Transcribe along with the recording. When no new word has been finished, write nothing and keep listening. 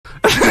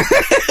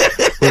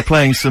We're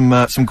playing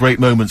some great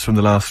moments from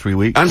the last 3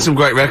 weeks. And some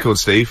great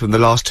records, Steve, from the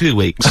last 2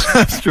 weeks.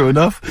 That's true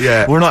enough.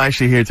 Yeah. We're not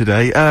actually here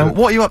today.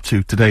 What are you up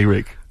to today,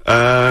 Rick?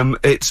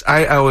 It's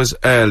 8 hours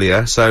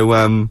earlier,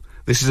 so,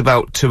 this is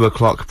about 2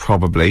 o'clock,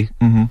 probably.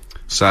 Mm-hmm.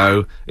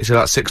 So, it's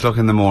about 6 o'clock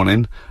in the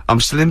morning. I'm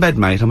still in bed,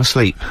 mate. I'm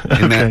asleep.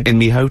 In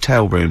me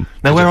hotel room.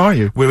 Now, where are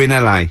you? We're in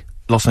LA.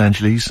 Los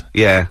Angeles.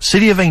 Yeah.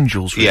 City of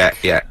Angels, Rick.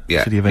 Yeah.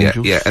 City of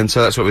Angels. Yeah, and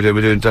so that's what we're doing.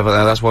 We're doing stuff like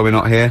that. That's why we're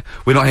not here.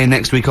 We're not here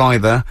next week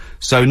either.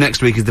 So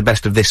next week is the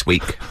best of this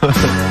week.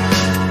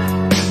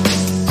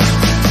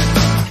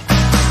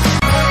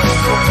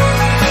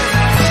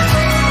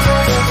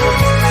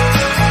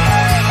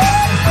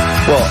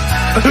 What?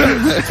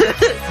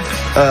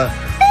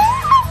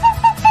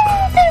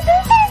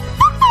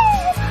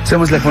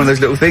 Someone's left one of those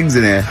little things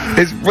in here.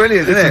 It's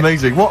brilliant, isn't it? It's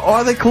amazing. What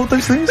are they called,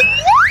 those things?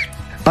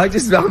 I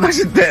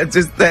imagine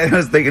just there, I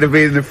was thinking of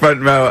being in the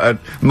front row at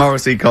a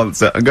Morrissey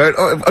concert and going,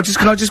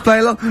 can I just play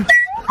along?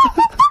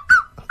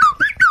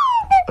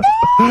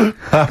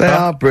 They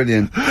are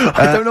brilliant.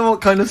 I don't know what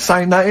kind of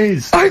sound that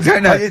is. I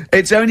don't know.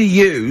 It's only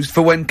used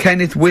for when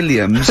Kenneth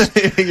Williams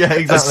yeah,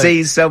 exactly.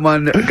 sees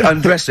someone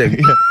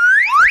undressing.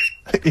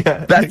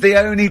 Yeah. That's the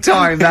only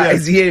time that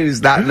is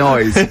used, that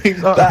noise. Exactly.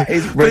 That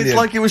is brilliant. But it's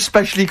like it was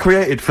specially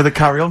created for the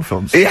Carry On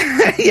films.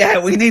 Yeah,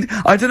 we need,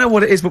 I don't know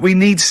what it is, but we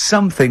need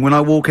something when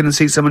I walk in and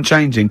see someone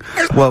changing.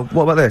 Well,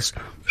 what about this?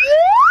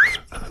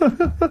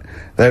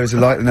 There is a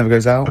light that never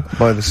goes out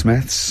by the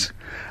Smiths.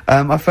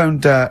 I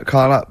phoned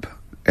Karl up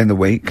in the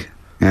week,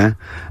 yeah,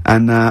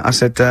 and I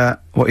said,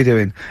 what are you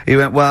doing? He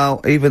went,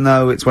 well, even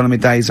though it's one of my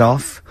days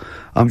off,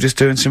 I'm just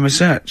doing some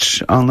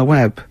research on the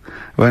web.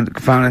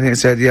 Found anything that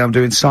said, yeah, I'm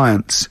doing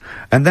science.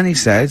 And then he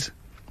said,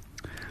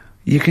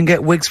 you can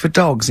get wigs for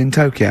dogs in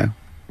Tokyo.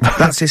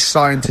 That's his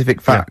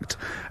scientific fact.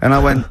 Yeah. And I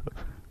went,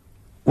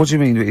 what do you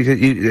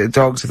mean?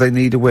 Dogs, if they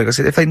need a wig? I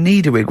said, if they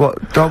need a wig,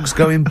 what? Dogs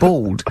going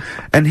bald?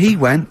 And he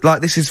went,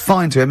 like, this is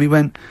fine to him, he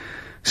went,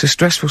 it's a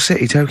stressful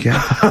city, Tokyo.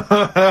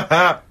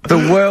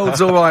 The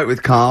world's alright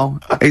with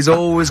Karl. He's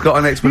always got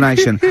an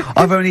explanation.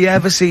 I've only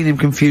ever seen him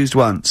confused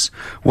once.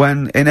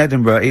 When, in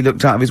Edinburgh, he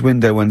looked out of his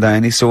window one day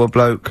and he saw a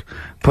bloke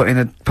putting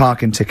a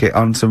parking ticket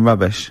on some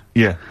rubbish.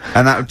 Yeah.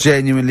 And that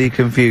genuinely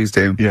confused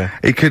him. Yeah.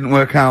 He couldn't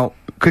work out,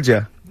 could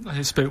you?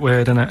 It's a bit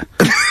weird, isn't it?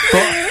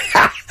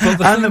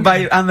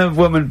 And the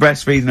woman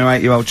breastfeeding her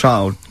 8-year-old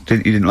child,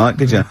 you didn't like,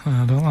 did you?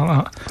 I don't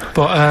like that.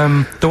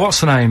 But,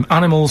 what's the name?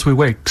 Animals with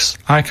wigs.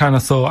 I kind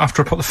of thought,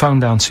 after I put the phone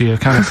down to you, I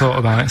kind of thought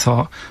about it,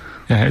 thought,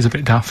 yeah, it's a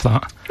bit daft,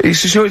 that. Are you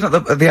sure it's not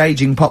the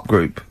ageing pop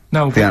group?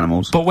 No. The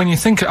Animals? But when you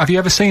think, have you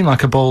ever seen,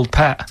 like, a bald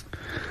pet?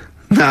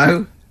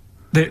 No.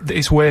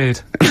 It's weird.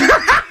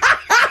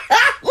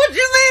 What do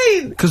you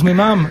mean? Because my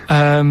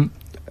mum,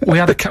 we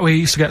had a cat, we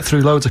used to get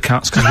through loads of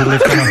cats because we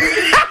lived in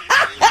a...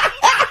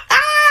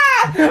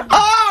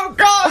 Oh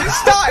God! It's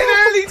starting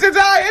early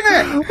today,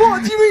 isn't it?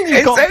 What do you mean?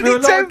 It's only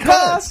 10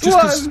 past 1.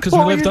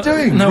 What were you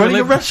doing? No, running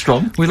a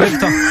restaurant? We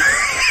lived on.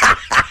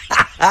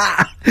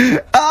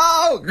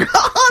 Oh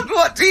God!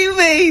 What do you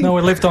mean? No,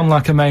 we lived on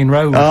like a main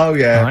road. Oh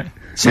yeah. Right?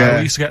 So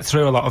we used to get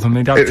through a lot of them.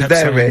 My dad kept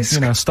saying, risk. you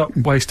know, stop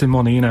wasting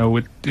money. You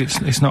know,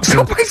 it's not.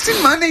 Stop good.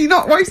 wasting money,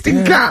 not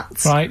wasting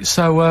cats. Right.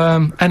 So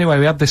anyway,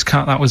 we had this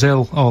cat that was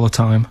ill all the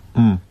time.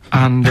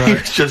 And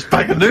it's just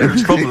bag of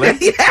nerves, probably.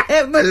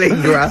 Yeah,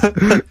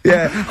 malingerer.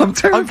 Yeah, I'm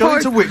terrified. I'm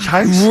going to which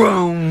house?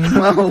 Rome.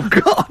 Oh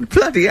God,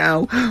 bloody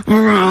hell.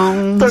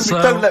 Rome.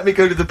 Don't let me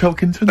go to the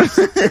Pilkingtons.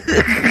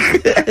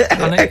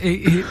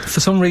 And for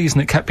some reason,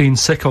 it kept being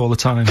sick all the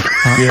time.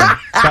 Right? Yeah,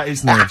 that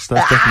is nerves.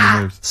 That's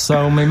definitely nerves.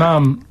 So my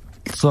mum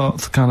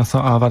kind of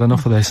thought, oh, I've had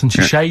enough of this, and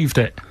she shaved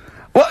it.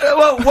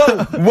 Whoa!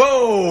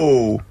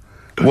 Whoa.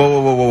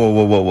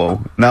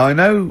 Now, I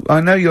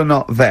know you're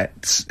not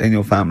vets in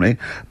your family,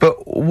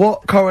 but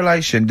what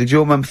correlation did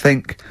your mum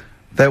think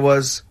there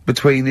was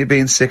between you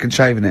being sick and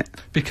shaving it?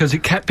 Because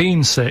it kept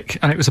being sick,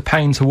 and it was a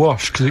pain to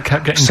wash, because it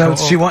kept getting So caught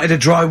she up. wanted a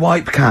dry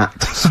wipe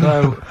cat.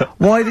 So...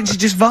 Why didn't she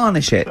just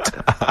varnish it?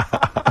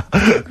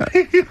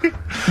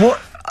 What?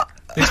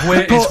 It's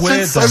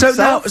weird,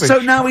 So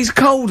now he's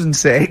cold and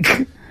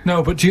sick?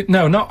 No, but I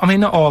mean,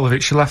 not all of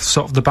it. She left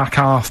sort of the back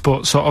half,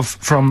 but sort of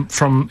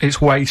from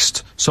its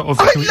waist, sort of.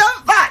 I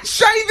love that!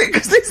 Shave it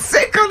because it's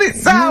sick on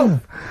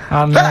itself!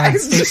 Yeah. And it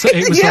was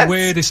the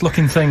weirdest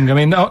looking thing. I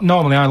mean,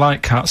 normally I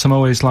like cats. I'm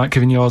always like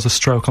giving yours a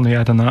stroke on the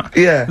head and that.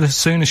 Yeah. But as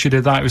soon as she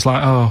did that, it was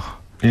like, oh.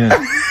 Yeah.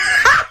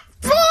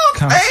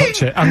 Can't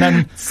touch it. And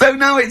then. So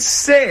now it's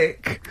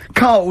sick,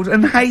 cold,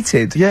 and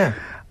hated. Yeah.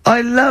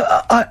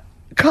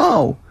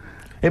 Karl.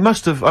 It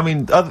must have, I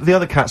mean, the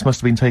other cats must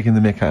have been taking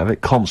the mick out of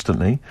it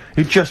constantly.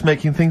 It's just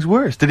making things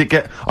worse. Did it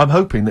get, I'm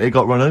hoping that it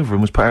got run over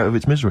and was put out of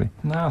its misery.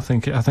 No, I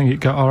think it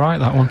got alright,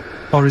 that one.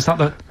 Or is that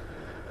the...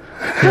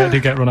 Yeah, it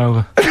did get run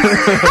over.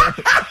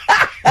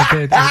 It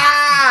did.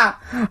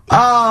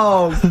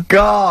 Oh,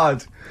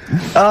 God.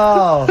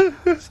 Oh.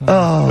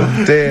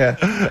 Oh, dear.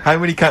 How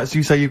many cats do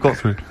you say you've got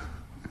through?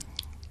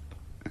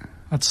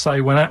 I'd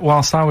say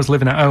whilst I was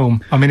living at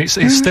home, I mean, it's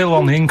still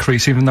on the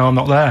increase even though I'm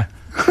not there.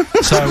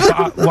 So,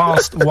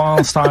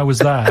 whilst I was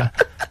there,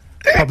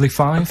 Probably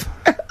 5.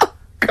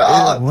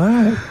 God.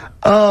 Wow.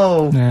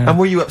 Oh. Yeah. And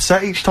were you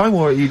upset each time,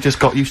 or you just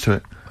got used to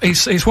it?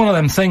 It's one of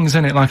them things,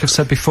 isn't it? Like I've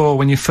said before,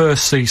 when you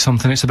first see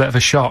something, it's a bit of a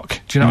shock.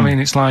 Do you know what I mean?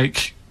 It's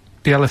like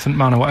the Elephant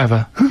Man or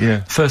whatever.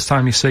 Yeah. First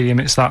time you see him,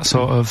 it's that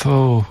sort of,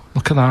 oh,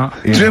 look at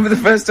that. Do you remember the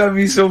first time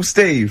you saw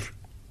Steve?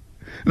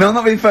 No, I'm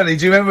not being funny.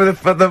 Do you remember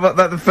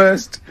the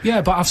first?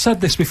 Yeah, but I've said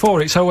this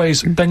before. It's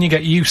always then you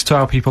get used to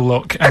how people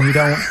look, and you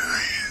don't.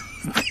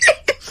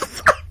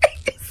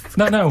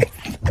 No.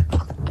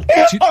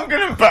 I'm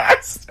gonna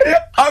burst.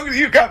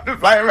 You have to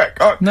play a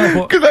record. No,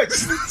 but because I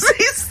just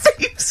see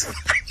Steve's face.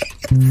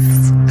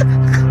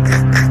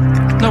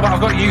 no, but I've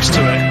got used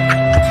to it.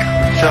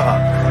 Shut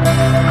up.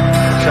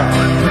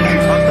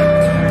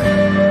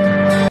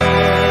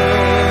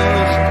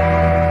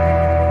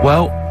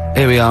 Well,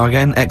 here we are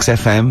again,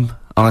 XFM,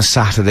 on a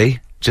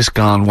Saturday. Just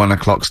gone 1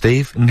 o'clock,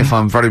 Steve, if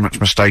I'm very much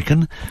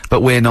mistaken.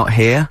 But we're not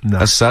here,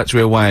 as such.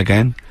 We're away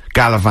again,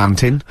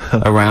 gallivanting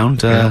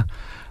around.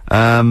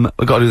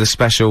 We've got to do the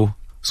special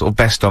sort of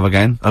best of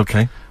again.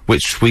 Okay.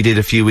 Which we did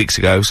a few weeks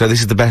ago, so this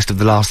is the best of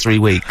the last 3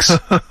 weeks.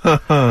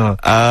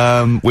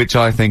 Which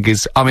I think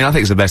is, I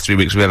think it's the best 3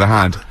 weeks we've ever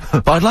had.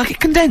 But I'd like it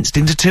condensed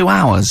into 2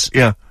 hours.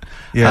 Yeah.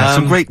 Yeah.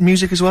 Some great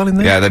music as well in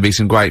there. Yeah, there'll be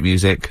some great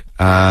music,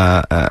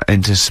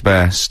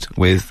 interspersed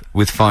with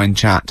fine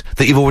chat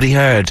that you've already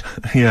heard.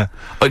 Yeah.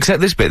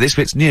 Except this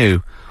bit's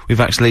new.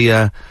 We've actually,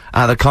 out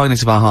of the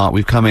kindness of our heart,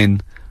 we've come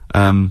in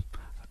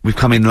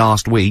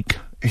last week.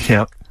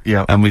 Yeah.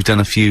 Yeah. And we've done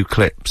a few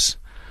clips,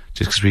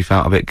 just because we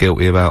felt a bit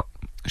guilty about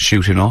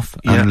shooting off.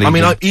 Yeah. And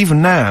leaving.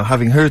 Even now,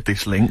 having heard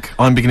this link,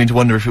 I'm beginning to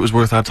wonder if it was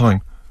worth our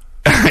time.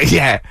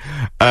 Yeah.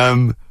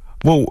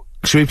 Well,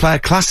 should we play a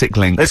classic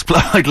link? Let's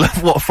play, I'd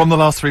love what, from the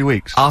last 3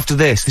 weeks? After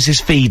this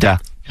is Feeder.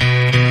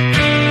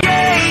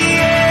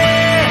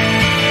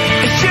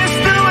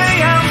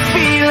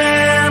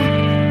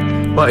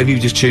 Well, if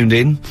you've just tuned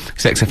in,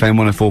 it's XFM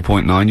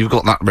 104.9, you've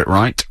got that bit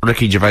right.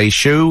 Ricky Gervais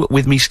show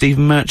with me,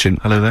 Stephen Merchant.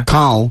 Hello there.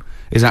 Karl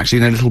is actually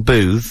in a little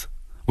booth.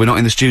 We're not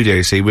in the studio,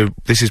 you see.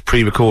 This is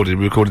pre-recorded.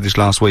 We recorded this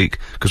last week,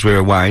 because we're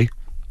away.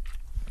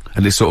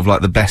 And it's sort of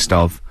like the best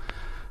of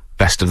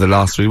the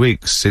last 3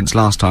 weeks, since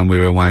last time we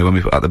were away, when we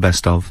put out the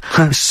best of.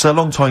 It's a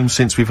long time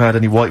since we've had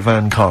any White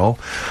Van Karl.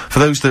 For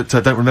those that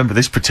don't remember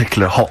this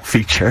particular hot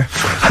feature,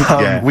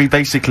 we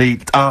basically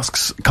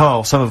ask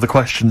Karl some of the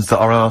questions that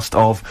are asked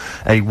of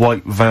a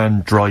white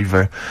van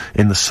driver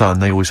in the sun.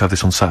 They always have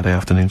this on Saturday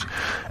afternoons.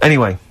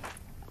 Anyway,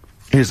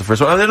 here's the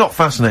first one. They're not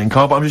fascinating,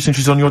 Karl, but I'm just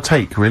interested on your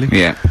take, really.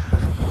 Yeah.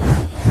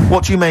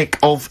 What do you make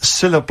of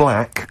Cilla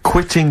Black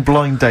quitting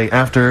Blind Date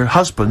after her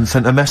husband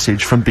sent a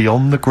message from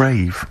beyond the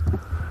grave?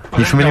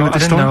 You familiar with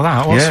this story? I didn't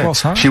know that.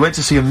 What's that? She went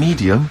to see a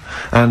medium,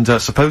 and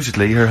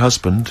supposedly her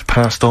husband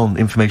passed on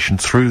information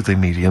through the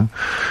medium,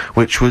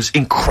 which was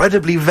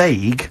incredibly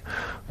vague,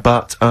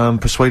 but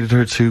persuaded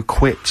her to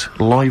quit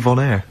live on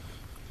air.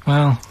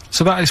 Well, it's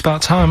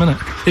about time, isn't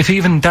it? If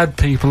even dead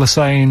people are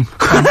saying,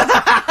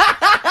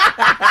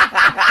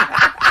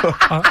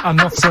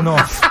 enough's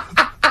enough.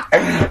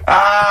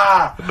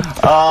 But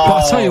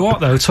I'll tell you what,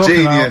 though,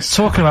 talking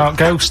about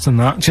ghosts and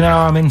that, do you know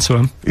how I'm into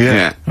them?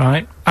 Yeah.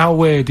 Right? How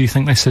weird do you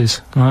think this is,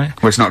 right?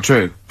 Well, it's not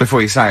true.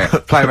 Before you say it,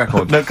 play a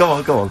record. No, go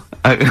on. Go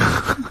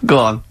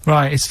on.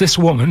 Right, it's this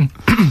woman.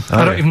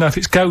 I don't even know if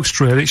it's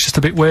ghost, really, it's just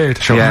a bit weird.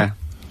 Sure. Yeah,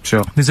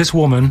 sure. There's this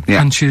woman,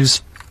 and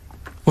she's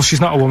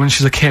not a woman,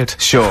 she's a kid.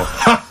 Sure.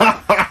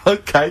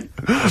 Okay.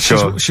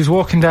 Sure. She's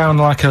walking down,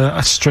 like,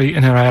 a street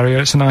in her area,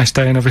 it's a nice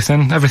day and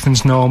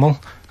everything's normal.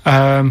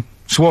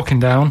 She's walking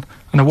down,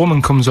 and a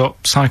woman comes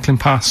up, cycling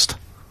past,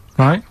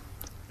 right?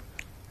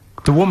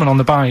 The woman on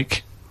the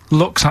bike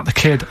looks at the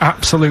kid,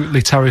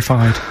 absolutely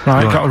terrified,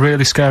 right? Got a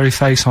really scary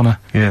face on her.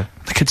 Yeah.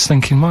 The kid's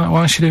thinking,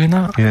 why is she doing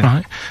that? Yeah.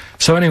 Right?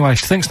 So anyway,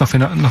 she thinks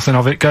nothing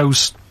of it,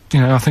 goes,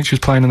 I think she was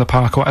playing in the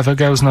park or whatever,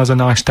 goes and has a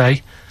nice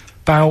day.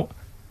 About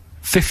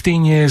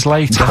 15 years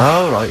later...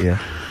 Oh, right, yeah.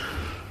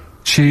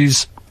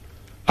 She's,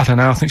 I don't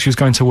know, I think she was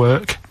going to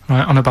work,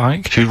 right, on a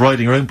bike. She was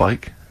riding her own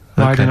bike.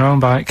 Riding her own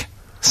bike.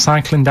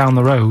 Cycling down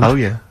the road. Oh,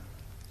 yeah.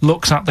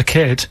 Looks at the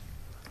kid.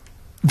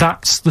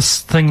 That's the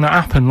thing that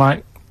happened,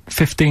 like,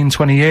 15,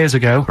 20 years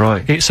ago.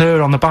 Right. It's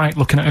her on the bike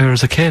looking at her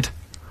as a kid.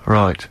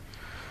 Right.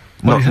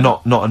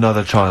 Not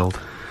another child.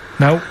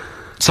 No.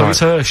 So it's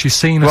her, she's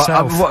seen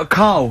herself.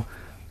 Karl?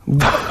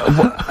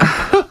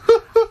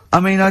 I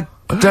mean, I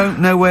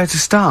don't know where to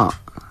start.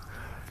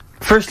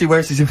 Firstly,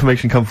 where's this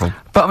information come from?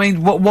 But, I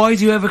mean, why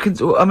do you ever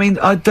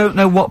I don't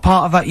know what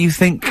part of that you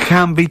think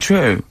can be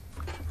true.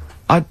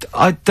 I'm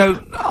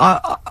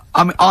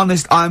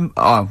honest, I'm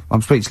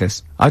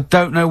speechless. I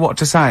don't know what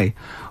to say.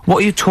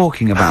 What are you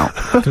talking about?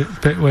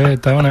 bit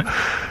weird, though, isn't it?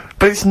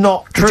 But it's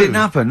not true. It didn't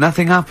happen.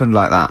 Nothing happened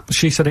like that.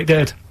 She said it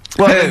did.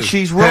 Well, then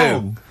she's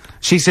wrong.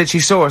 She said she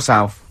saw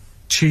herself.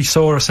 She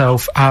saw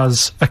herself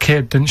as a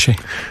kid, didn't she?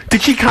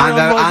 Did she carry on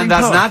riding and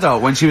as an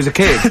adult when she was a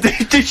kid.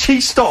 Did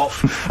she stop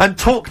and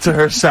talk to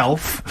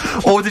herself?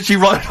 Or did she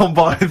ride on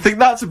by and think,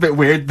 that's a bit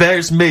weird,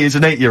 there's me as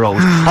an 8-year-old.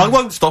 I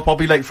won't stop, I'll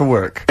be late for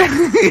work.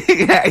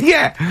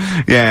 Yeah,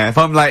 if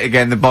I'm late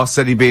again, the boss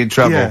said he'd be in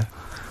trouble. Yeah.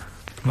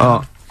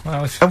 Oh.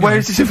 Well, if, And where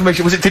is this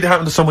information? Did it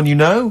happen to someone you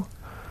know?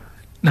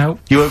 No.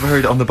 You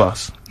overheard it on the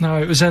bus? No,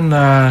 it was in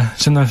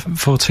the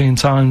 14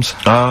 Times.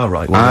 Ah,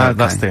 right. Well, okay.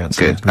 that's the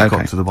answer. Good. We've Okay.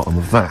 got to the bottom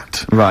of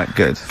that. Right,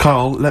 good.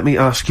 Carl, let me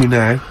ask you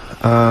now.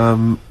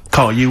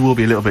 Carl, you will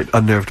be a little bit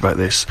unnerved about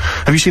this.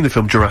 Have you seen the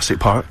film Jurassic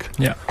Park?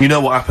 Yeah. You know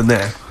what happened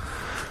there?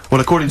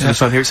 Well, according to the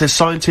Sun here, it says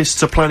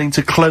scientists are planning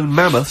to clone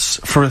mammoths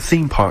for a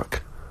theme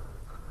park.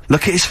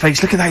 Look at his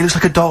face, look at that, he looks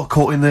like a dog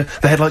caught in the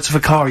headlights of a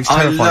car, he's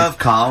terrified. I love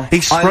Carl. He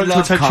sprung to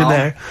attention Carl.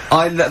 there.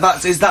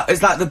 Is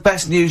that the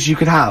best news you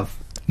could have?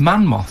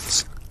 Man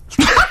moths.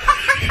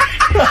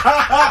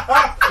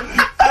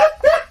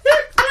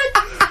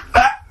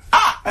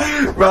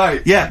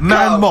 Right. Yeah,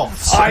 man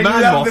moths. I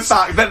Man love moths. the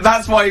fact that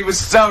that's why he was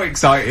so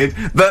excited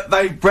that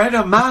they bred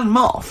a man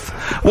moth.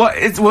 What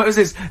is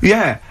this?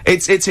 Yeah,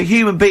 it's a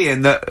human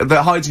being that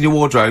hides in your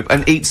wardrobe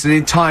and eats an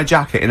entire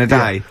jacket in a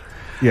day.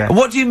 Yeah.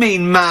 What do you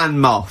mean, man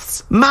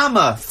moths?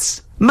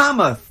 Mammoths.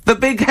 Mammoth, the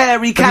big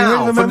hairy you heard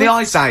cow of the from the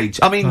mammoth? Ice Age.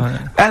 I mean,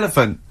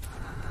 elephant.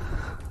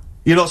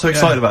 You're not so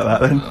excited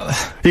about that,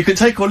 then? You can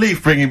take or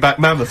leave bringing back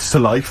mammoths to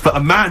life, but a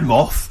man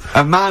moth?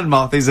 A man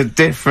moth is a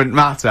different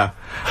matter.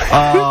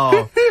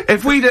 Oh,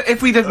 if we'd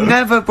have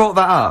never brought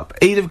that up,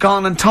 he'd have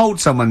gone and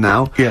told someone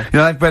now. Yeah. You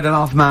know, they've bred an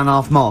half man,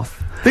 half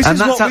moth. This and is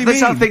that's what we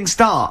that's how mean. things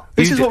start.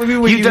 This is what we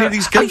mean when you hear don't-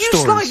 these ghost Are you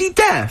stories. slightly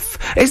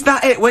deaf? Is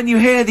that it? When you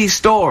hear these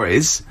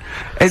stories,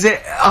 is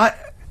it?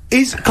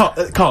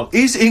 Carl,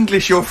 is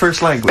English your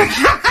first language?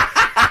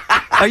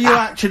 Are you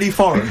actually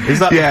foreign? Is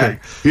that the Yeah, thing?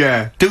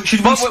 yeah. Should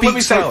we When speak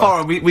we say slower?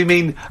 foreign, we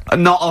mean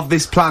not of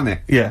this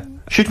planet. Yeah.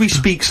 Should we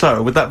speak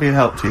slower? Would that be a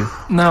help to you?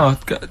 No,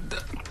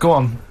 go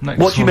on. Next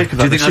What do you one. make of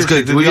Do that? you think that's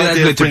Seriously, good? Well, the that's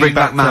idea good of to bring bringing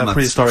back mammoths.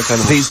 prehistoric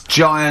animals. These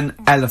giant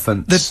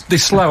elephants. They're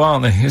slow,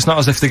 aren't they? It's not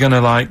as if they're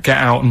gonna, like, get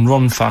out and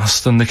run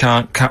fast and they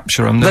can't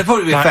capture them. They'd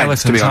probably be a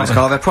fence, to be honest,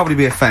 Carl. They'd probably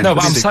be a fence. No,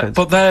 but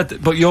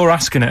Basic but you're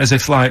asking it as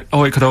if, like,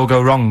 oh, it could all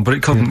go wrong, but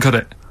it couldn't, could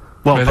it?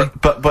 Well, Really?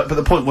 but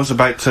the point was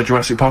about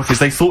Jurassic Park is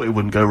they thought it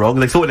wouldn't go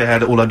wrong. They thought they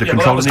had it all under Yeah, well,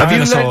 control. that was and Have you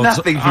dinosaurs. learned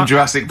nothing from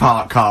Jurassic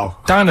Park, Carl?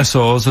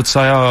 Dinosaurs would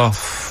say, oh,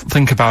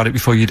 think about it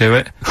before you do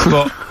it.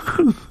 But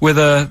with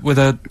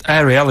a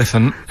airy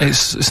elephant,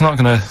 it's not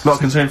gonna. Not a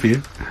concern for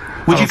you.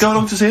 Would you go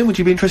along to see him? Would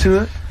you be interested in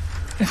that?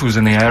 If it was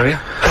in the area.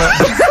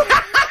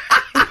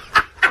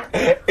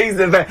 He's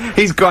the best.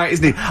 He's great,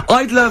 isn't he?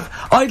 I'd love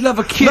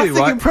a queue, Nothing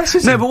right?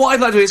 impresses No, him. but what I'd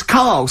like to do is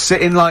Carl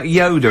sitting like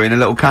Yoda in a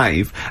little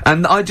cave,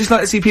 and I'd just like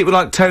to see people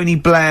like Tony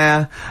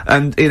Blair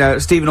and, you know,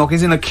 Stephen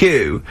Hawking's in a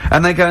queue,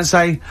 and they go and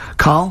say,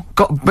 Carl,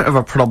 got a bit of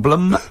a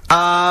problem,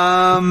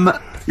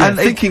 Yeah, and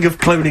thinking of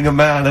cloning a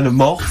man and a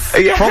moth.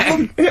 yeah.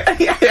 Problem?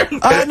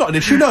 Not an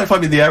issue. No, if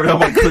I'm in the area, I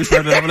might cruise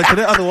around and have a look at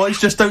it. Otherwise,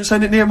 just don't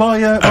send it near my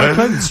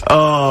clothes.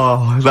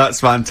 Oh, that's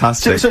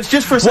fantastic. So it's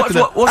just for a second.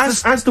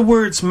 As the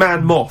words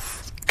 "man moth"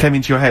 came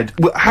into your head,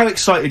 how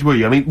excited were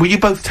you? I mean, were you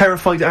both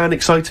terrified and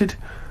excited?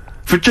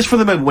 Just for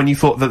the moment when you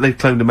thought that they'd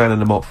cloned a man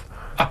and a moth.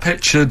 I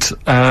pictured,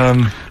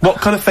 What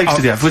kind of face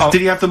did he have?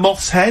 Did he have the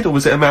moth's head, or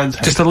was it a man's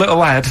head? just a little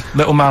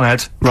man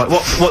head. Right.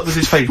 What was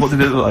his face? What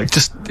did it look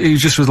like? He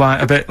just was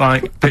like a bit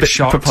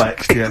shocked.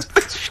 Perplexed. Yeah.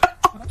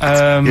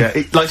 Yeah.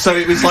 So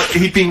it was like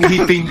he'd been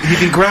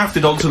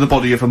grafted onto the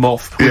body of a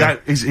moth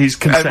without his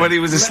consent. And when he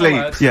was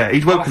asleep. Yeah,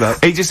 he'd woken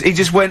up. He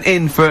just went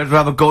in to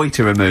have a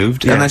goiter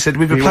removed, Yeah. and they said,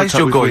 we've He replaced woke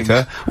your up with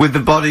goiter with the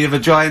body of a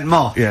giant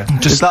moth. Yeah.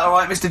 Is that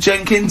alright, Mr.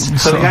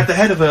 Jenkins? So he had the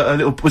head of a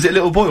little. Was it a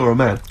little boy or a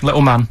man?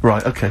 Little man.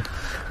 Right. Okay.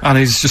 And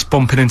he's just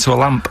bumping into a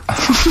lamp.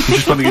 He's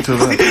just running into a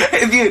man.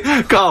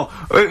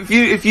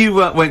 If you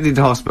went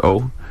into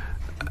hospital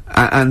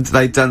and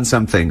they'd done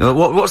something,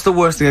 what's the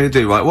worst thing they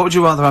do, right? What would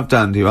you rather have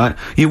done, right?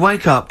 You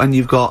wake up and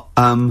you've got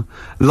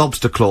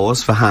lobster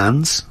claws for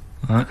hands.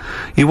 Right.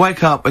 You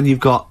wake up and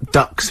you've got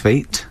duck's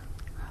feet.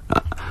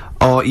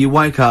 Or you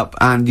wake up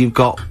and you've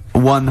got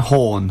one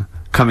horn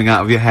coming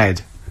out of your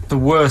head. The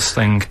worst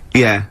thing,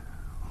 Yeah.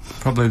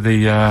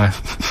 probably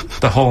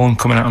the horn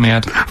coming out of my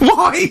head.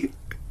 Why?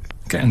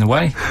 Get in the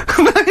way.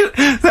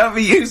 That'd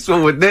be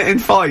useful, wouldn't it, in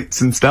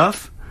fights and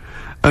stuff?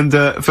 And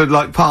for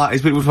like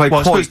parties, people would play Well,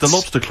 I suppose quoits. the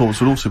lobster claws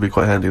would also be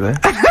quite handy there.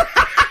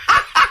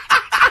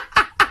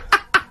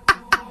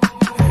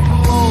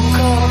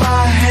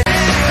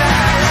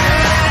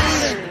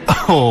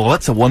 Oh,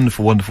 that's a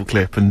wonderful, wonderful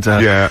clip, and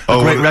Yeah. a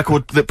great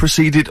record that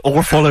preceded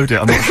or followed it.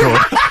 I'm not sure.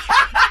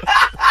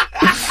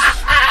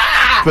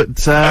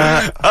 But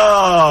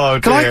Oh,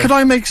 could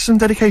I make some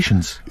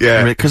dedications?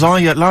 Yeah. Because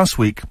I last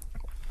week,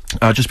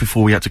 just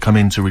before we had to come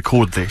in to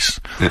record this,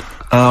 Yeah.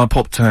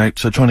 popped out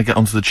trying to get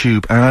onto the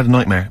tube, and I had a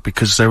nightmare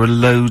because there were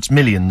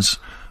millions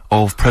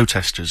of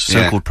protesters,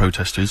 so-called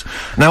protesters.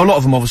 Now, a lot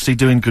of them obviously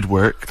doing good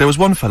work. There was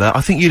one fella,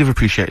 I think you'd have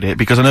appreciated it,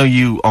 because I know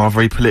you are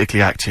very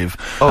politically active,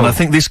 and I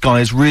think this guy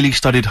has really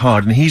studied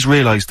hard, and he's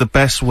realised the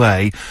best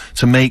way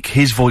to make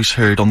his voice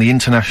heard on the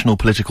international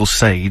political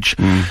stage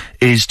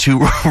is to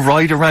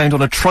ride around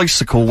on a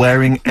tricycle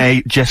wearing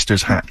a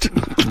jester's hat.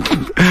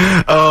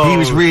 He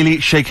was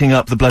really shaking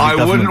up the bloody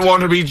government.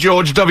 want to be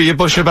George W.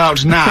 Bush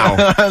about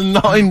now.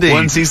 Not indeed.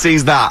 Once he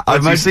sees that.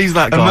 Once he sees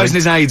that guy. Imagine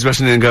his aides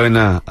rushing in and going,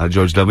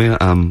 George W.,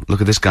 look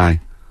at this guy.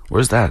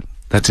 Where's that?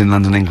 That's in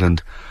London,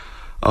 England.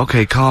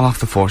 Okay, Karl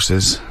off the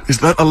forces. Is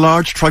that a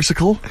large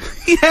tricycle?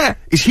 Yeah!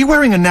 Is he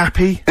wearing a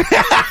nappy?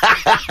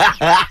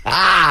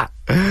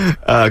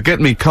 Get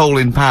me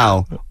Colin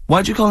Powell.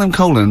 Why'd you call him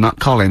Colin,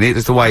 not Colin?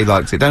 It's the way he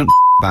likes it. Don't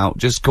about.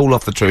 Just call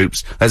off the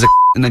troops. There's a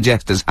in the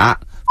jester's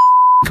hat.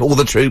 Call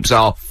the troops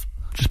off.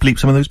 Just bleep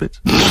some of those bits.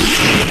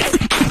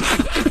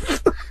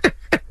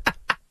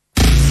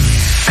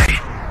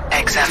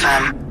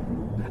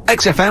 XFM.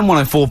 XFM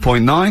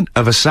 104.9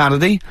 of a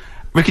Saturday.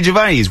 Ricky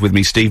Gervais with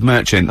me, Steve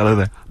Merchant. Hello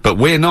there. But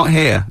we're not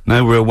here.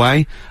 No, we're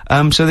away.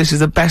 So this is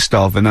the best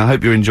of, and I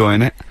hope you're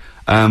enjoying it.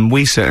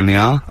 We certainly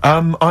are.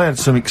 I had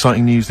some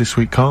exciting news this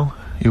week, Karl.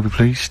 You'll be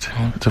pleased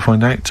to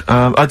find out.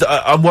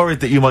 I'm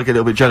worried that you might get a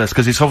little bit jealous,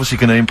 because it's obviously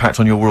going to impact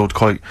on your world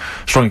quite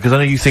strongly, because I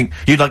know you think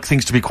you'd like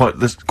things to be quite,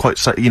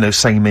 you know,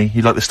 samey.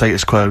 You'd like the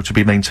status quo to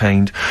be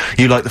maintained.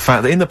 You like the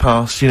fact that in the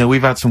past, you know,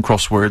 we've had some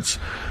crosswords,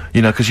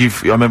 you know, because I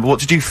remember,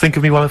 what did you think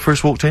of me when I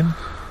first walked in?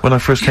 When I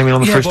first came in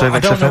on the first day of XFM? I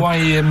don't know why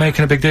you're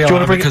making a big deal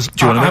out of it, because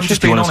I'm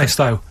just being honest,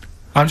 though.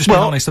 I'm just being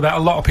honest about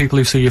a lot of people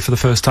who see you for the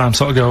first time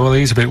sort of go, well,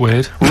 he's a bit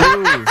weird.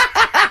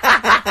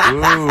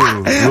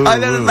 I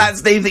know that,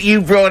 Steve, that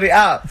you brought it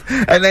up,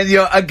 and then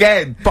you're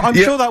again. But I'm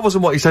sure that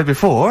wasn't what he said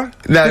before.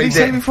 No, did he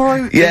say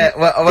before? Yeah,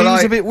 well,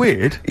 he's a bit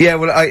weird. Yeah,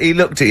 well, he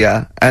looked at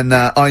you, and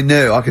I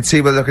knew. I could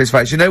see by the look on his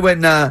face. You know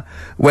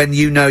when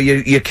you know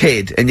your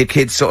kid, and your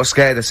kid's sort of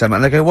scared of something,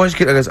 and they go, "Why's your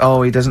kid?" And goes,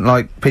 "Oh, he doesn't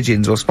like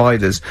pigeons or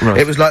spiders." Right.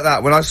 It was like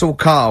that when I saw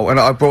Karl, and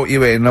I brought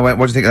you in, and I went,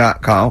 "What do you think of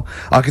that, Karl?"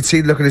 I could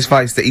see the look on his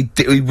face that he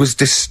was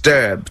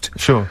disturbed.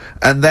 Sure.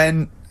 And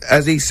then,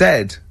 as he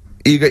said,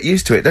 you get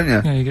used to it, don't you?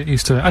 Yeah, you get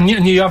used to it. And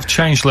you have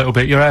changed a little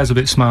bit. Your hair's a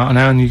bit smarter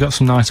now, and you got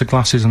some nicer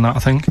glasses and that, I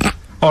think.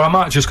 Or I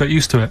might have just got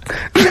used to it.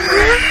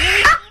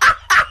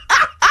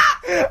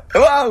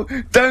 Whoa!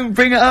 Don't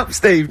bring it up,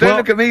 Steve. Don't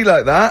look at me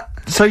like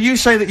that. So you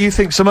say that you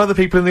think some other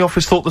people in the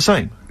office thought the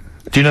same?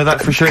 Do you know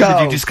that for sure? Karl.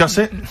 Did you discuss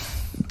it?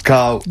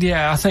 Karl.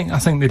 Yeah, I think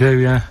they do,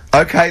 yeah.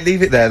 Okay,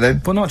 leave it there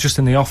then. But not just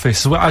in the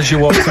office, as you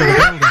walk through the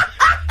building.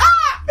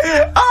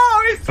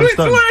 Oh, it's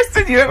worse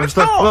than you ever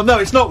thought! Well, no,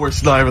 it's not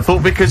worse than I ever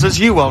thought, because as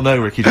you well know,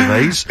 Ricky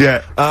Gervais,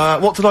 Yeah.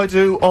 What did I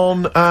do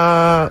on,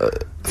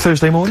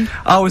 Thursday morning?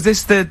 Oh, is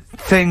this the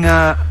thing,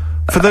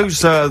 For those,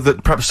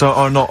 that perhaps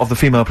are not of the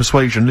female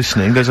persuasion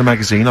listening, there's a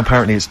magazine,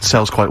 apparently it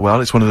sells quite well,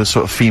 it's one of the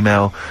sort of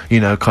female, you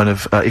know, kind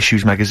of,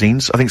 issues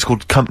magazines, I think it's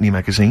called Company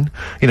Magazine,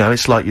 you know,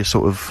 it's like your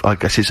sort of, I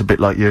guess it's a bit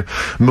like your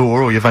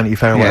Moore or your Vanity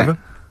Fair or whatever.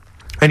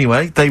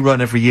 Anyway, they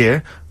run every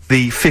year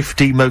the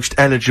 50 most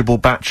eligible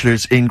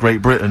bachelors in Great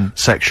Britain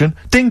section.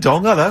 Ding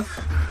dong, hello.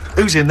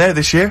 Who's in there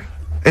this year?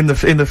 In the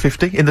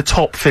 50? In the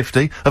top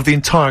 50 of the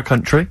entire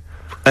country?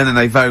 And then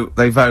they vote,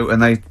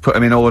 and they put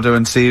them in order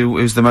and see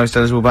who's the most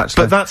eligible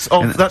bachelor. But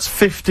that's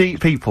 50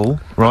 people,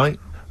 right?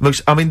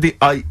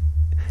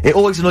 It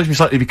always annoys me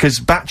slightly,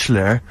 because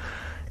bachelor,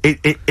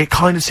 it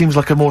kind of seems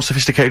like a more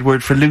sophisticated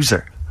word for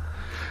loser.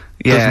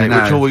 Yeah, doesn't it?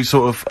 no. Which always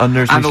sort of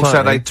unnerves me And also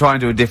slightly. they try and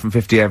do a different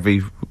 50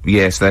 every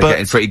year, so they're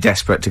getting pretty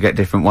desperate to get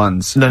different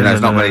ones. No, you know,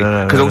 no,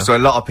 no, because also a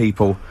lot of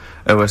people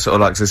who are sort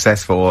of like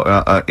successful,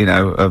 you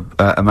know,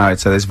 are married,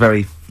 so there's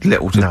very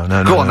little to... No,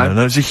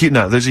 there's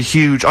a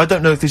huge, I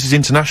don't know if this is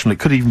international, it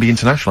could even be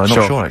international, I'm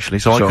not sure actually,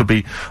 so I could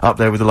be up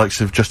there with the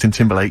likes of Justin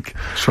Timberlake,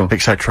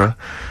 etc.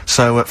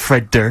 So,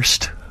 Fred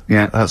Durst.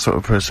 Yeah. That sort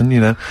of person,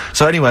 you know.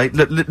 So anyway,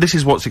 this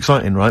is what's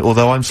exciting, right?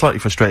 Although I'm slightly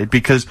frustrated,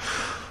 because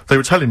they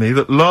were telling me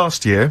that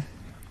last year,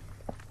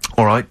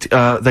 alright,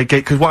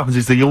 because what happens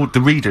is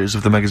the readers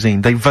of the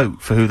magazine, they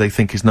vote for who they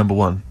think is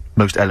 #1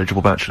 most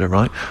eligible bachelor,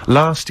 right?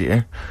 Last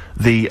year,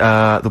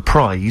 the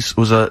prize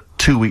was a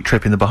 2-week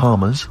trip in the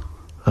Bahamas,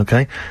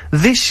 okay?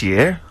 This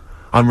year,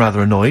 I'm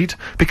rather annoyed,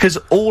 because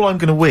all I'm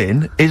gonna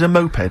win is a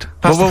moped.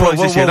 That's the prize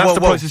this year, that's the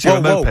prize this year,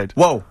 a moped.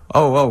 Whoa,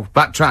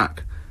 backtrack.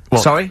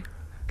 What? Sorry?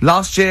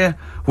 Last year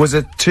was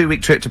a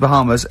 2-week trip to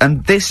Bahamas,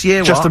 and this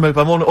year Just a moped,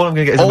 all I'm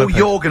gonna get is a moped. All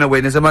you're gonna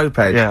win is a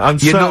moped. Yeah,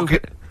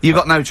 you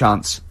got no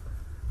chance.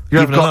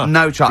 You've got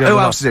no chance. Who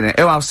else is in it?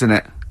 Who else is in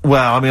it?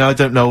 Well, I mean, I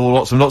don't know,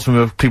 lots of them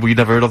are people you'd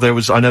never heard of.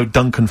 I know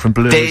Duncan from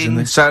Blue is in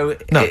this. So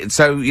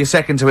you're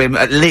second to him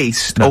at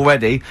least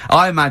already.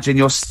 I imagine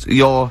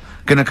you're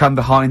gonna come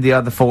behind the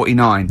other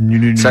 49.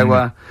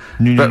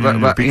 No,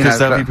 but because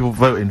there'll be people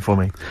voting for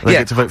me. They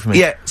get to vote for me.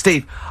 Yeah,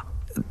 Steve.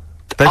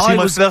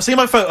 They'll see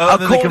my photo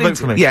and then they can vote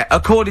for me. Yeah,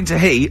 according to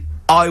Heat,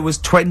 I was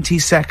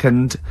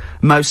 22nd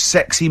most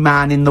sexy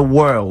man in the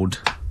world.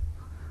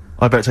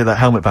 I better take that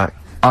helmet back.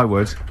 I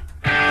would.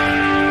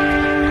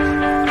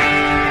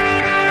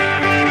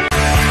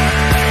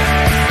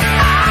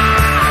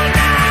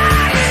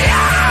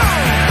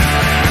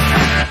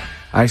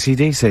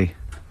 AC/DC.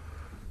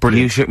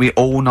 Brilliant. You shook me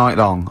all night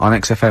long on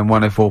XFM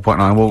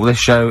 104.9. Well, this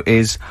show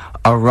is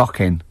a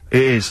rockin'.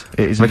 It is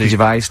Ricky indeed.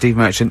 Gervais, Steve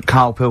Merchant,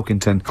 Karl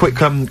Pilkington. Quick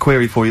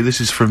query for you. This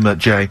is from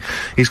Jay.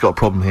 He's got a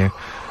problem here.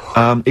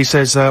 He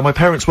says, my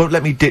parents won't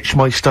let me ditch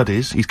my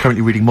studies. He's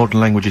currently reading modern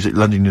languages at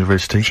London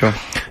University. Sure.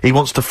 He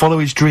wants to follow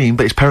his dream,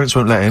 but his parents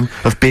won't let him,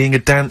 of being a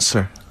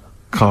dancer.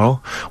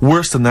 Carl.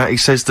 Worse than that, he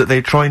says that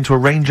they're trying to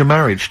arrange a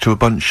marriage to a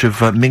bunch of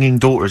minging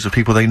daughters of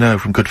people they know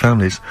from good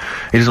families.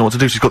 He doesn't know what to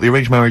do, so he's got the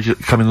arranged marriage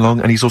coming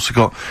along, and he's also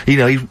got,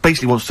 he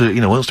basically wants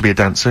to be a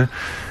dancer.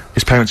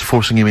 His parents are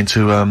forcing him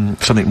into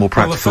something more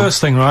practical. Well, the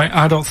first thing, right,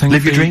 I don't think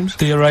Live your dreams?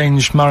 The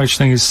arranged marriage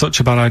thing is such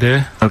a bad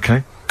idea.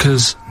 Okay.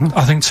 Because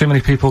I think too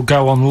many people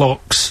go on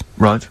looks.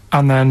 Right.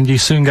 And then you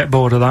soon get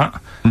bored of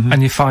that,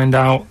 and you find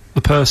out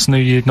the person who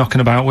you're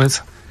knocking about with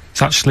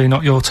is actually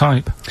not your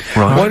type.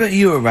 Right. Why don't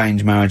you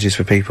arrange marriages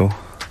for people?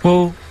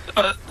 Well,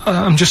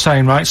 I'm just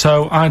saying, right,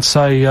 so I'd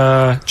say,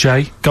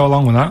 Jay, go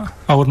along with that.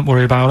 I wouldn't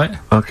worry about it.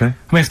 Okay.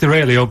 I mean, if they're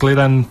really ugly,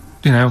 then,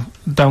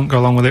 don't go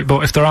along with it.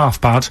 But if they're half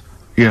bad,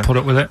 put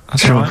up with it.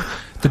 That's all right.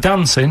 The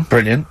dancing.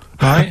 Brilliant.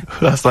 Right?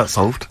 That's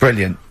solved.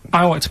 Brilliant.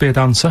 I wanted to be a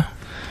dancer.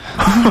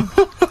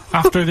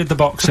 After I did the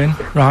boxing,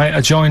 right,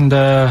 I joined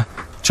a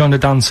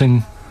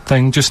dancing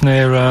thing just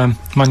near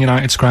Man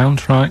United's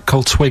ground, right,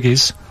 called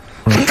Twiggies.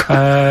 Went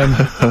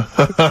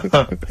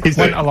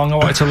along, I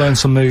wanted to learn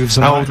some moves.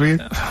 And how old were you?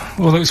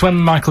 Well, it was when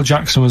Michael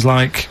Jackson was,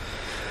 like,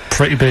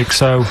 pretty big,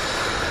 so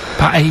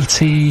about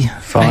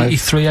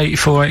 83,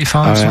 84,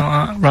 85, something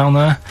like that, around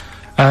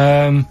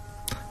there.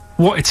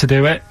 Wanted to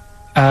do it.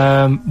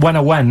 When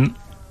I went,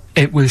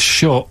 it was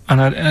shut, and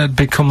it had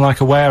become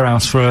like a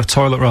warehouse for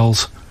toilet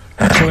rolls.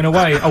 So in a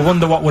way, I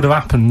wonder what would have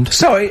happened.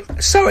 Sorry,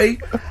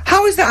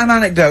 how is that an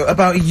anecdote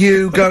about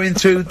you going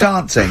through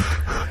dancing?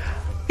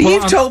 Well,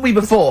 you've told me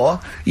before,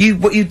 you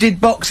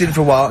did boxing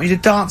for a while, you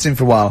did dancing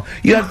for a while.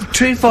 You had a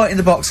true fight in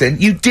the boxing,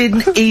 you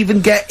didn't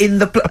even get in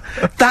the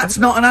that's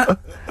not an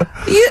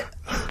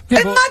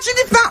imagine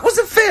if that was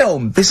a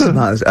film! This is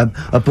nice,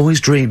 a boy's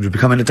dreams of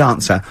becoming a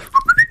dancer.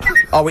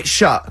 Oh, it's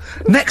shut.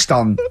 Next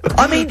on.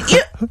 I mean,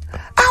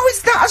 how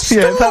is that a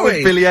story? Yeah, that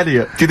was Billy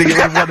Elliot. Do you think it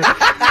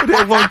would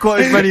have won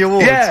quite as many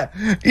awards?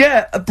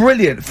 Yeah,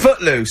 brilliant.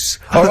 Footloose.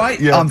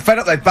 Alright? Yeah. I'm fed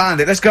up they banned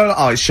it. Let's go.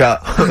 Oh, it's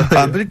shut.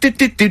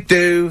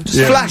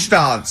 Flash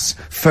dance.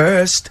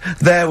 First,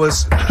 there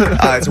was...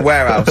 it's a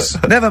warehouse.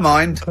 Never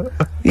mind.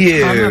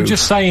 I'm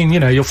just saying,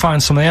 you'll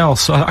find something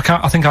else.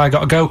 I think I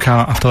got a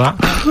go-kart after that.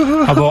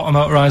 I bought a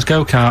motorised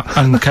go-kart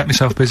and kept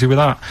myself busy with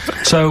that.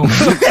 So...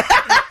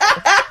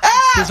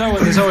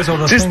 There's always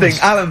other just things.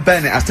 think, Alan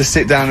Bennett has to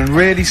sit down and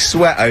really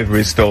sweat over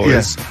his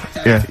stories.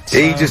 Yeah.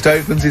 He just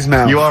opens his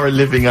mouth. You are a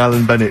living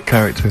Alan Bennett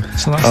character.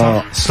 So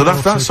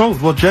that's that's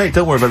solved. Well, Jay,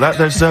 don't worry about that.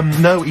 There's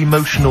no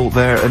emotional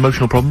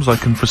problems I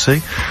can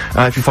foresee.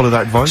 If you follow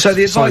that advice. So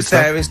the advice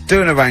there is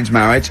do an arranged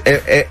marriage.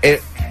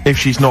 If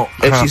she's not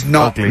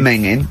ugly.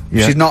 minging,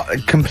 she's not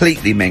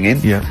completely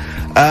minging.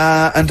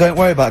 Yeah. And don't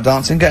worry about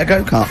dancing. Get a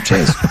go-kart.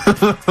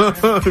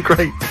 Cheers.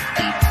 Great.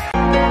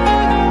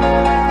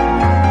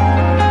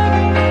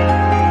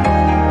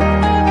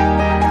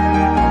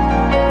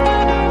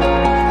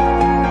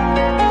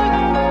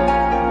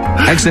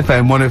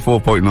 XFM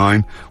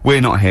 104.9,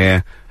 we're not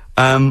here.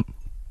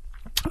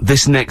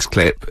 This next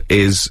clip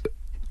is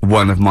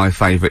one of my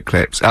favourite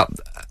clips.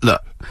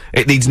 Look,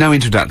 it needs no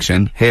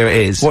introduction. Here it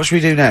is. What should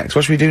we do next?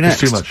 It's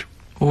too much.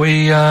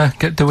 We,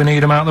 do we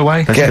need them out of the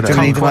way? Do we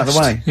need them out of the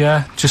way?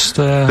 Yeah, just,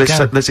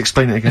 let's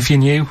explain it again. If you're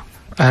new,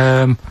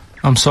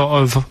 I'm sort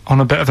of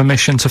on a bit of a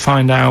mission to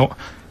find out,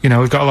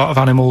 we've got a lot of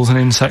animals and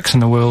insects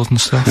in the world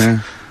and stuff.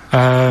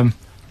 Yeah.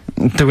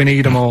 Do we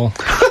need them all?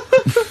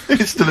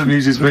 It still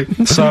amuses me.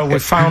 So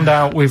we've found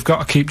out we've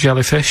got to keep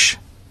jellyfish.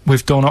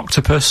 We've done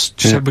octopus.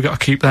 She said we've got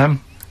to keep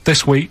them.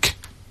 This week,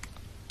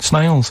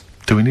 snails.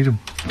 Do we need them?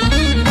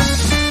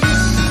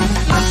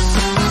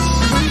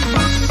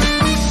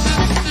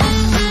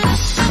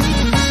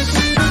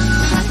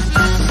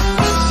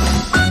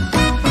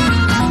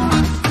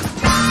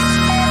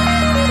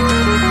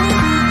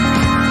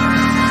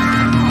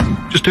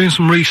 Just doing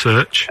some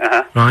research,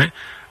 right?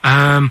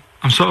 I'm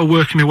sort of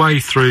working my way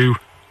through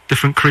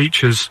different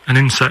creatures and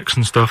insects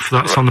and stuff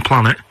that's on the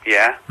planet.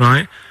 Yeah.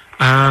 Right?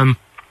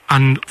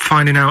 And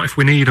finding out if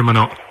we need them or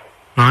not.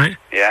 Right?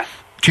 Yeah.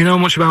 Do you know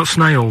much about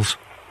snails?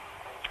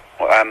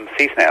 Well,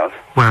 sea snails?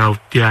 Well,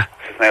 yeah.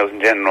 Snails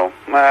in general.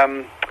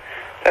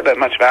 Don't know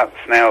much about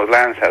snails,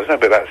 land snails. I know a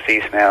bit about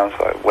sea snails,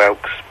 like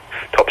whelks,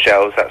 top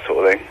shells, that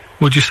sort of thing.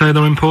 Would you say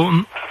they're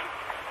important?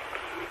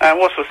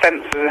 What sort of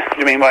sense do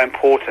you mean by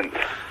important?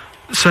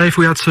 Say if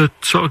we had to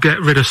sort of get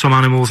rid of some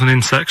animals and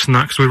insects and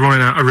that because we're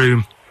running out of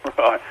room.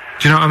 Right.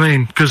 Do you know what I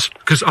mean? Because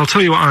I'll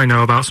tell you what I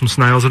know about some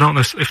snails. I don't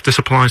know if this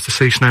applies to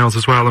sea snails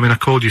as well. I mean, I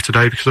called you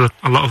today because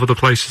a lot of other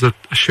places are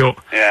shut.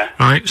 Yeah.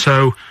 Right?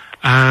 So,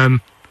 I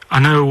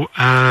know,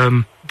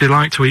 they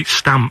like to eat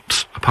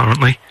stamps,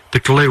 apparently. The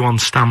glue on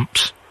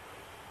stamps.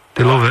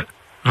 They love it.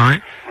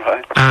 Right?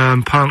 Right.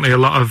 Apparently a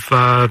lot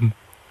of,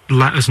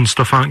 letters and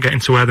stuff aren't getting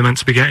to where they're meant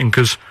to be getting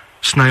because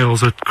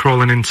snails are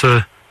crawling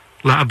into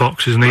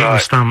letterboxes and eating the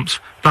stamps.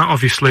 That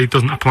obviously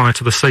doesn't apply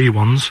to the sea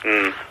ones,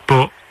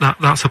 but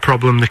that's a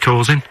problem they're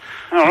causing.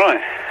 All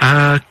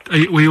right.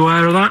 Were you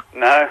aware of that?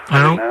 No,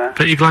 I didn't know that.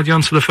 Bet you're glad you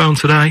answered the phone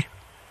today.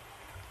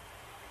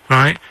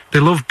 Right? They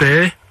love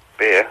beer.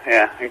 Beer,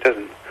 yeah, who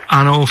doesn't?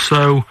 And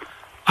also,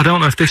 I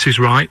don't know if this is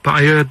right, but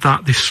I heard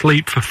that they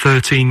sleep for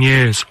 13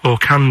 years, or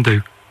can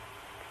do.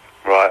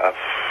 Right,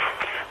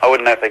 I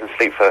wouldn't know if they can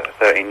sleep for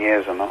 13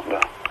 years or not,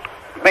 but...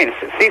 I mean,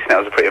 sea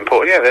snails are pretty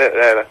important.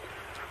 Yeah,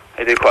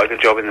 they do quite a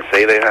good job in the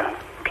sea. They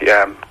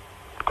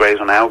graze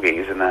on algae,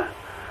 and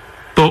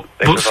they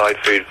provide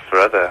food for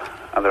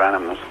other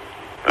animals.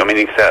 I mean,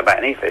 you can say that about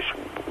any fish,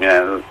 you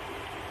know,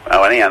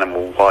 or any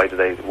animal. Why do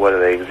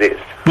they exist?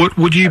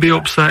 Would you be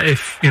upset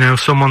if, you know,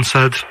 someone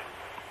said,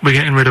 we're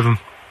getting rid of them?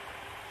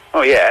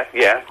 Oh, yeah.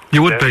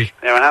 You would be?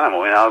 They're an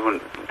animal, you know, I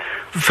wouldn't...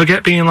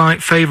 Forget being like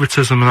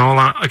favouritism and all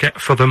that I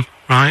get for them,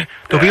 right?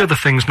 There'll be other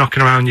things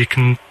knocking around you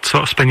can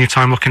sort of spend your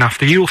time looking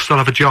after. You'll still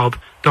have a job,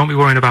 don't be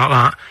worrying about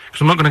that, because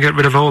I'm not going to get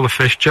rid of all the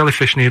fish.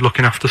 Jellyfish need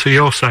looking after, so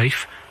you're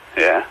safe.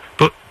 Yeah.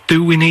 But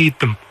do we need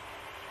them?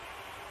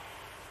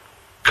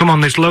 Come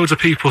on, there's loads of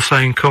people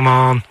saying, come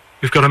on,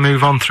 we've got to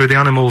move on through the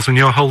animals, and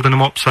you're holding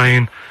them up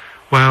saying,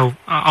 well,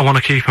 I want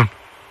to keep them.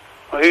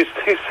 Well, who's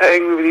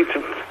saying we need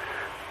to...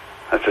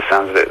 That just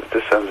sounds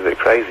a bit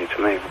crazy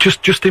to me.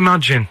 Just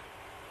imagine.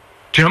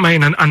 Do you know what I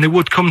mean? And they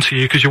would come to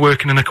you because you're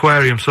working in an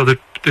aquarium, so they'd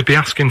be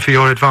asking for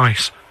your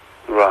advice.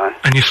 Right.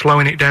 And you're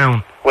slowing it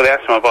down. Well, they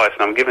asked for my advice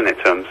and I'm giving it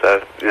to them,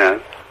 so, you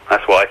know,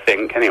 that's what I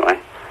think, anyway.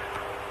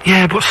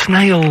 Yeah, but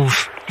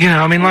snails, you know,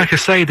 I mean, like I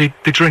say, they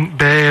drink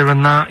beer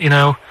and that, you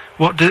know.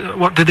 What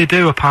do they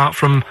do apart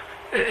from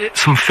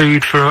some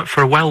food for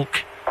a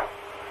whelk?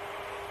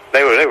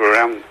 They were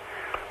around,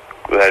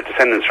 their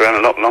descendants were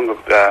around a lot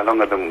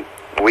longer than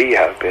we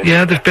have been.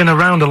 Yeah, they've been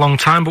around a long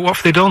time, but what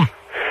have they done?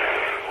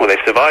 Well, they've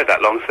survived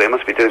that long, so they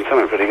must be doing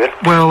something pretty good.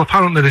 Well,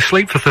 apparently they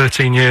sleep for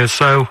 13 years,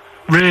 so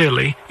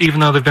really, even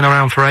though they've been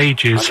around for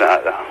ages... I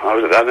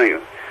think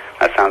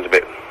that sounds a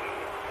bit...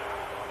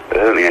 I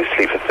don't think they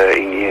sleep for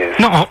 13 years.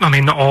 Not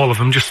all of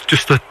them, just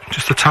the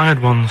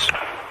tired ones.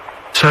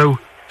 So,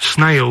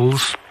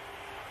 snails,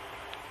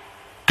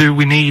 do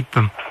we need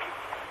them?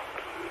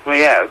 Well,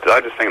 yeah, I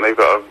just think they've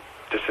got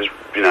to, just as,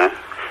 you know,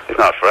 it's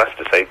not for us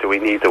to say, do we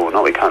need them or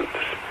not, we can't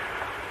just...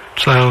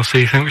 So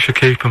you think we should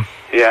keep them?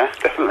 Yeah,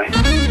 definitely.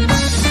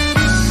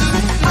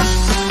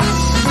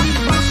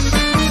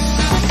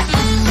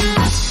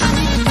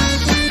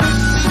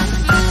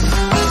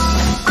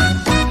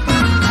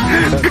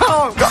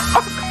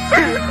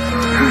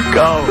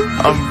 Carl,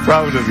 I'm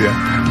proud of you.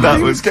 That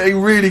He was getting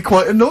really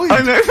quite annoyed.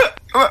 I know.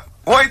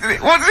 What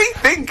did he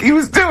think he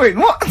was doing?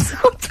 What?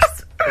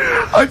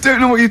 I don't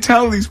know what you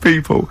tell these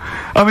people.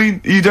 I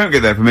mean, you don't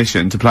get their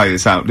permission to play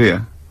this out, do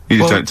you? You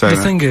just don't say the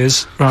that. thing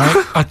is, right,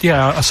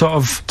 I sort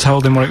of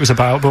told him what it was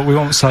about, but we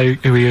won't say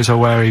who he is or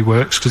where he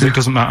works, because it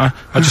doesn't matter.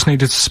 I just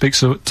needed to speak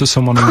to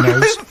someone who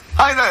knows.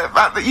 I know the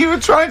fact that you were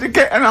trying to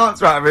get an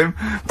answer out of him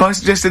by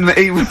suggesting that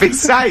he would be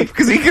safe,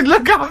 because he could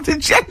look after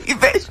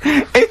jellyfish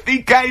if he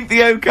gave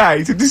the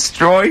okay to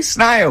destroy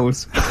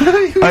snails.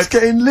 He was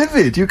getting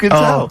livid, you can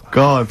tell. Oh,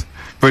 God.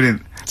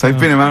 Brilliant. So they've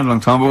been around a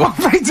long time, but what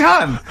have they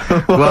done?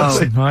 Well,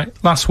 right,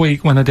 last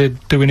week when I did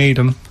Do We Need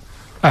 'Em,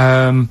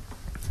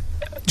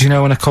 do you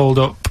know when I called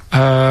up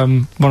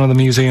one of the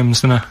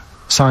museums in a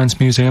science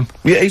museum?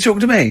 Yeah, you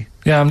talking to me?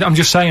 Yeah, I'm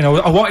just saying,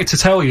 I wanted to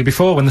tell you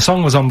before when the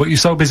song was on, but you're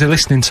so busy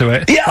listening to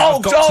it. Yeah,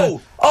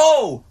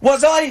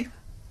 was I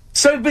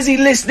so busy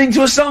listening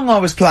to a song I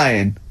was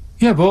playing?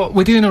 Yeah, but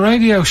we're doing a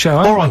radio show,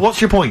 aren't we? Alright,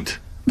 what's your point?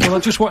 Well, I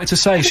just wanted to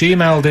say, she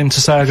emailed in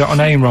to say I got her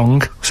name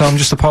wrong, so I'm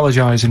just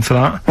apologising for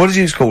that. What did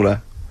you call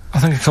her? I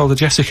think I called her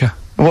Jessica.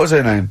 What was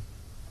her name?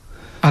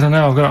 I don't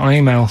know, I've got it on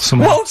email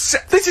somewhere.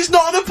 This is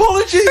not an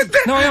apology!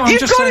 No, I'm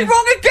You've just got saying... it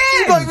wrong again!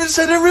 You've not even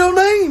said her real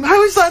name!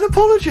 How is that an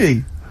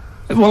apology?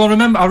 Well,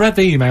 I read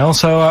the email,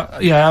 so,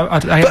 yeah, I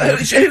But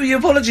who are you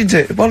apologising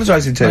to? I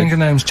think her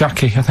name's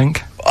Jackie, I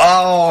think.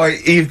 Oh,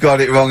 you've got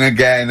it wrong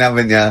again,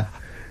 haven't you?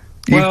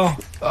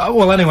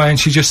 Well, anyway, and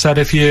she just said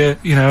if you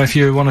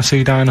want to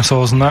see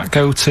dinosaurs and that,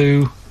 go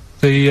to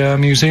the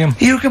museum.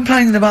 You were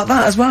complaining about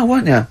that as well,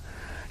 weren't you?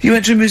 You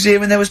went to a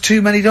museum and there was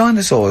too many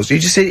dinosaurs. He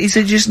said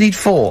you just need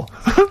 4.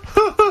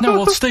 No,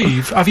 well,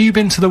 Steve, have you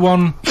been to the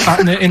one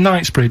in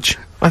Knightsbridge?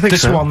 I think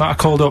this so. one that I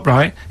called up,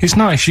 right? It's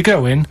nice. You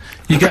go in,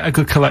 you get a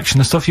good collection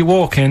of stuff. You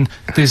walk in,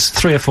 there's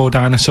 3 or 4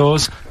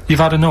 dinosaurs. You've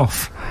had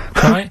enough,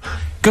 right?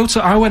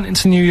 I went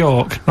into New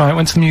York, right?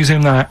 Went to the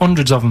museum there,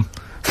 hundreds of them.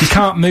 You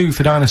can't move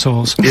for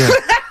dinosaurs. Yeah.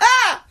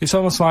 It's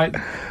almost like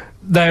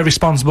they're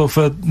responsible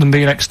for them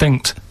being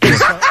extinct.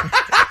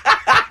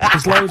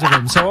 There's loads of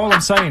them. So all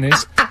I'm saying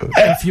is,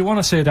 if you want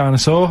to see a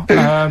dinosaur,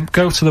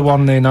 go to the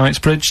one near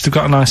Knightsbridge. They've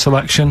got a nice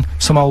selection,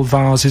 some old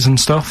vases and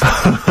stuff.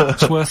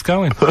 It's worth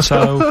going.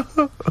 So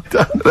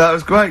That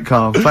was great,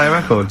 Carl. Play a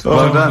record.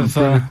 Well done.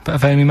 Bit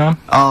of Amy Man.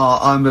 Oh,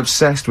 I'm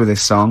obsessed with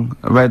this song,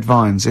 Red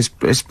Vines.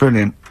 It's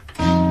brilliant.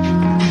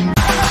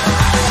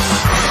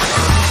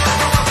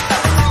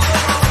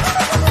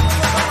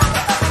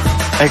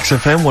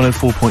 XFM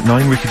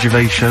 104.9, Ricky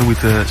Gervais show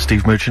with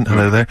Steve Merchant.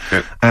 Hello there.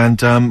 Yep.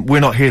 And we're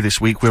not here this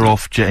week. We're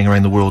off jetting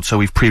around the world, so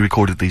we've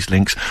pre-recorded these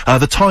links.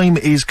 The time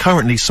is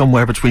currently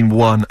somewhere between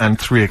 1 and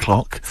 3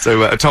 o'clock.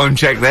 So a time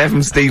check there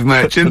from Steve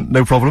Merchant.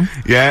 No problem.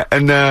 Yeah,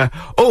 and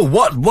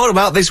what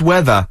about this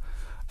weather?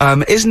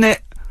 Isn't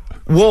it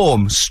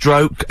warm?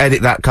 Stroke.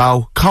 Edit that,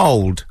 Carl.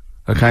 Cold.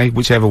 Okay,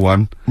 whichever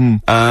one.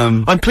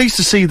 I'm pleased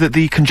to see that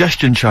the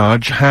congestion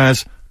charge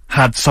has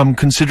Had some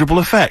considerable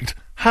effect.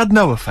 Had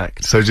no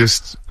effect. So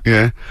just,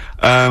 yeah.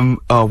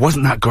 Oh,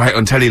 wasn't that great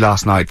on telly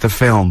last night, the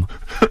film?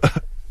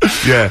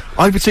 Yeah.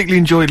 I particularly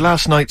enjoyed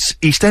last night's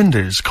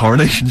EastEnders,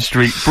 Coronation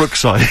Street,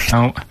 Brookside.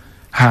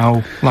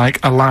 How, like,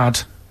 a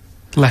lad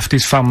left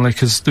his family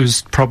because there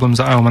was problems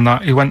at home and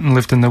that. He went and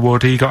lived in the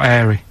wood, he got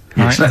airy.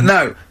 Right? Yes.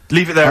 No.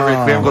 Leave it there,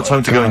 Rick. We haven't got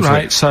time to go into it.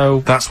 Right,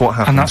 so... That's what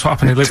happened. And that's what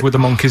happened. He lived with the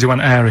monkeys, he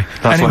went airy.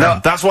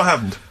 That's what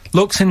happened.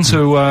 Looked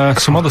into,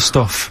 some other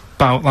stuff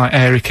about, like,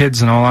 airy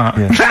kids and all that.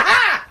 Yeah.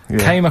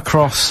 Yeah. Came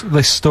across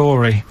this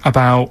story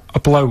about a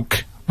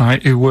bloke,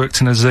 right, who worked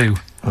in a zoo.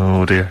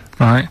 Oh, dear.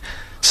 Right?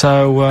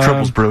 So,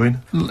 Trouble's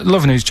brewing.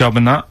 Loving his job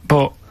and that,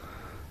 but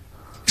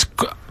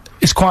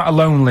it's quite a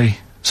lonely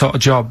sort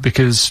of job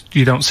because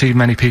you don't see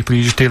many people,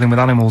 you're just dealing with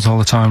animals all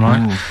the time,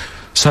 right?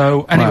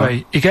 So,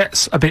 anyway, he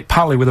gets a bit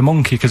pally with a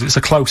monkey because it's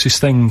the closest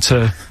thing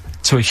to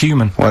a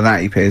human. Well, that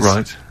ape is.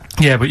 Right.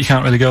 Yeah, but you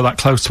can't really go that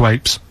close to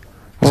apes.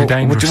 Well,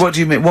 what do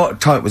you mean? What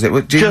type was it? Do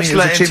you Just mean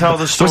let him tell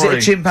the story. Was it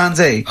a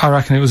chimpanzee? I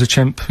reckon it was a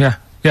chimp, yeah.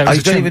 Yeah, it was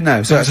you don't even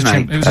know, so that's an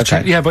ape. It was a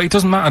chimp, yeah, but it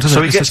doesn't matter, does it?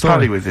 So he gets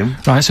pally with him.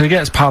 Right, so he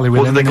gets pally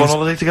with him. Have they gone on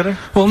holiday together?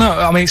 Well, no,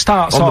 I mean, it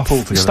starts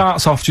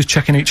off just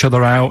checking each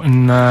other out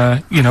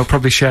and, you know,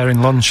 probably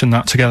sharing lunch and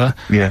that together.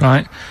 Yeah.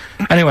 Right?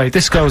 Anyway,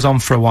 this goes on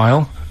for a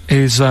while.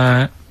 You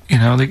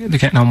know, they're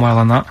getting on well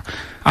on that.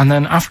 And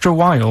then after a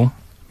while,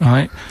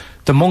 right,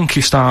 the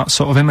monkey starts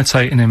sort of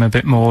imitating him a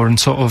bit more and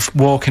sort of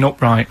walking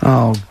upright.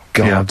 Oh,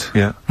 God.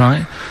 Yeah.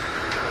 Right?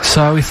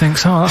 So he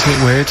thinks, oh, that's a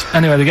bit weird.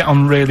 Anyway, they get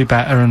on really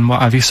better and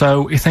what have you,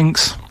 so he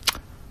thinks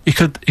he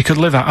could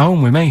live at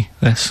home with me,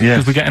 because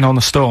we're getting on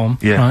the storm,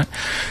 right?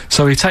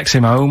 So he takes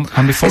him home,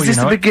 and before you know it... Is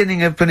this the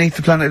beginning of Beneath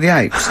the Planet of the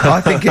Apes?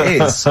 I think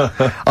it is.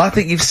 I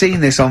think you've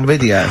seen this on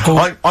video.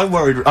 Well, I'm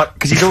worried,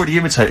 because he's already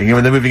imitating him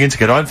and they're moving in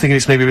together. I'm thinking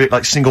it's maybe a bit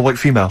like Single White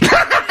Female. Single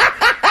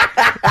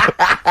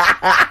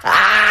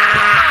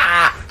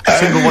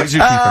White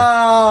Zookeeper.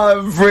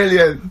 Oh,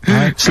 brilliant.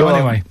 Right, so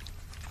anyway...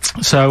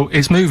 So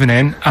it's moving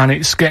in, and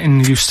it's getting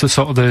used to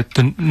sort of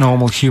the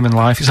normal human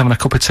life. It's having a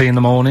cup of tea in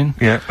the morning.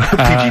 Yeah,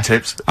 PG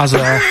tips.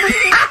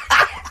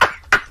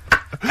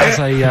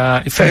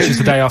 It finishes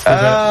the day off with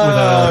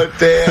Oh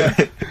dear.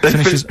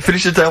 Finishes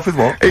the day off with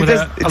what? It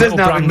doesn't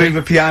have to move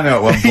a piano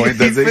at one point,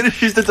 does he?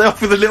 Finishes the day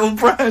off with a little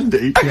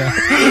brandy. Yeah.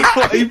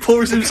 What, he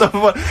pours himself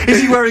a...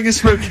 Is he wearing a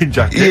smoking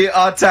jacket? Yeah,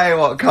 I'll tell you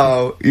what,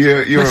 Carl.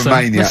 You're a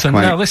maniac,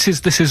 mate. No, this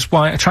is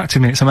why it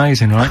attracted me. It's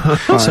amazing, right?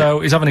 So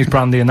he's having his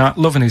brandy and that,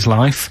 loving his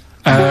life.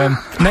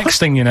 Next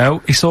thing you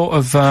know, he sort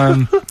of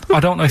I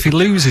don't know if he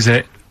loses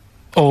it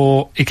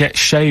or he gets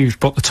shaved,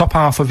 but the top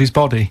half of his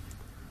body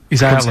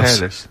is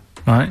hairless.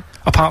 Right?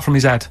 Apart from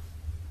his head.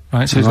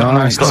 Right, so he's got a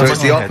nice... So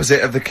it's the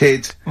opposite of the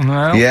kid.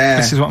 Well, yeah.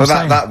 This is what I'm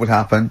saying. That would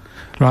happen.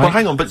 Right. Well,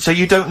 hang on, but so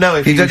you don't know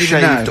if he was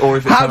shaved or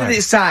if it's... How did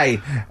it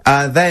say,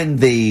 then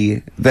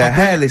the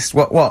hairless...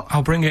 What?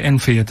 I'll bring it in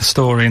for you, the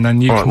story, and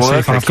then you can see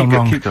if I've gone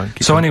wrong. Keep going.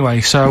 Anyway,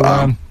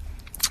 so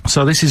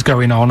this is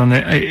going on,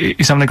 and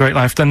he's having a great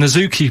life. Then the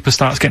zookeeper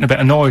starts getting a bit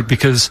annoyed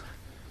because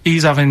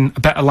he's having a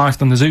better life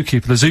than the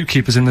zookeeper. The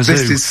zookeeper's in the zoo.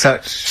 This is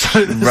such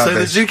rubbish. So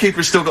the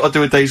zookeeper's still got to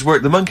do a day's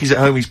work. The monkey's at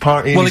home, he's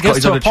partying, well, he's got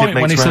his other chipmates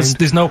when he says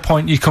there's no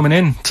point you coming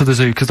in to the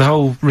zoo, because the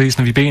whole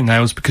reason of you being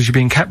there was because you're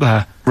being kept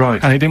there.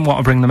 Right. And he didn't want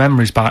to bring the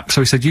memories back, so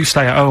he said, you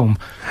stay at home.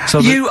 So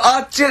you're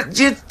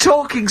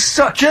talking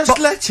such... Just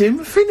let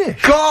him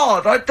finish.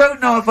 God, I don't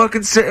know if I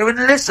can sit here and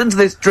listen to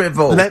this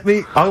drivel.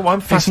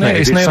 I'm fascinated.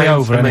 It's nearly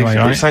over anyway,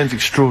 right? It sounds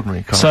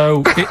extraordinary, Carl.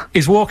 So,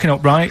 he's walking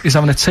up, right, he's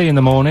having a tea in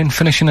the morning,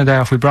 finishing the day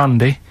off with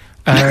brandy.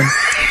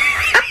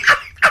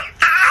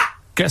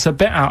 Gets a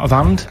bit out of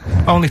hand,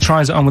 only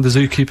tries it on with the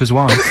zookeeper's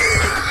wife.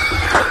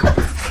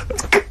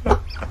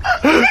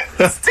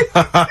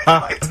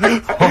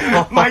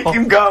 Make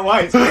him go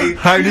away, Steve.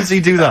 How does he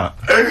do that?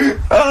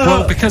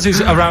 Well, because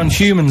he's around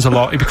humans a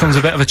lot, he becomes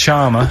a bit of a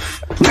charmer.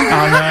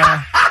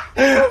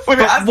 And,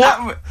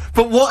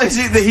 but what is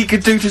it that he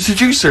could do to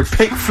seduce her?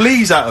 Pick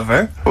fleas out of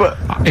her?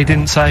 He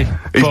didn't say.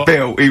 He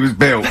was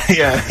built.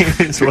 Yeah,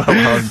 he was well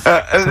done.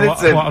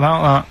 So what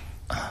about that?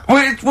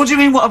 What do you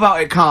mean, what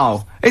about it,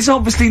 Carl? It's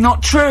obviously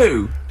not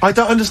true. I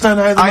don't understand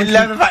how I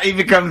love the fact he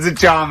becomes a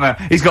charmer.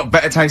 He's got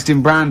better taste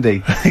in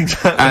brandy.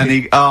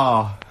 Exactly.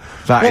 And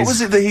what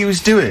was it that he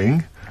was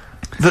doing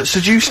that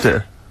seduced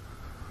her?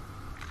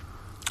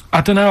 I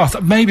don't know,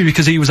 maybe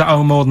because he was at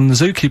home more than the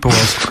zookeeper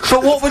was.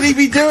 But what would he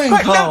be doing,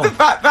 Carl? I love the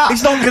fact that...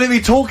 He's not going to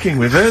be talking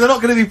with her, they're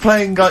not going to be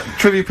playing, like,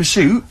 Trivia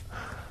Pursuit.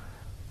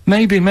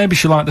 Maybe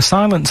she liked the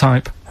silent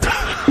type.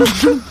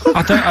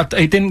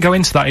 He didn't go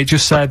into that, he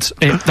just said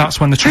that's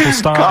when the trouble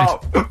started. Carl,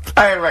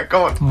 play a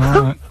record.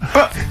 Right.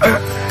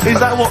 Is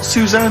that what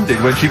Suzanne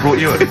did when she brought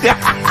you in? Talking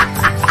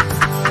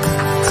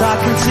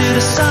to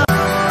the sun.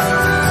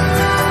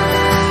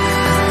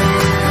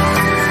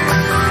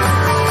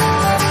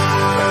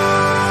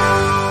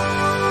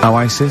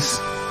 Oasis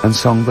and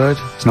Songbird.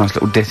 It's a nice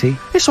little ditty.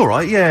 It's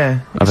alright, yeah.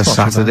 Of a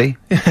Saturday.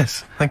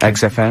 Yes, thank you.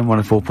 XFM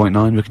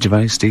 104.9, Ricky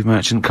Gervais, Steve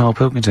Merchant, Karl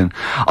Pilkington.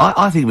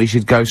 I think we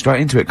should go straight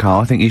into it,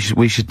 Karl. I think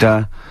we should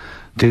do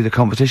the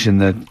competition,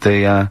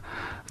 the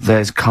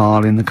there's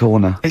Karl in the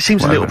corner. It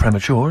seems a little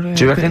premature.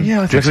 Do you reckon?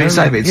 Yeah, I Do you think reckon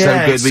so. it's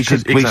so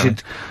good? Yeah, We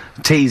should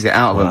tease it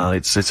out of them. Well,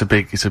 it's a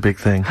big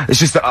thing. It's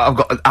just that I've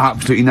got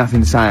absolutely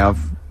nothing to say.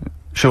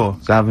 Sure.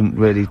 So I haven't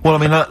really... Well, I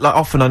mean, like,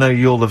 often I know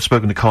you'll have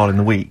spoken to Karl in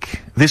the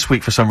week. This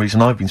week, for some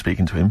reason, I've been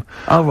speaking to him.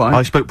 Oh, right.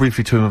 I spoke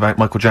briefly to him about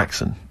Michael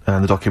Jackson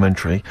and the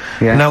documentary.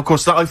 Yeah. Now, of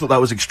course, I thought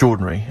that was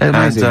extraordinary.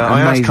 Amazing. And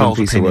I asked Karl's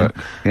piece opinion. of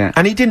work. Yeah.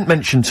 And he didn't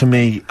mention to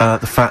me the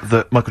fact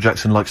that Michael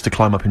Jackson likes to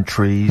climb up in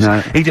trees. No.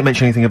 He didn't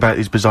mention anything about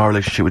his bizarre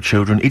relationship with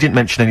children. He didn't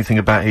mention anything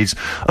about his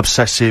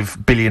obsessive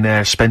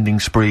billionaire spending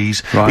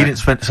sprees. Right. He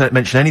didn't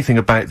mention anything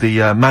about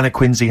the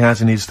mannequins he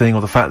has in his thing,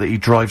 or the fact that he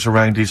drives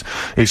around his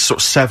sort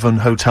of 7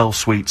 hotel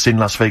suites in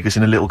Las Vegas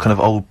in a little kind of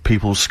old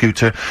people's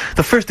scooter.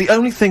 The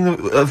only thing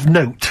of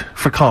note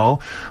for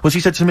Karl was he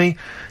said to me,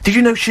 "Did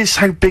you notice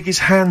how big his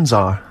hands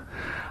are?"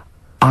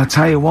 I'll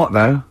tell you what,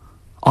 though.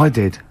 I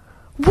did.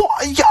 What?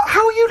 Yeah,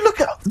 how are you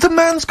looking? The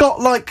man's got,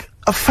 like,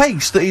 a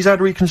face that he's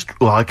had reconstructed.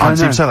 Well, I can't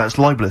seem to say that, it's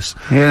libelous.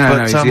 Yeah,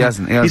 but, no, he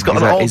hasn't. He's got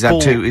an old he's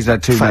had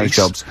two nose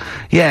jobs.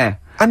 Yeah.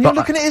 And you're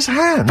looking at his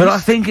hands. But I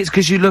think it's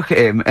because you look at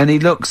him, and he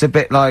looks a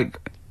bit like...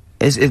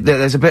 there's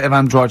a bit of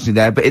androgyny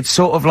there, but it's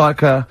sort of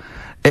like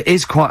it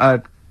is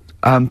quite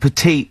a,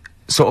 petite,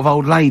 sort of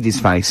old lady's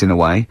face in a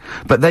way,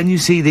 but then you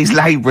see these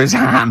labourers'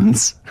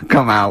 hands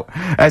come out.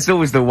 That's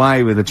always the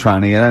way with a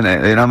tranny, isn't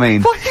it? You know what I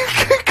mean? What, you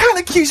can't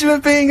accuse him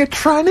of being a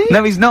tranny?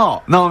 No, he's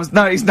not. No, he's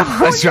not.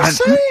 What are you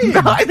saying?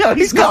 No, I know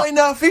he's got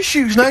enough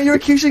issues, now you're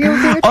accusing him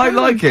of being a tranny. I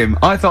like him.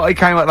 I thought he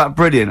came out that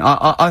brilliant.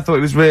 I thought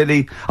it was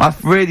really... I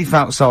really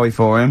felt sorry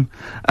for him.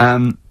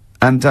 No,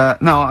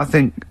 I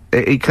think...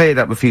 He cleared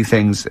up a few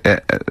things,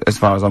 as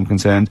far as I'm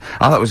concerned.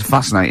 I thought it was a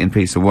fascinating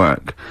piece of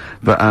work.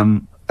 But,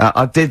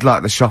 I did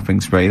like the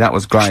shopping spree. That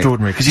was great.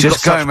 Extraordinary, because he's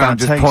just got going around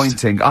just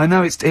pointing. I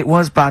know it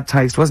was bad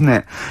taste, wasn't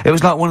it? It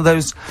was like one of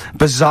those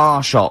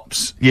bazaar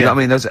shops. Yeah. You know what I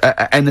mean? There's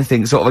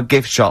anything, sort of a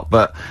gift shop,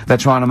 but they're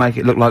trying to make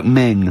it look like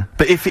Ming.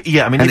 But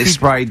and it's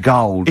sprayed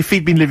gold. If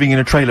he'd been living in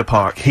a trailer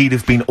park, he'd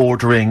have been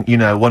ordering, you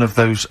know, one of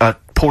those,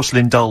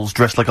 porcelain dolls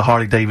dressed like a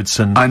Harley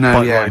Davidson bike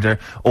rider,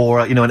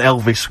 or, you know, an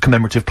Elvis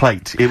commemorative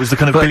plate. It was the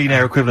kind of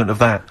billionaire equivalent of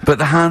that. But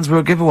the hands were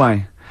a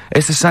giveaway.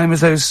 It's the same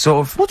as those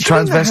sort of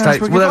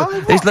transvestites. It's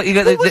like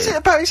what was it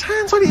about his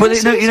hands?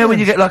 You know when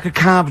you get like a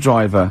cab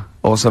driver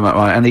or something,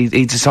 right? And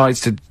he decides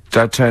to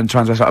turn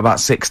transvestite about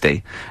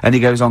 60, and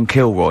he goes on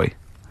Kilroy.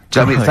 Do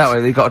you know what I mean? It's that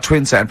way. He got a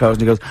twin set of pearls,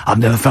 and he goes, "I've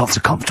never felt so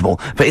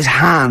comfortable." But his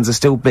hands are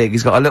still big.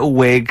 He's got a little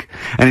wig,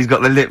 and he's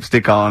got the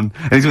lipstick on,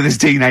 and he's with his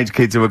teenage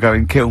kids who are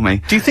going, "Kill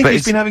me." Do you think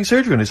he's been having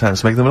surgery on his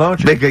hands to make them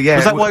larger? Bigger, yeah.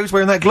 Was that why he was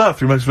wearing that glove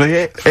through most of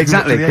the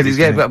Exactly,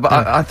 because but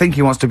I think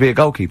he wants to be a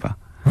goalkeeper.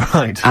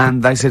 Right.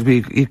 And they said,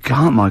 "You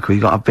can't, Michael.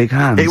 You got a big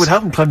hands." It would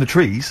help him climb the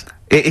trees.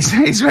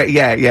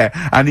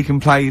 Yeah. And he can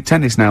play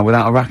tennis now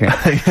without a racket.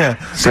 Yeah.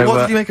 So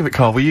what did you make of it,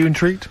 Karl? Were you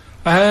intrigued?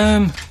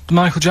 The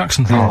Michael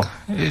Jackson thing.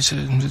 It's,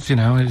 you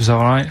know, it was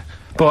alright.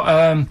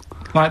 But,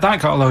 like,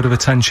 that got a load of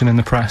attention in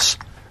the press.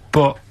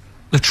 But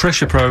the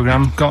Trisha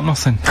programme got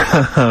nothing.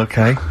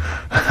 Okay.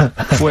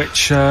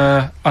 Which,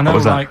 I know,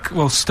 like,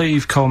 well,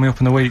 Steve called me up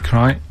in the week,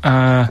 right?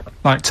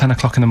 Like 10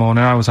 o'clock in the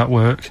morning, I was at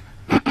work.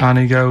 And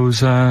he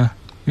goes, I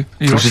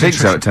should think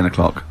so at 10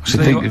 o'clock. I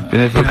should think you've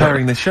been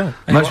preparing this show.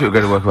 Most people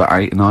go to work about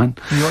 8, 9.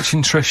 Are you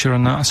watching Trisha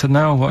and that? I said,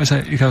 no, what is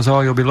it? He goes,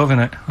 oh, you'll be loving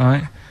it,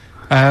 right?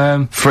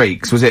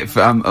 Freaks, was it,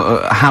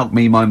 Help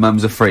Me, My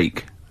Mum's a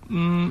Freak?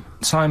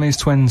 Siamese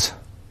twins.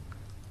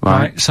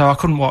 Right. So I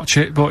couldn't watch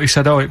it, but he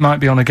said, oh, it might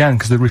be on again,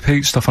 because they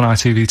repeat stuff on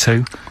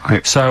ITV2.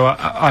 Right. So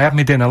I had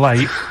my dinner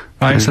late,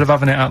 right, instead of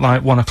having it at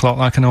like 1 o'clock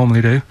like I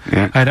normally do.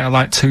 Yeah. I had it at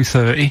like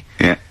 2:30.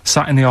 Yeah.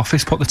 Sat in the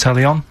office, put the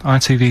telly on,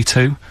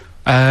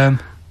 ITV2.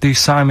 These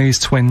Siamese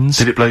twins.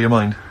 Did it blow your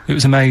mind? It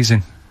was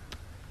amazing.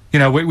 You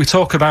know, we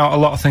talk about a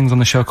lot of things on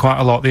the show quite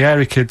a lot. The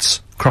Airy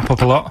Kids crop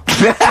up a lot.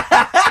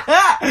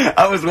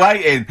 I was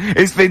waiting.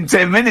 It's been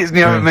 10 minutes and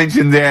you haven't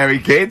mentioned the Airy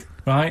Kid.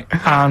 Right,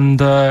 and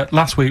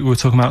last week we were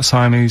talking about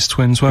Siamese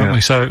twins, weren't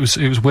we? So it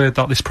was weird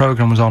that this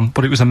programme was on,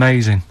 but it was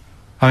amazing.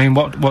 I mean,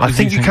 what I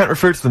think you can't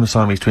refer to them as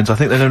Siamese twins. I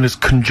think they're known as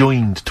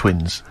conjoined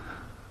twins.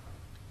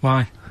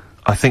 Why?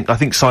 I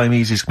think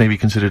Siamese is maybe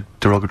considered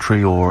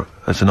derogatory or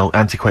as an old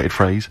antiquated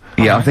phrase.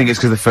 Yeah, I think it's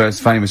because the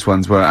first famous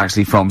ones were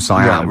actually from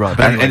Siam. Right,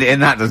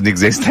 and that doesn't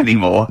exist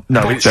anymore.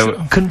 No, it's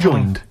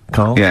conjoined,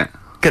 Karl. Yeah.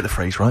 Get the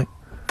phrase right.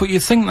 But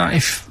you'd think that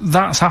if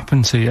that's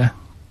happened to you,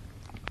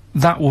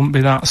 that wouldn't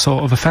be that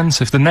sort of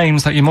offensive. The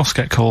names that you must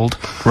get called.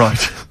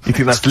 Right. You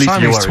think that's the least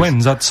of your worries? Siamese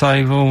twins, I'd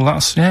say, well,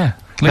 that's, yeah.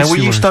 Now, were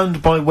you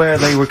stunned by where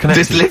they were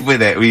connected? Just live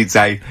with it, we'd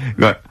say.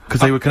 Right. Because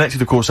they were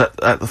connected, of course, at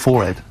the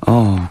forehead.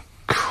 Oh.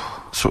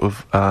 Sort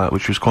of,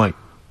 which was quite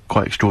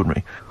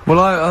extraordinary.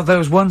 Well, there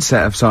was one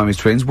set of Siamese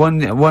twins, one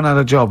had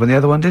a job and the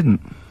other one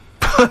didn't.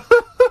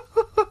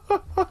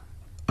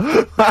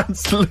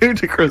 That's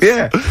ludicrous.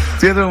 Yeah.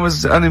 The other one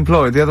was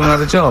unemployed, the other one had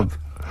a job.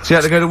 She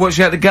had to go to work,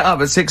 she had to get up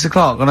at 6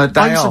 o'clock on her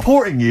day off. I'm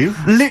supporting you,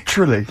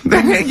 literally.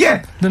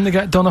 Yeah. Then they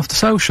get done off the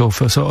social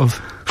for sort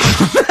of...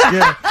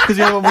 Yeah, because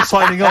the other one was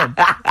signing on.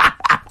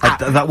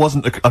 That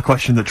wasn't a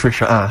question that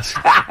Trisha asked.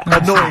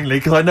 Annoyingly,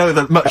 because I know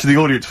that much of the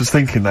audience was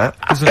thinking that.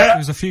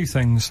 There's a few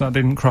things that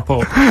didn't crop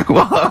up.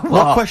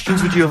 What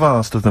questions would you have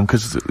asked of them?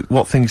 Because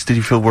what things did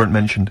you feel weren't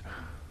mentioned?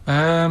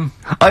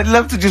 I'd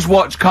love to just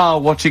watch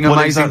Karl watching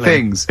amazing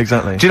things.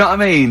 Exactly. Do you know what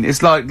I mean?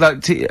 It's like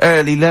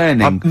early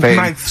learning thing.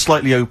 Mouth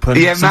slightly open.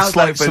 Yeah, mouth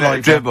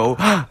open, dribble,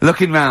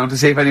 looking round to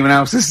see if anyone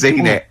else has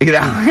seen it. You know,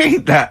 I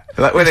hate that.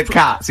 Like when a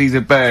cat sees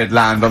a bird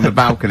land on the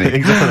balcony.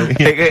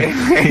 Exactly.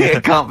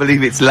 It can't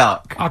believe its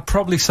luck. I'd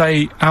probably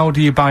say, how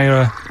do you buy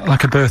her,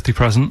 like, a birthday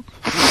present?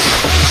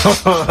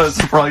 A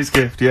surprise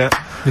gift, yeah.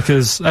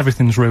 Because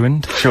everything's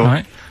ruined. Sure.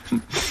 Right?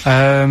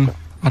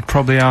 I'd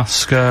probably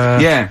ask,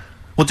 Yeah.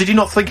 Well, did you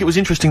not think it was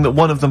interesting that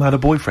one of them had a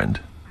boyfriend?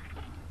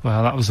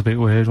 Well, that was a bit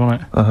weird,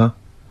 wasn't it? Uh-huh.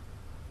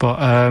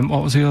 But,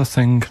 what was the other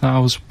thing that I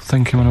was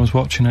thinking when I was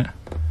watching it?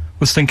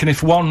 Was thinking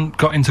if one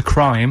got into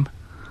crime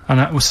and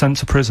that was sent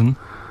to prison...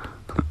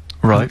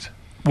 Right.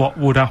 What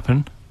would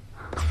happen?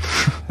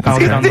 How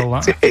would you handle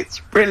that? It's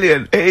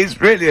brilliant. It is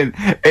brilliant.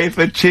 If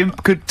a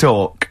chimp could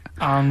talk.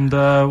 And,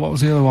 what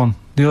was the other one?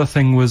 The other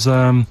thing was,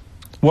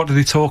 what did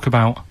he talk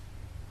about?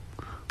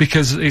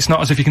 Because it's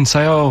not as if you can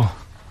say, oh,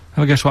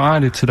 guess what I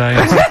did today?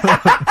 Do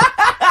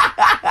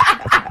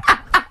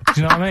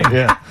you know what I mean?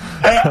 Yeah.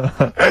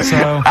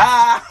 So...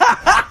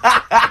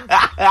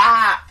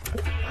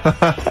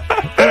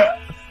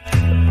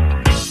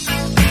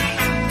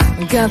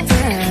 Got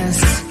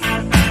this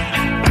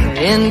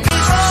in.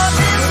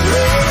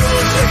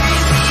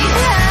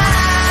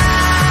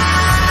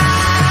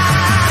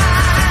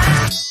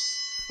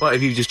 Well,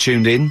 if you've just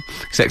tuned in,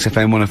 it's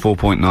XFM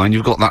 104.9,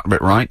 you've got that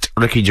bit right.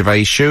 Ricky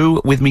Gervais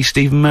show with me,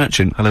 Stephen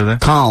Merchant. Hello there.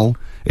 Karl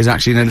is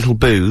actually in a little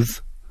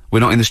booth. We're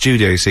not in the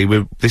studio, you see.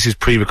 This is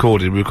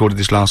pre-recorded. We recorded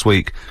this last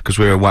week because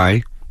we're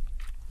away.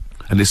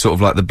 And it's sort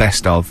of like the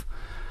best of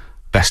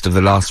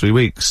the last 3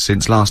 weeks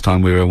since last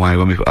time we were away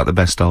when we put out the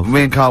best of.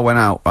 Me and Karl went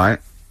out, right?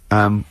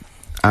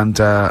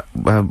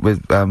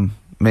 With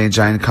me and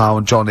Jane, Karl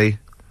and Johnny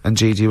and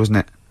Gigi, wasn't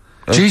it?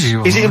 Gigi,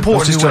 Is it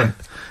important who went?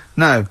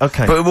 No.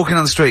 Okay. But we're walking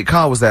down the street.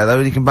 Karl was there though,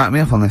 and he can back me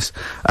up on this.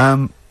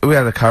 We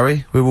had a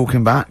curry. We were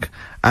walking back,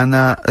 and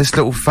this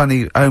little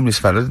funny homeless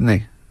fella, didn't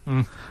he?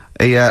 Mm.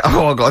 He oh,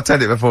 I got to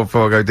tell it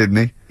before I go, didn't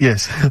he?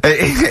 Yes.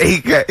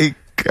 He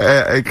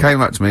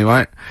came up to me,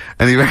 right,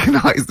 and he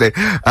recognised it.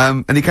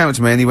 And he came up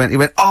to me and he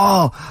went,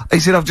 oh, he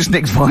said, I've just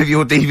nicked 5 of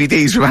your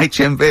DVDs from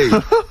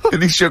HMV.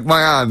 And he shook my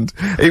hand.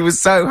 He was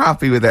so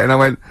happy with it, and I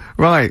went,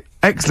 right,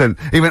 excellent.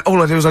 He went,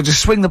 all I do is I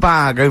just swing the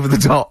bag over the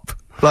top.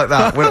 Like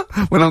that,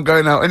 when I'm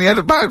going out, and he had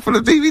a bag full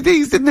of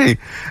DVDs, didn't he?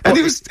 And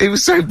he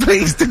was so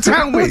pleased to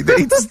tell me that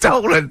he'd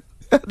stolen.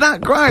 That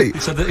great.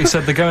 He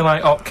said they're going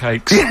like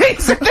hotcakes. Yeah, he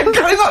said they're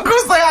going up, of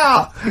course they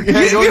are!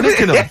 Yeah, you're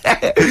nicking them.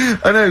 Yeah.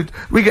 I know,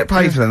 we get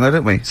paid for them though,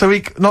 don't we? So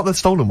not the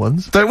stolen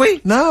ones? Don't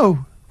we?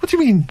 No. What do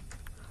you mean?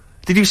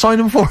 Did you sign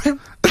them for him?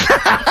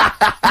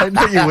 I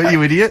know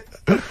you idiot.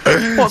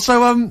 What,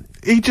 so,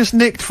 he just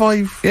nicked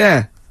 5...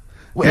 Yeah.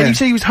 Well, and you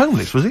say he was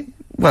homeless, was he?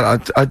 Well,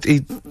 he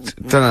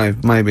don't know,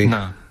 maybe.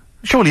 No.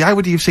 Surely, how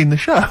would he have seen the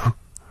show?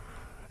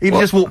 He'd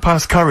just walked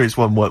past Curry's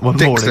one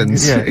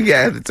Dixon's. morning.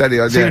 Yeah. Yeah, tell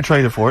you, Seen a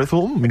trailer for it,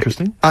 thought,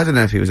 interesting. I don't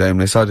know if he was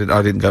homeless, I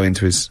didn't go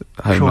into his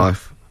home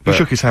life. He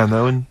shook his hand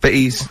though, and... But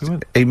he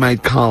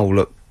made Karl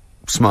look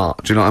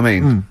smart, do you know what I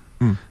mean?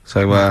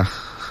 So,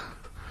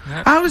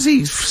 how does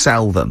he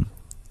sell them?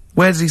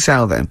 Where does he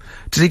sell them?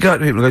 Does he go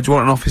to people and go, do you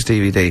want an Office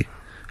DVD?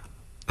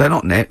 They're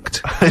not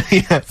nicked.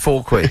 Yeah.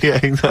 £4. Yeah,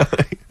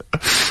 exactly.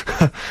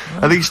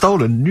 Are these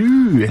stolen?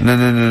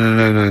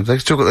 No.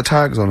 They've still got the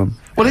tags on them.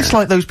 Well, it's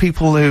like those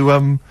people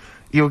who,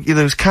 you're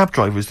those cab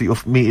drivers that you'll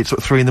meet at sort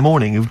of 3 in the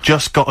morning who've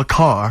just got a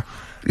car.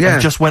 Yeah.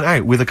 And just went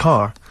out with a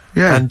car.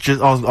 Yeah. And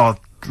just,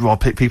 I'll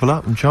pick people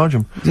up and charge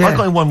them. Yeah. I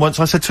got in one once,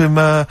 I said to him,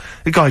 the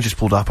guy just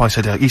pulled up,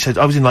 he said,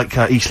 I was in like,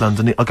 East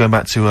London, going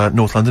back to,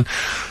 North London.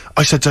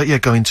 I said, yeah,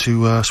 going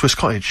to, Swiss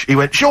Cottage. He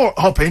went, sure,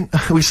 hop in.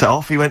 We set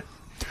off. He went,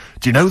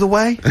 do you know the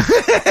way?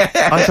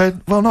 I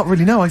said, well, not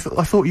really, no. I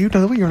thought you'd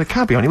know the way. You're in a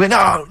cabbie. And he went,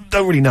 no,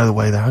 don't really know the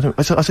way there.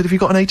 I said, have you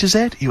got an A to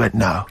Z? He went,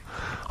 no.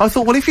 I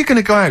thought, well, if you're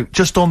gonna go out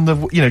just on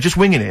the, just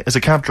winging it as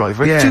a cab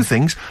driver, two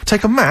things,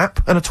 take a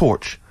map and a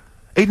torch.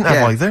 He didn't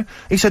have either.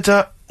 He said,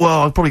 well,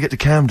 I'll probably get to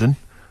Camden.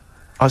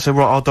 I said,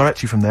 right, I'll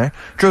direct you from there.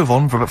 Drove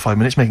on for about 5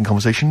 minutes, making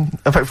conversation.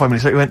 About 5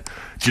 minutes later, he went,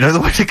 do you know the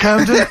way to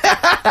Camden?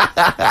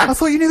 I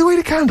thought you knew the way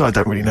to Camden. I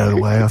don't really know the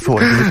way. I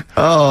thought I did.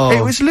 Oh.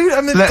 It was loot.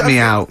 I mean, let me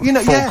out.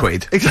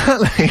 £4.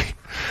 Exactly.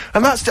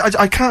 And that's,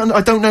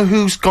 I don't know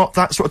who's got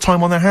that sort of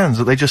time on their hands,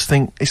 that they just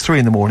think, it's 3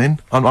 in the morning,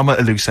 I'm at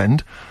a loose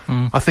end.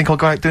 I think I'll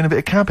go out doing a bit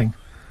of cabbing.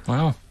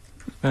 Wow.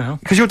 Yeah.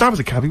 Because your dad was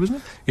a cabbie,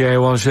 wasn't he? Yeah, he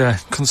was, yeah.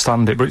 Couldn't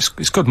stand it, but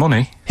it's good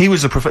money. He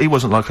was he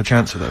wasn't like a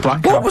chancer, though.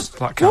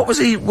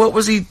 What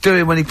was he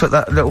doing when he put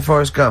that little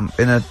Forrest Gump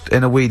in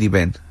a weedy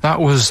bin? That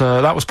was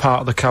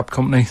part of the cab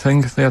company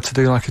thing. They had to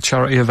do like a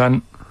charity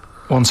event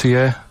once a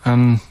year,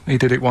 and he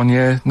did it one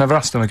year. Never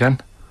asked him again.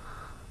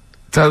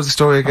 Tell the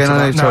story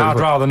again. No, I'd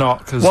rather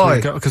not,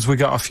 because we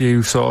got a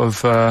few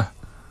sort of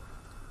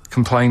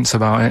complaints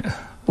about it.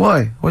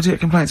 Why? Why did you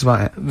get complaints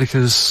about it?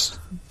 Because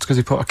because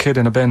he put a kid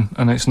in a bin,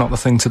 and it's not the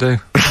thing to do.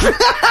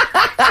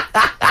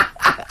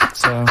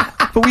 So.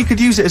 But we could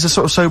use it as a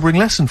sort of sobering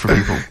lesson for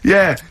people.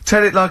 Yeah,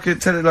 tell it like a,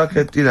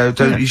 you know,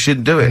 you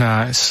shouldn't do it.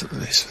 Nah,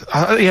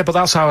 yeah, but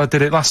that's how I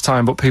did it last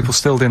time, but people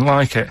still didn't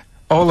like it.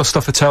 All the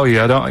stuff I tell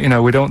you,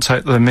 we don't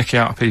take the mickey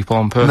out of people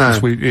on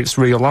purpose. No. It's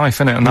real life,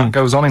 innit? And that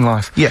goes on in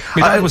life. Yeah.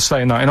 My dad was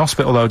saying that in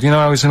hospital, though. Do you know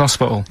how he was in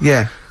hospital?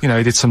 Yeah. You know,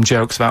 he did some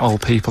jokes about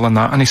old people and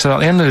that, and he said, at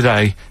the end of the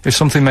day, if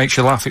something makes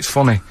you laugh, it's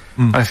funny.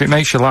 And if it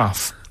makes you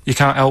laugh, you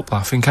can't help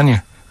laughing, can you?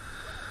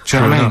 Do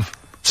you know what I mean?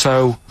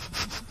 So,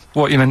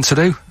 what are you meant to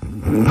do?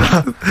 And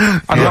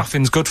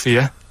laughing's good for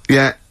you.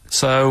 Yeah.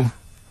 So,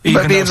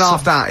 but being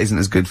laughed at isn't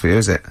as good for you,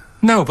 is it?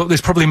 No, but there's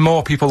probably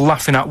more people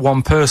laughing at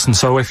one person,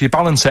 so if you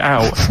balance it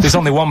out, there's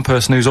only one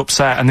person who's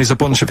upset and there's a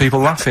bunch of people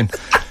laughing.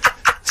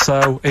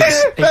 So,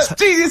 it's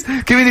Jesus!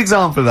 Give me an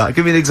example of that,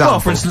 give me an example. Well,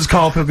 for instance,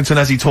 Karl Pilkington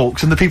as he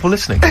talks and the people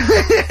listening.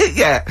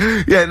 Yeah,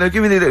 no,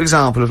 give me an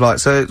example of like,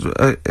 so,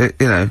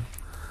 you know.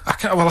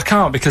 I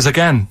can't, because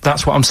again,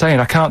 that's what I'm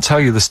saying, I can't tell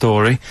you the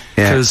story,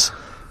 because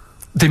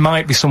there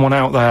might be someone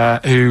out there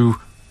who,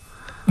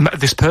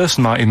 this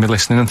person might even be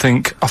listening and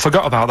think, I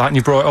forgot about that and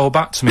you brought it all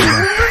back to me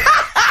now.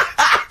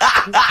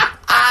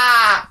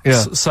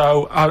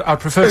 So I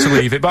prefer to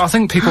leave it, but I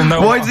think people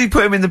know. Why did he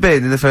put him in the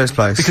bin in the first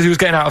place? Because he was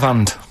getting out of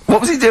hand. What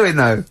was he doing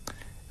though?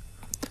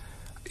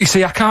 You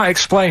see, I can't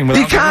explain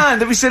without. You can.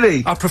 Don't be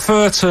silly. I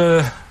prefer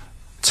to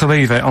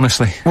leave it,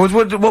 honestly.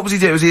 What was he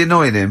doing? Was he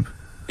annoying him?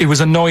 He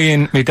was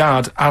annoying my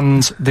dad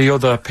and the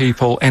other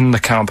people in the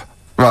cab.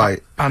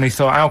 Right. And he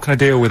thought, how can I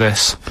deal with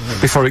this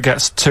before it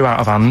gets too out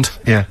of hand?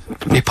 Yeah.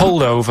 He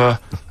pulled over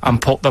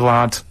and put the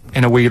lad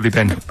in a wheelie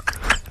bin.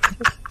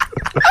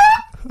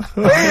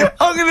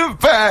 I'm gonna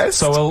burst.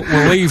 So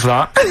we'll leave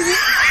that.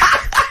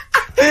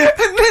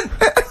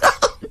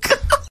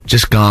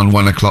 Just gone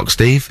 1 o'clock,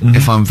 Steve,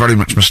 if I'm very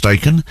much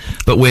mistaken.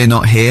 But we're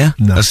not here,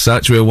 as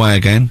such, we're away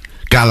again,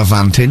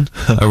 gallivanting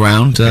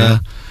around. We've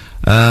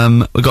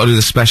got to do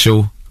the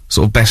special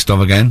sort of best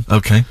of again.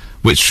 Okay.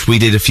 Which we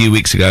did a few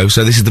weeks ago,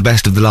 so this is the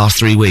best of the last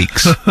 3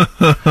 weeks.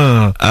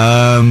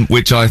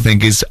 Which I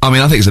think is, I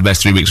think it's the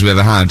best 3 weeks we've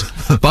ever had.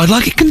 But I'd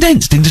like it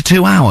condensed into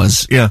 2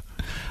 hours. Yeah.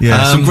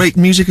 Yeah, some great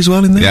music as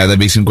well in there. Yeah, there'll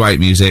be some great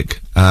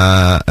music,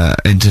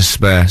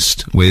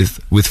 interspersed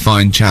with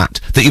fine chat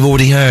that you've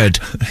already heard.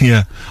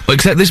 Yeah. Well,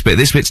 except this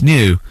bit's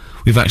new.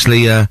 We've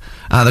actually, out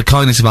of the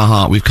kindness of our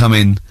heart, we've come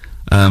in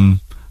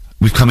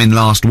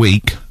last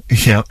week.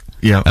 Yeah,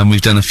 yeah. And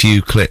we've done a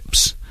few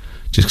clips,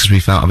 just because we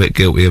felt a bit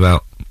guilty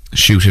about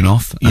shooting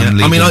off. Yeah,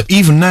 and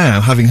even now,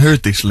 having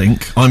heard this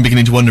link, I'm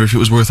beginning to wonder if it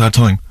was worth our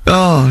time.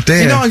 Oh,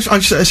 dear. You know,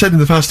 I've said in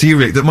the past to you,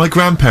 Rick, that my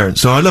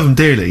grandparents, so I love them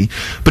dearly,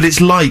 but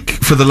it's like,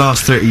 for the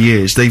last 30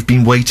 years, they've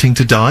been waiting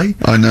to die.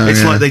 I know,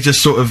 It's like they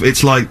just sort of,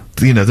 it's like,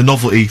 you know, the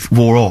novelty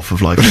wore off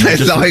of life.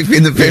 Life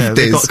in the 50s. Yeah,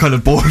 they got kind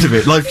of bored of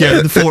it. Life,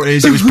 in the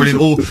 40s, it was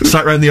brilliant. All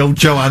sat around the old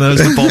Joannas,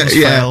 the bombs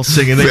fell,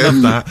 singing, they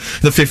loved that.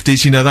 The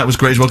 50s, you know, that was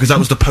great as well, because that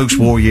was the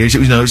post-war years. It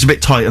was, you know, it was a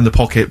bit tight in the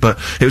pocket, but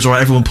it was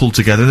alright, everyone pulled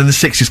together. And then the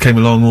 60s came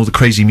along, all the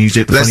crazy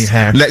music, the funny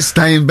hair. Let's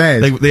stay in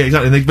bed.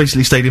 Exactly, they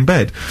basically stayed in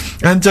bed.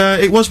 And,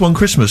 it was one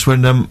Christmas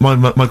when,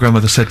 my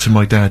grandmother said to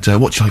my dad,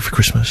 what do you like for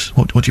Christmas?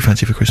 What do you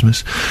fancy for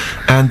Christmas?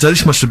 And,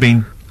 this must have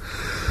been,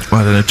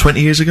 I don't know,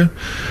 20 years ago.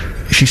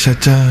 She said,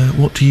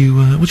 what do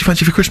you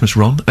fancy for Christmas,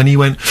 Ron? And he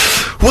went,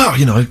 well,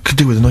 you know, I could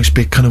do with a nice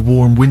big kind of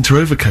warm winter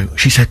overcoat.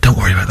 She said, don't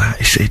worry about that.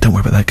 Don't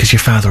worry about that, because your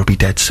father will be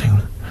dead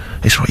soon.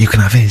 It's right, you can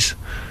have his.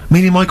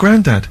 Meaning my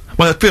granddad.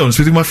 Well, to be honest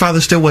with you, my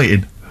father's still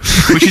waiting.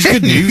 Which is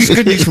good news.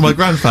 Good news for my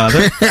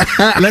grandfather.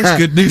 Less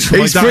good news for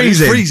my dad.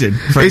 Freezing. He's freezing.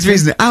 He's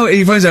freezing.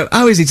 He finds out,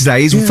 how is he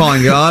today? He's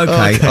fine. Oh,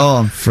 okay. Oh,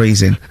 I'm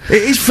freezing.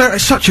 It is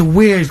such a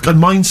weird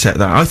mindset,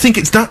 that. I think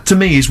that, to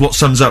me, is what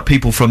sums up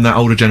people from that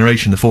older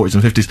generation, the 40s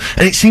and 50s.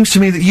 And it seems to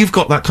me that you've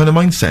got that kind of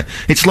mindset.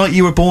 It's like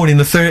you were born in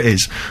the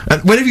 30s.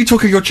 And whenever you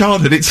talk of your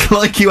childhood, it's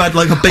like you had,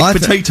 like, a baked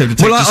potato to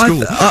take to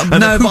school.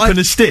 And a hoop and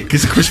a stick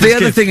as a Christmas gift.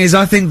 The other thing is,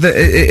 I think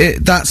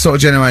that that sort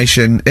of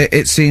generation,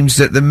 it seems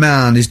that the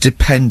man is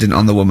dependent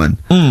on the woman.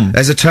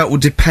 There's a total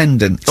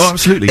dependence. Oh,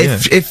 absolutely,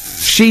 If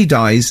she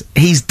dies,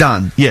 he's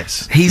done.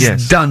 Yes.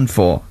 He's done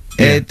for.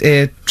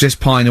 Yeah. Just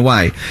pine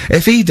away.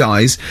 If he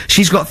dies,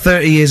 she's got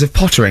 30 years of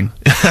pottering.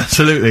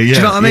 Absolutely, yeah. Do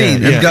you know what I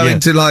mean? And going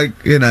to,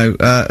 like, you know,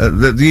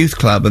 the youth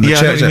club and the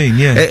church. I know what you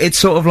mean, It's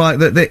sort of like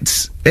that.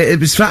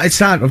 It's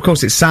sad. Of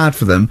course, it's sad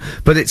for them,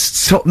 but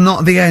it's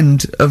not the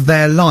end of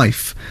their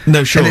life.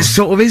 No, sure. And it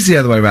sort of is the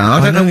other way around.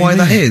 I don't know why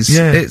that is.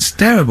 Yeah. It's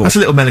terrible. That's a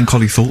little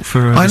melancholy thought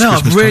for. I know.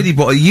 I've really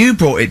you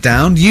brought it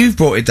down. You've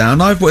brought it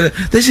down. I've brought it.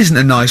 This isn't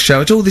a nice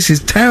show at all. This is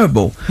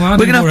terrible. Well,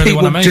 we're gonna have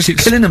people just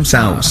killing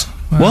themselves.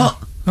 What?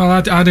 Well,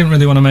 I didn't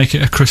really want to make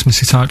it a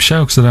Christmassy type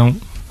show, because I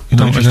don't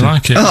really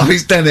like it. Oh,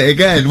 he's done it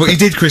again. Well, he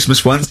did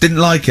Christmas once, didn't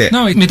like it.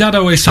 No, my dad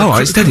always said...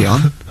 Alright, steady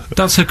on.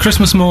 Dad said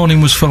Christmas morning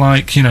was for,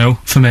 like, you know,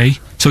 for me,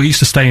 so he used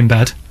to stay in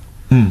bed.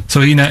 So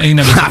he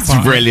never... That's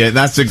brilliant.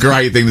 That's a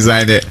great thing to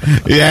say, isn't it?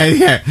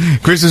 Yeah.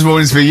 Christmas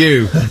morning's for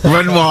you.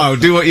 Run wild,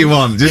 do what you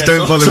want, just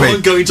don't bother me.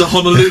 I'm going to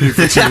Honolulu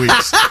for 2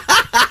 weeks.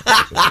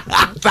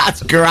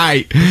 That's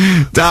great.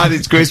 Dad,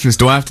 it's Christmas.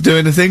 Do I have to do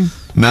anything?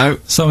 No.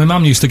 So my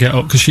mum used to get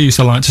up because she used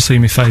to like to see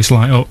my face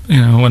light up,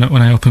 you know, when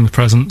I opened my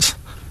presents.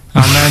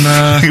 And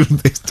then,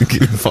 to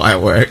give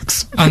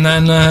fireworks. And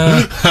then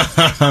I'd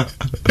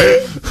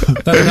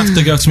have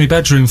to go to my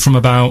bedroom from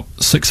about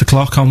 6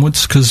 o'clock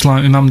onwards, because,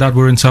 like, my mum and dad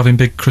were into having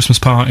big Christmas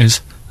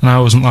parties, and I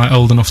wasn't, like,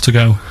 old enough to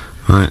go.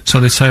 Right. So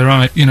they'd say,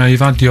 right, you know,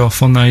 you've had your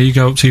fun there, you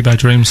go up to your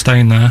bedroom, stay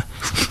in there.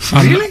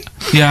 Really?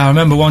 Yeah, I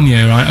remember one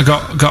year, right, I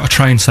got a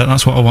train set,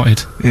 that's what I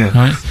wanted. Yeah.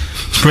 Right?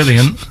 It's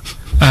brilliant.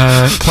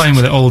 Playing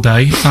with it all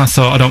day. I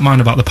thought, I don't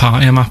mind about the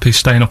party, I'm happy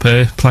staying up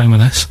here, playing with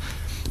this.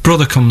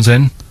 Brother comes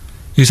in.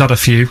 He's had a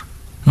few,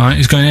 right?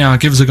 He's going, yeah,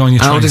 give us a go on your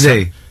train. How old is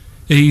he?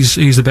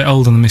 He's a bit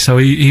older than me, so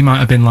he might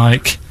have been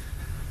like,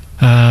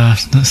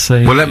 let's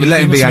see. Well, let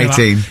him be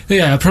 18.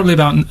 Yeah, probably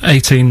about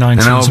 18, 19,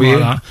 and how old something were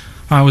like that.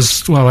 I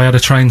was, well, I had a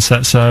train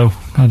set, so,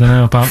 I don't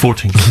know, about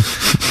 14.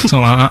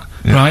 something like that.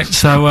 Yeah. Right,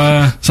 so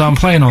I'm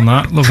playing on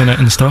that, loving it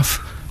and stuff,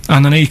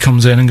 and then he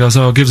comes in and goes,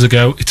 oh, give us a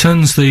go. He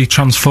turns the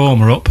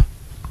transformer up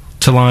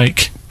to,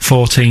 like,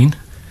 14.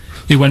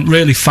 He went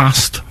really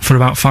fast for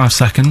about 5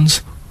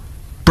 seconds,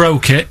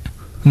 broke it,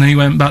 and then he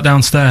went back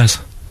downstairs.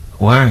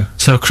 Wow.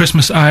 So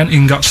Christmas, I hadn't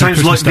even got to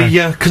Sounds Christmas like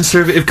Day. the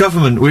Conservative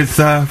government with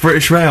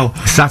British Rail.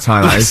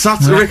 Satire, that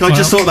is. Rick, I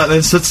just thought that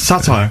there's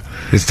satire.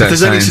 If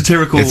there's any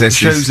satirical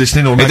shows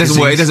listening or magazines...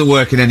 It doesn't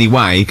work in any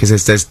way, because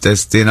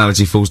there's the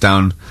analogy falls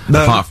down,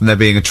 apart from there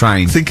being a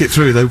train. Think it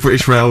through, though.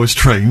 British Rail was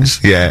trains.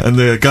 Yeah. And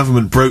the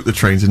government broke the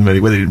trains in many...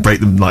 Well, they didn't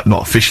break them, like,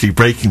 not officially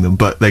breaking them,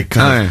 but they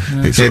kind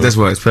of... Yeah, it does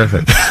work, it's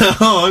perfect.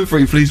 Oh, I'm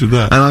pretty pleased with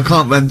that. And I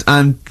can't...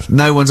 And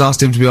no one's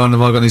asked him to be on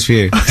Have I Got News For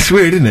You? It's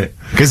weird, isn't it?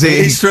 Because it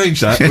is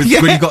strange, that, when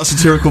you've got a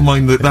satirical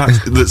mind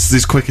that's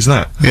as quick as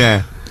that.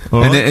 Yeah.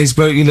 All and right. he's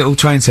broke your little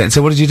train set. And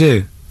so what did you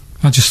do?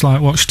 I just,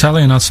 like, watched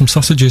telly and had some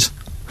sausages.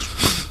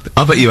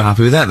 I bet you were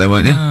happy with that, though,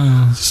 weren't you?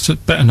 It's a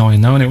bit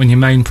annoying, though, isn't it, when your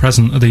main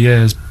present of the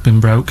year's been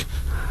broke.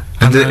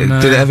 And did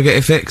it ever get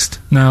it fixed?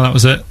 No, that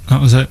was it.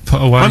 That was it.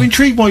 Put away. I'm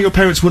intrigued why your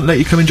parents wouldn't let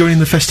you come and join in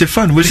the festive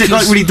fun. Was it,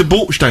 like, really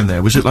debauched down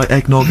there? Was it, like,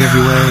 eggnog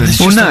everywhere? And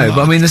Well, no,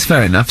 but I mean, that's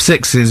fair enough.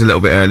 6 seems a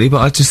little bit early, but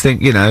I just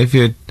think, you know, if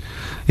you're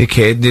your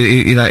kid,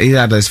 you know, he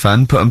had his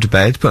fun, put him to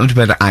bed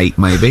at 8,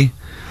 maybe.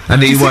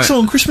 And do you think so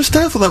on Christmas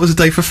Day? I thought that was a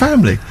day for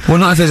family. Well,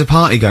 not if there's a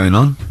party going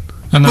on.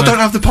 Well, don't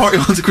have the party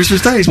on to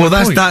Christmas Day. Well,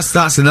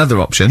 that's another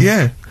option.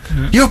 Yeah.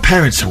 Your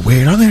parents are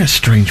weird, aren't they? A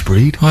strange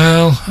breed.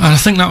 Well, and I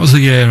think that was the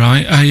year,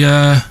 right?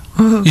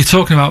 You're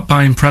talking about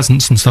buying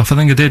presents and stuff. I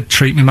think I did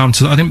treat my mum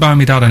to... I didn't buy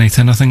my dad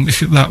anything. I think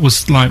that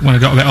was, like, when I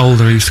got a bit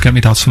older, I used to get my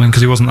dad something,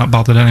 because he wasn't that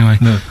bothered anyway.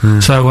 No.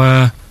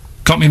 So,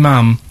 got me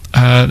mum,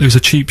 there was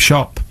a cheap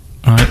shop,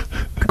 right?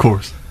 Of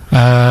course.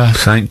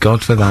 Thank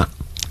God for that.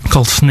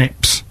 Called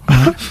Snips,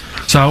 right?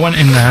 So I went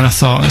in there and I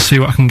thought, let's see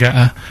what I can get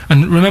her.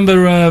 And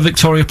remember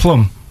Victoria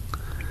Plum?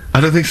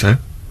 I don't think so.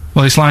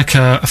 Well, it's like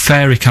a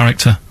fairy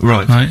character.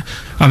 Right. Right?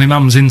 And my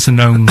mum's into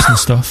gnomes and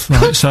stuff,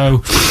 right?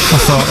 So I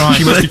thought, right...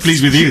 She must be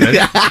pleased with you,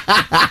 then.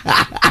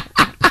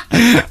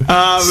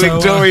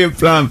 Victoria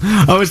Plum.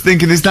 I was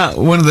thinking, is that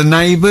one of the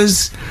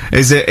neighbours?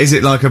 Is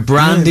it like a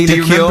brandy Do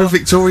you liqueur? remember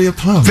Victoria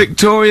Plum?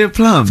 Victoria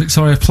Plum.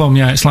 Victoria Plum,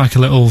 yeah, it's like a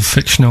little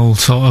fictional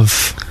sort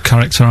of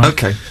character, right?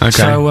 Okay.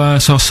 So I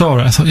saw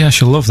it, I thought, yeah,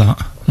 she'll love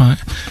that, right?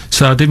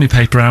 So I did my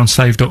paper round,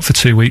 saved up for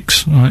 2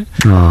 weeks, right?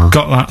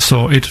 Got that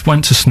sorted,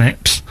 went to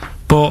Snips,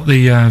 bought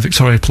the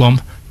Victoria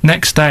Plum.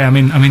 Next day, I'm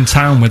in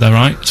town with her,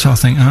 right? So I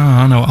think,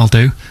 I know what I'll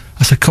do.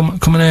 I said, come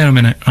in here a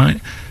minute,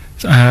 right?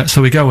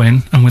 So we go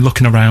in, and we're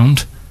looking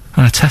around,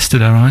 and I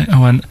tested her, right?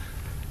 I went,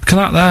 look at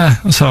that there,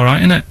 that's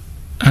alright, innit?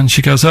 And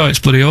she goes, oh, it's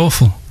bloody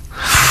awful.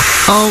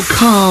 Oh,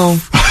 Carl.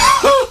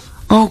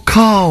 Oh,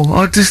 Carl,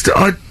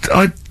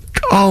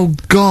 oh,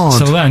 God.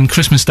 So then,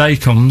 Christmas Day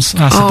comes,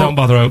 I said, don't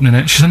bother opening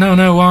it. She said,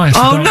 no, why? I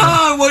said, Oh, "Don't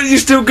no, why did you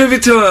still give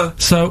it to her?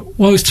 So,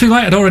 well, it's too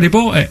late, I'd already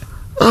bought it.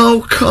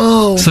 Oh,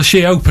 Carl. So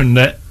she opened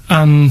it,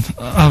 and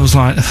I was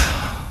like...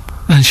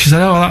 And she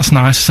said, oh, that's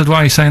nice. I said,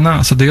 why are you saying that?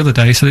 I said, the other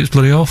day, you said it's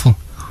bloody awful.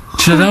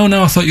 She said, oh,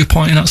 no, I thought you were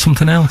pointing at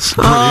something else.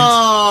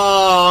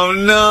 Oh,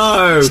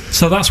 no.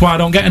 So that's why I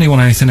don't get anyone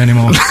anything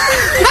anymore.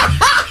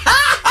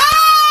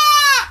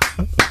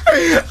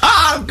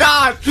 Oh,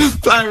 God.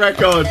 Play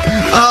record.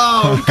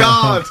 Oh,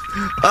 God.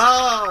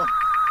 Oh.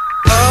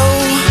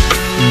 Oh,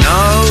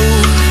 no.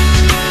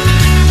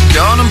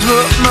 Gonna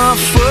put my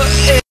foot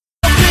in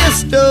a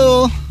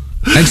pistol.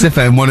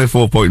 XFM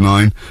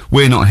 104.9.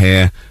 We're not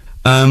here.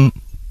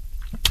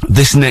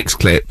 This next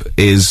clip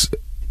is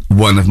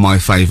one of my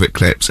favourite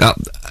clips.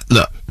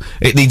 Look,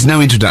 it needs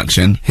no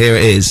introduction. Here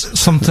it is.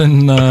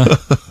 Something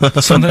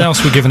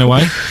else we're giving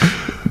away.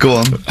 Go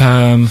on.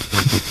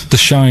 The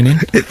Shining.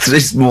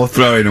 It's more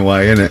throwing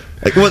away, isn't it?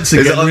 Once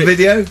again, is it on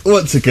video?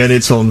 Once again,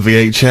 it's on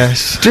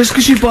VHS. Just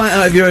because you buy it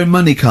out of your own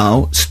money,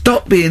 Carl,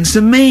 stop being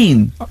so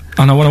mean.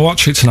 And I want to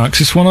watch it tonight,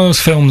 because it's one of those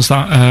films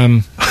that,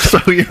 So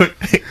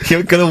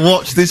you're gonna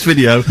watch this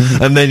video,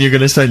 and then you're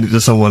gonna send it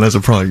to someone as a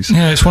prize?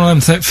 yeah, it's one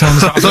of them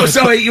films that... Oh,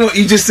 sorry, you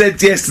just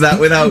said yes to that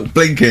without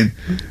blinking.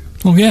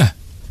 Oh, yeah.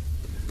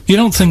 You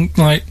don't think,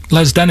 like,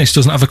 Les Dennis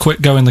doesn't have a quick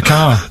go in the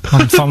car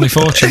on Family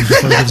Fortune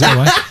before he gives it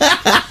away?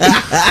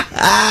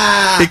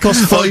 It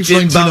costs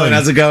Jim Bowen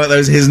has $5.99. a go at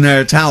those his and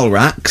her towel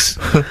racks.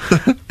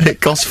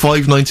 It costs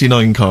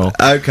 $5.99, Carl.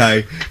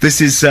 Okay,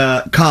 this is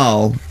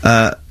Carl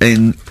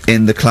in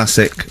the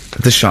classic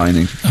The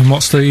Shining. And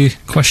what's the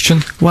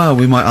question? Well,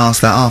 we might ask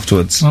that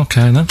afterwards.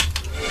 Okay, then.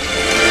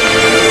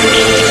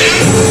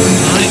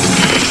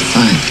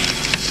 Fine.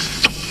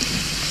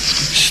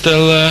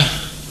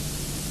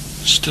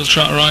 Still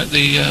trying to write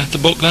the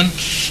book, then?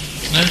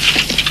 No?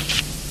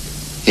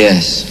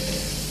 Yes.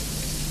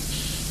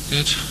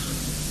 Good.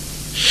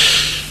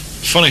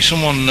 Funny,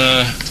 someone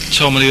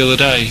told me the other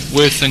day,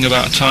 weird thing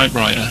about a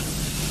typewriter,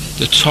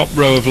 the top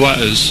row of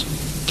letters,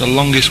 the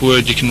longest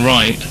word you can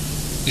write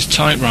is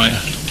typewriter.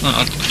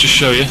 I'll just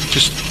show you.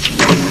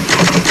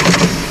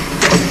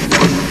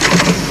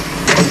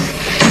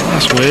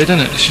 That's weird, isn't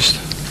it? It's just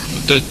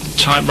the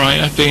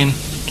typewriter being...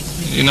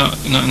 You're not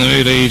in the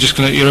mood, are you?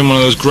 You're in one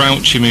of those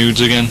grouchy moods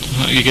again,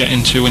 that you get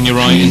into when you're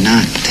writing.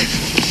 I'm not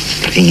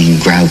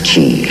being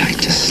grouchy. I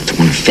just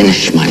want to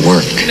finish my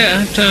work.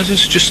 Yeah,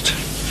 it's just...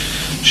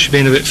 She's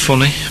been a bit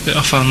funny, a bit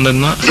offhand and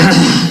that.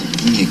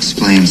 Let me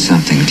explain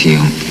something to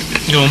you.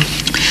 Go on.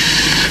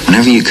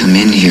 Whenever you come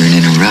in here and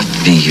interrupt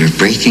me, you're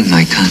breaking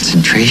my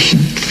concentration.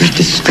 You're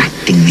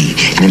distracting me.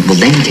 And it will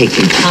then take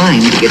me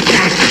time to get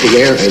back to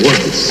where I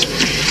was.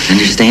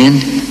 Understand?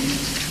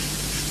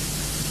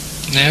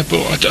 Yeah,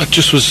 but I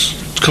just was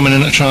coming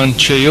in to try and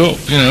cheer you up,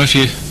 you know, if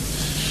you...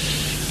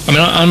 I mean,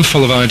 I'm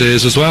full of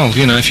ideas as well,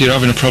 you know, if you're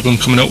having a problem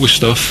coming up with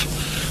stuff,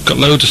 got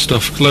loads of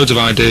stuff, loads of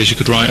ideas you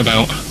could write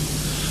about.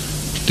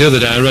 The other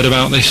day I read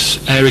about this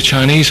airy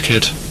Chinese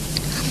kid.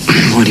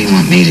 What do you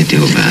want me to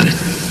do about it?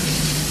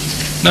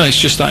 No, it's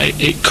just that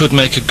it could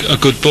make a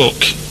good book,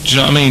 do you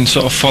know what I mean,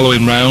 sort of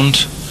following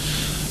round.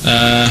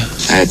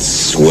 That's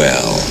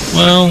swell.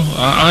 Well,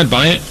 I'd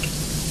buy it,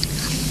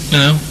 you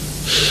know,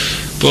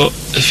 but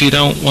if you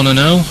don't want to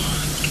know,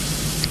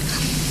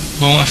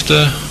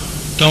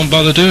 don't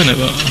bother doing it,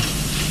 but,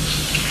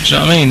 do you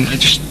know what I mean?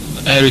 Just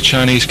airy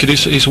Chinese kid,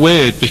 it's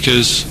weird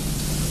because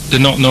they're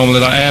not normally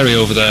that airy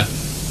over there.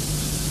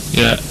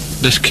 Yeah,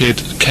 this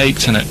kid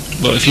caked in it,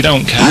 but if you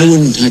don't care... I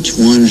wouldn't touch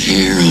one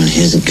hair on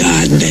his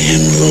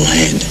goddamn little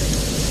head.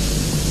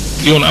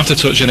 You won't have to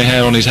touch any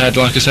hair on his head,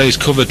 like I say, he's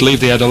covered, leave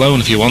the head alone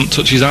if you want,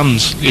 touch his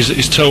hands,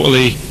 he's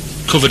totally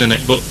covered in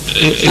it, but...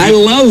 I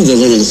love the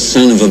little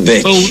son of a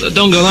bitch. Well,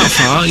 don't go that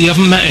far, you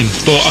haven't met him,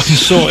 but I can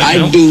sort it out.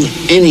 I'd do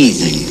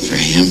anything for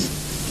him.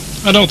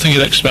 I don't think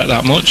you'd expect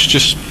that much,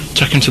 just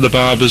take him to the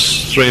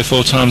barbers 3 or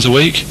 4 times a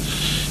week.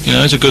 You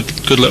know, he's a good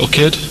little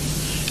kid.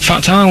 In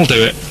fact, I'll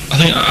do it. I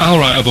think I'll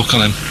write a book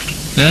on him.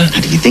 Yeah? Now,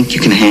 do you think you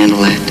can handle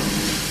that?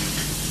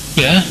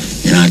 Yeah?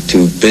 You're not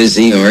too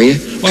busy, are you?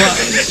 Well,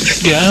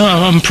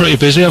 yeah, I'm pretty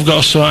busy. I've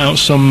got to sort out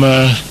some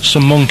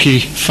monkey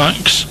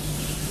facts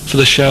for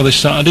the show this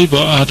Saturday,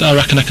 but I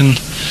reckon I can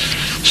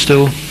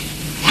still...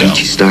 Why don't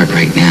you start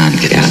right now and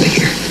get out of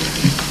here?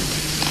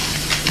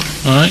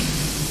 Alright.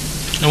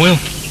 I will.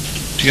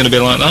 If you're going to be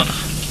like that.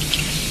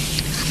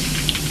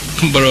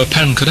 Couldn't borrow a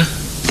pen, could I?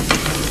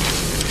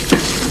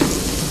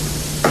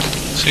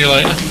 See you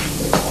later.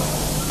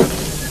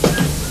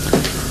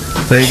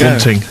 There you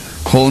Haunting. go.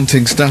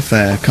 Haunting stuff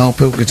there. Karl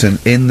Pilkington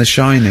in The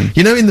Shining.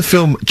 You know, in the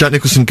film, Jack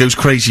Nicholson goes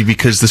crazy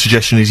because the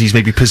suggestion is he's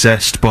maybe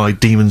possessed by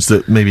demons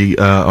that maybe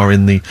are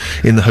in the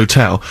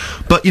hotel.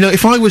 But you know,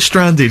 if I was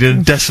stranded in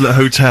a desolate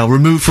hotel,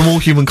 removed from all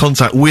human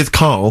contact with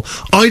Karl,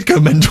 I'd go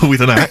mental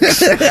with an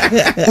axe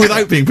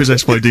without being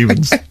possessed by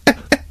demons.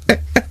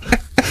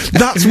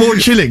 That's more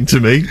chilling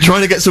to me,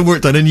 trying to get some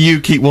work done and you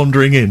keep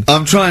wandering in.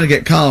 I'm trying to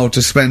get Karl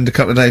to spend a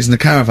couple of days in the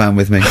caravan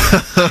with me.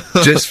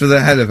 Just for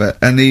the hell of it.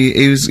 And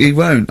he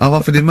won't. I've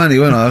offered him money,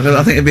 won't I?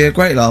 I think it'd be a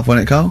great laugh,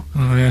 wouldn't it, Karl?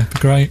 Oh yeah,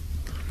 great.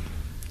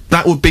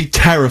 That would be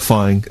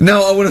terrifying.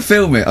 No, I want to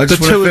film it. I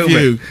just want to film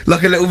it.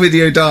 Like a little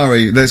video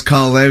diary. There's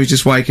Karl there, he's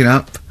just waking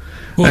up.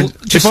 Well,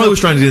 if I was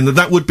stranded in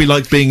that would be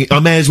like being... I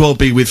may as well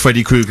be with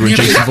Freddy Krueger and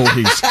Jason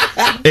Voorhees.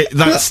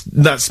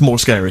 That's more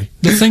scary.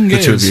 The thing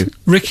is,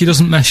 Ricky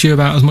doesn't mess you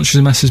about as much as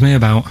he messes me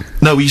about.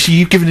 No, you see,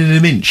 you've given him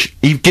an inch.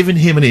 You've given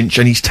him an inch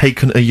and he's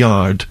taken a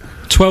yard.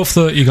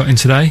 12:30 you got in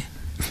today.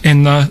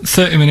 In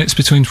 30 minutes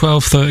between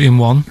 12:30 and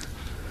 1.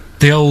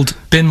 The old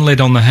bin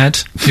lid on the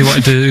head. He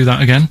wanted to do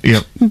that again.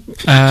 Yep.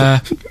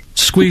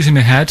 Squeezing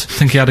my head,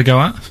 think he had a go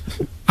at.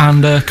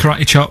 And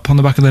karate chop on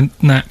the back of the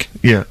neck.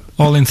 Yeah.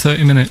 All in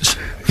 30 minutes.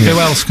 Yeah. Who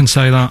else can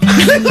say that?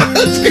 Who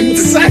else can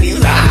say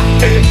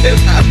that? Who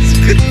else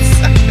can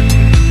say that?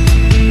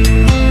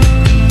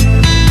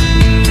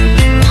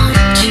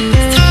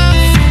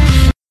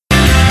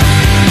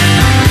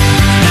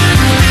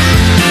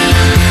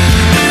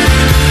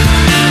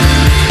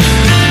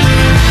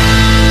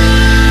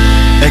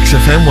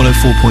 XFM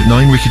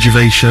 104.9, Ricky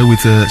Gervais show with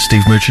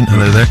Steve Merchant.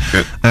 Hello there.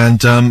 Good.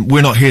 And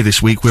we're not here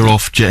this week. We're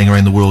off jetting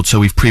around the world, so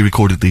we've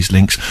pre-recorded these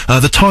links.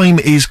 The time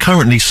is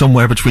currently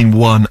somewhere between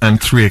 1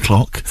 and 3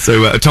 o'clock.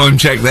 So a time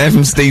check there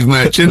from Steve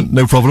Merchant.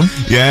 No problem.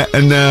 Yeah,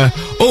 and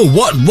oh,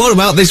 what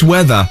about this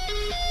weather?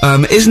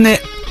 Isn't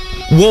it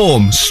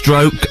warm,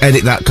 stroke,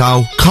 edit that,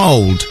 Carl,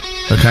 cold.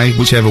 Okay,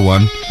 whichever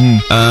one.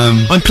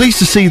 I'm pleased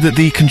to see that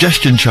the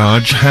congestion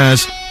charge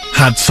has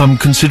had some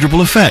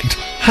considerable effect.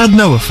 Had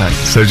no effect.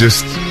 So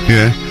just,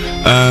 yeah.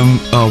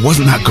 Oh,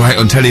 wasn't that great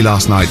on telly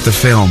last night, the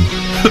film?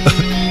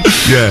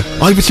 Yeah.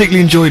 I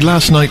particularly enjoyed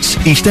last night's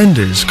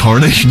EastEnders,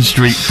 Coronation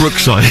Street,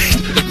 Brookside.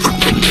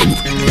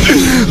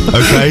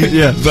 Okay,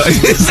 yeah. But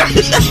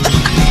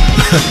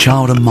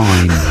Child of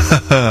Mine.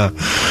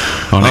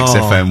 On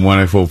XFM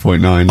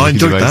 104.9. I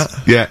enjoyed that.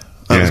 Yeah.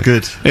 That was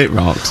good. It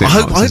rocks. I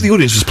hope the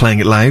audience was playing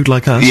it loud,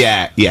 like us.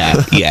 Yeah.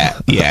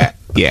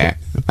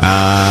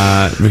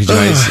 Ricky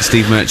Gervais,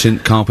 Steve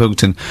Merchant, Karl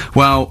Pilkington.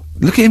 Well,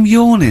 look at him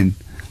yawning.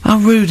 How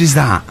rude is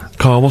that?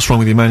 Carl, what's wrong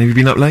with you, man? Have you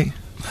been up late?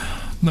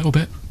 A little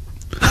bit.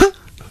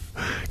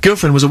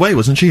 Girlfriend was away,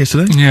 wasn't she,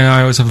 yesterday? Yeah,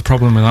 I always have a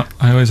problem with that.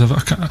 I always have...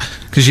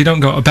 Because you don't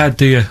go to bed,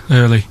 do you,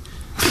 early?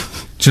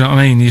 Do you know what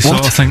I mean? You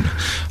sort of think...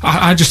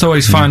 I just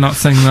always find that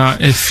thing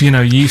that if,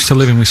 you're used to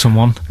living with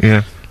someone...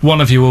 Yeah. One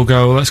of you will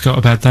go, let's go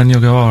to bed, then you'll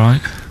go,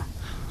 alright.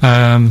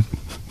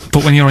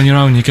 But when you're on your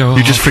own, you go...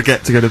 You just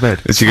forget to go to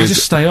bed. I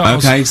just stay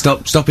up. Okay,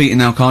 stop eating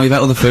now, Carl. You've ate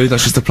all the food.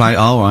 That's just the plate.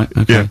 All right.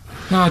 Okay. Yeah.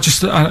 No,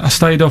 I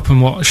stayed up and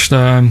watched,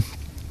 there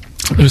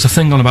was a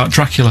thing on about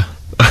Dracula.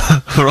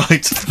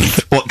 Right.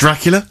 What,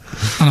 Dracula?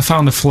 And I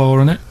found a flaw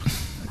in it.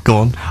 Go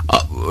on.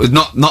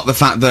 Not the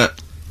fact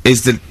that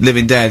is the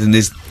living dead and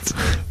is...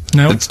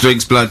 No. And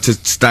drinks blood to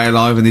stay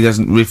alive and he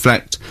doesn't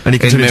reflect And he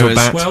can in turn into a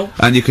mirrors. bat. Well,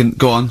 And you can...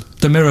 Go on.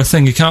 the mirror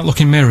thing, you can't look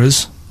in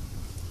mirrors.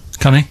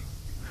 Can he?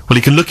 Well,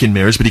 he can look in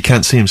mirrors, but he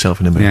can't see himself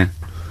in a mirror.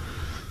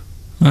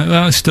 Yeah. Like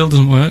that, it still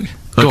doesn't work.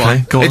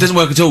 Okay, go on. It doesn't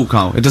work at all,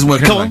 Carl. It doesn't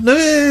work Go anyway. on.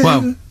 No.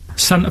 Well,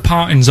 Centre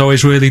parting's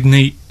always really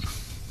neat.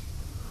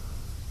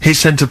 His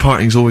centre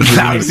parting's always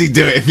really how does he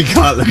do it if he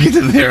can't look in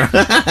the mirror?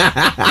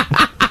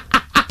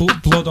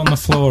 Blood on the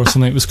floor or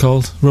something it was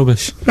called.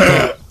 Rubbish.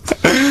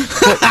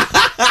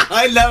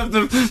 I love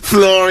the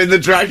flaw in the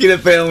Dracula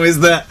film is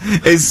that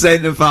his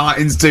centre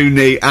parting's too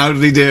neat. How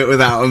did he do it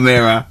without a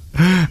mirror?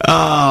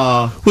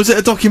 Ah. Was it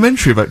a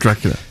documentary about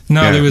Dracula?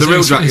 No, Yeah, there was... the real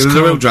it's Dracula.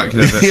 The real called-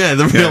 Dracula. Yeah,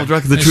 the real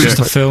Dracula, the It's true just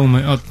a story. film.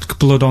 It had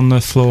blood on the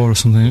floor or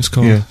something it's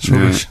called. Yeah. It's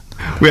rubbish.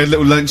 We had a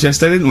little lunch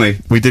yesterday, didn't we?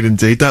 We did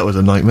indeed. That was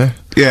a nightmare.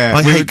 Yeah.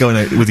 I hate going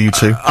out with you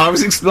two. I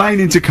was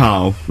explaining to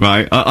Carl,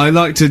 right? I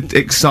like to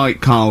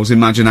excite Carl's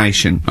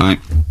imagination, right?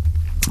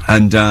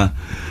 And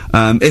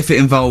if it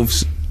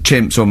involves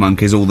chimps or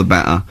monkeys, all the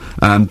better.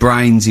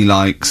 Brains he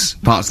likes,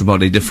 parts of the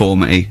body,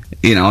 deformity.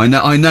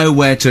 I know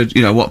where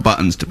to, what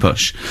buttons to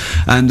push.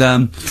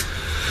 And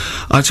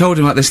I told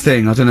him about this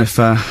thing. I don't know if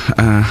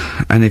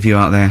any of you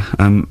out there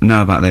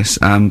know about this,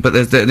 but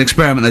there's an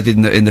experiment they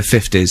did in the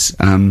 50s,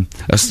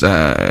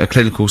 a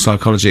clinical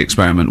psychology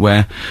experiment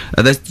where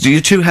there's your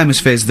two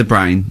hemispheres of the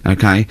brain.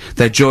 Okay,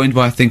 they're joined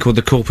by a thing called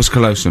the corpus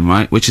callosum,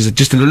 right, which is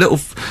just a little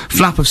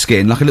flap of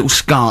skin, like a little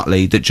scarlet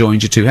lead that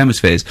joins your two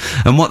hemispheres.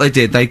 And what they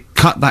did, they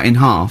cut that in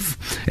half,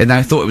 and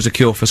they thought it was a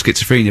cure for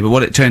schizophrenia. But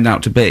what it turned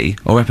out to be,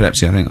 or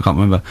epilepsy, I think, I can't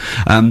remember,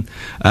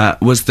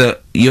 was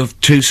that your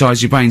two sides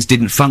of your brains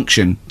didn't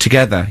function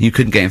together. You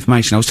couldn't get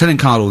information. I was telling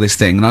Carl all this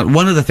thing, and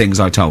one of the things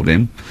I told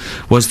him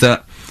was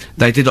that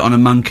they did it on a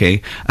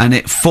monkey, and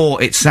it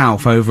fought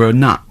itself over a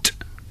nut.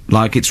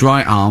 Like, its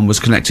right arm was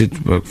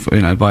connected,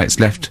 by its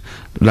left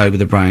lobe of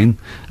the brain,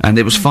 and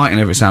it was fighting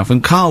over itself.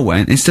 And Carl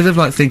went, instead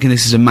of, thinking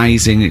this is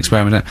amazing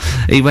experiment,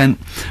 he went,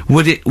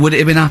 would it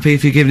have been happy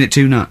if you'd given it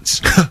two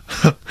nuts?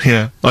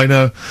 Yeah, I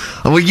know.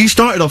 Well, you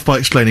started off by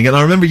explaining it, and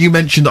I remember you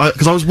mentioned,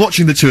 because I was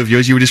watching the two of you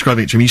as you were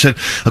describing it to me, you said,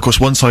 of course,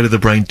 one side of the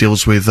brain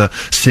deals with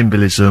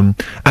symbolism,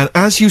 and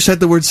as you said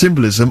the word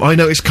symbolism, I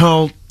noticed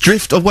Carl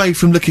drift away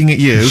from looking at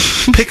you,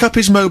 pick up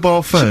his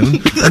mobile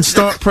phone, and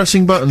start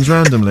pressing buttons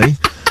randomly.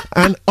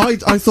 And I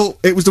thought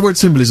it was the word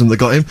symbolism that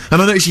got him, and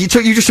I noticed it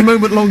took you just a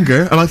moment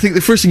longer, and I think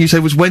the first thing you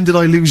said was, when did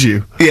I lose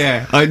you?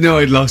 Yeah, I know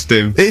I'd lost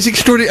him. It's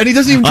extraordinary, and he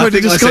doesn't even try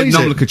to disguise I said it.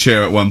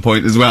 nomenclature at one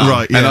point as well.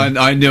 Right, yeah. And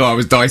I knew I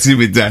was dicing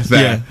with death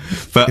there. Yeah.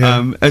 But,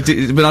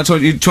 but I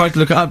told you tried to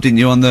look it up, didn't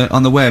you, on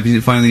the web? You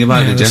didn't find anything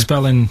about it, did the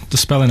you?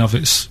 spelling of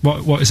it's...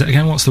 What is it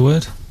again? What's the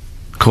word?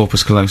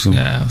 Corpus callosum.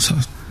 Yeah, so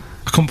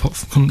I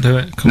couldn't do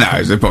it. No,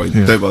 there's no point.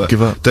 Yeah. Don't bother.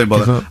 Give up. Don't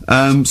bother. Give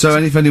up. So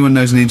if anyone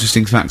knows any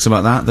interesting facts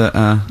about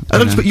that,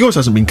 But yours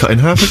hasn't been cut in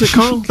half, has it,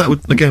 Carl? That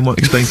would, again, might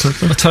explain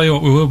something. I'll tell you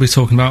what we will be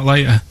talking about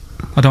later.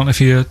 I don't know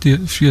if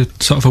you're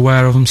sort of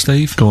aware of them,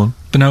 Steve. Go on.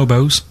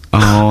 Bonobos.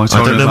 Oh, I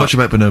don't know much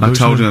about bonobos. I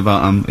told him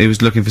about he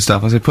was looking for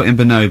stuff. I said put in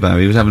bonobo.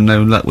 He was having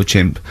no luck with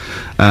chimp,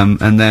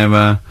 and they're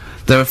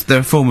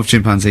a form of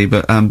chimpanzee,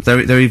 but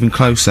they're even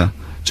closer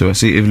to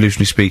us,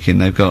 evolutionarily speaking.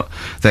 They've got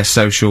their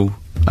social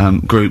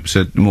groups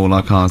are more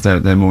like ours.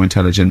 They're more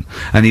intelligent,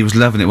 and he was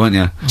loving it, weren't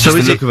you? So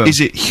is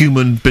it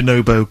human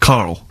bonobo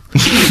Carl?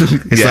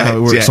 Is that how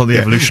it works on the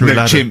evolutionary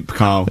ladder? Chimp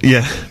Carl.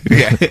 Yeah.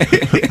 Yeah.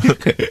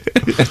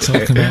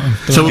 Talking about them.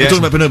 So we're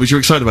talking about bonobos. You're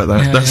excited about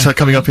that? Yeah, That's yeah.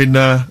 Coming up in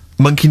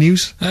monkey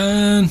news.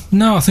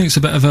 No, I think it's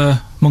a bit of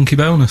a monkey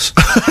bonus.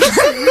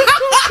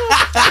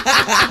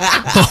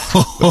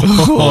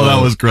 Oh, that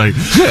was great.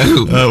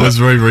 That was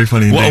very, very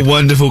funny indeed. What a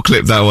wonderful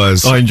clip that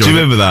was. I enjoyed Do you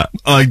it. remember that?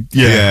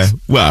 Yeah.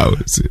 Wow. It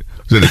was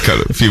only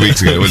a few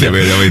weeks ago, wasn't it,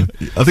 really? I mean,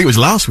 I think it was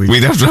last week.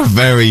 we'd have to have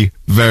very,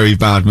 very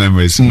bad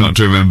memories not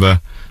to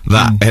remember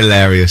that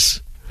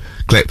hilarious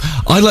clip.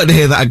 I'd like to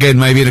hear that again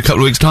maybe in a couple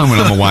of weeks' time when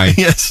I'm away.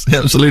 Yes,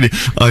 absolutely.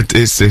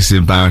 It's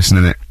embarrassing,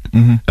 isn't it?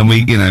 And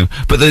we,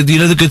 but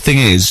the good thing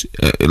is,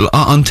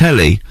 on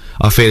telly,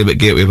 I feel a bit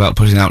guilty about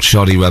putting out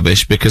shoddy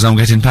rubbish because I'm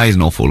getting paid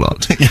an awful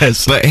lot.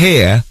 Yes. But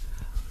here,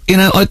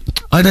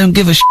 I don't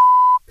give a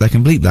They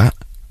can bleep that.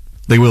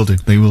 They will do.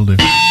 They will do.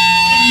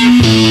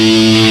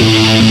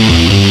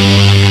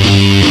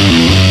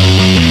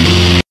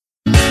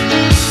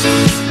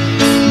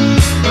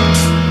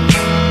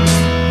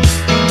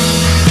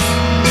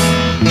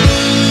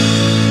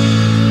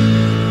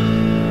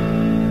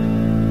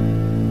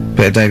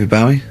 Bit of David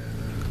Bowie.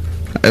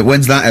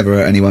 When's that ever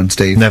at anyone,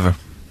 Steve? Never.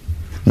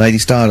 Lady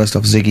Stardust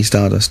off Ziggy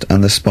Stardust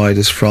and the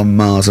Spiders from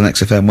Mars on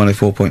XFM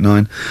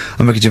 104.9.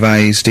 I'm Ricky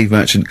Gervais, Steve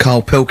Merchant.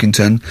 Karl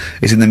Pilkington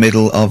is in the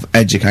middle of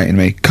educating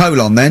me.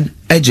 Then,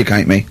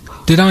 educate me.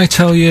 Did I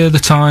tell you the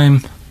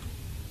time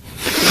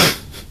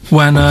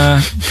when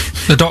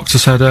the doctor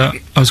said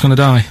I was going to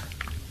die?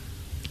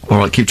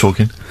 Alright, keep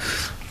talking.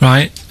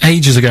 Right,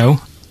 ages ago,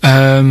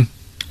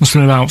 must have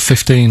been about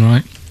 15,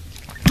 right?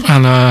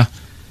 And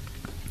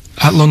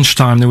at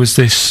lunchtime there was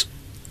this.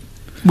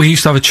 We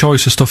used to have a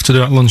choice of stuff to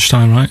do at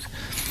lunchtime, right?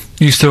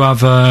 We used to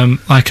have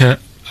like a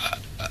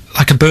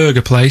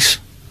burger place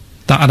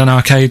that had an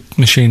arcade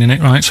machine in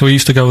it, right? So we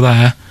used to go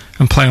there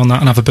and play on that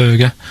and have a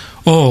burger.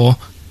 Or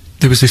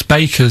there was this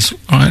baker's,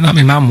 right, that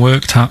my mum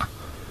worked at,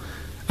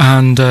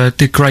 and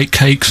did great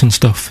cakes and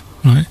stuff,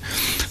 right?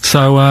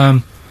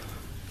 So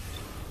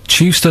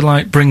she used to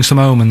like bring some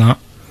home and that,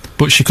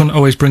 but she couldn't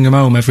always bring them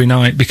home every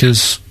night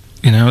because,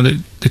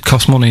 they'd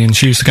cost money, and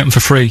she used to get them for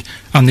free.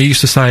 And they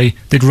used to say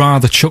they'd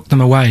rather chuck them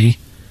away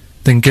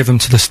than give them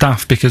to the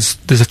staff because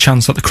there's a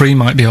chance that the cream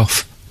might be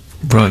off.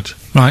 Right.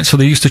 Right, so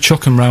they used to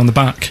chuck them round the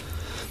back.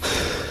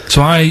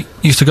 So I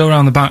used to go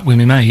round the back with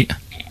my mate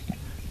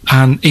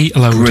and eat a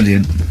load.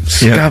 Brilliant.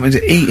 Eating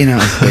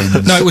out of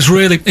bins. No,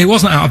 it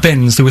wasn't out of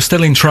bins, they were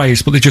still in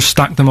trays, but they just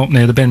stacked them up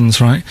near the bins,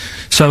 right?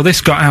 So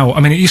this got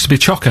out, it used to be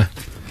chocker.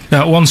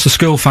 Once the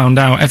school found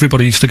out,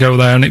 everybody used to go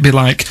there, and it'd be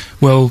like,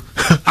 well,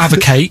 have a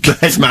cake. The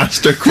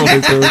headmaster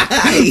crawling through,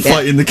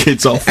 fighting the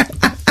kids off.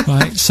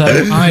 Right, so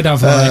I'd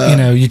have,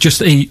 you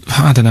just eat,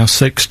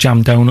 6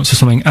 jam donuts or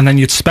something, and then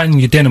you'd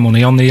spend your dinner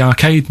money on the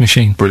arcade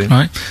machine. Brilliant.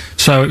 Right?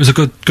 So it was a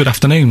good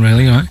afternoon,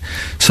 really, right?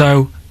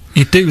 So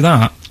you'd do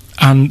that,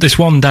 and this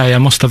one day I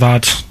must have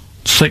had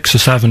 6 or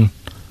 7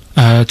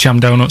 jam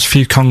donuts, a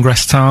few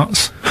Congress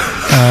tarts.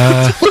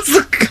 What's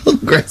the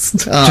Congress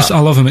tart? I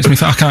love them. I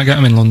can't get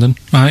them in London,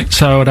 right?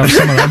 So I'd have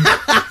some of them.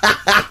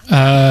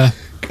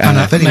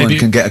 If anyone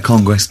can get a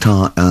Congress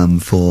tart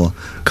for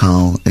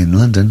Karl in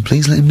London,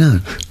 please let him know.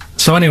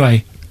 So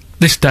anyway,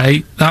 this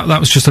day, that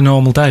was just a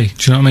normal day.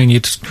 Do you know what I mean?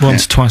 You'd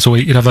once, twice a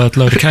week, you'd have a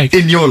load of cake.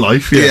 In your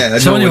life, yeah.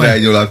 So normal anyway, day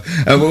in your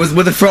life.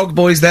 Were the frog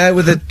boys there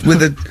with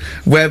the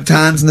webbed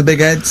hands and the big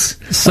heads?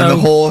 So, and the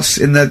horse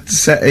in the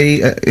settee?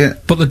 Yeah.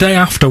 But the day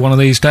after one of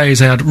these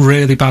days, I had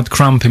really bad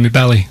cramp in my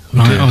belly.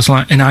 Right, I was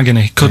like in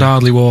agony, could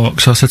hardly walk.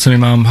 So I said to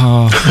my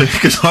mum, you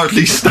could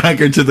hardly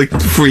stagger to the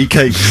free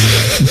cake.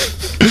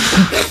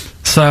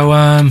 So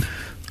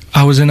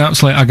I was in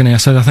absolute agony. I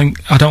said,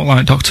 I don't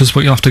like doctors,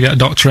 but you'll have to get a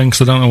doctor in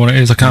because I don't know what it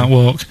is. I can't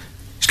walk.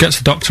 He gets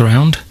the doctor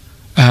round.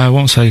 I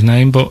won't say his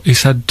name, but he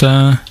said,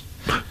 well,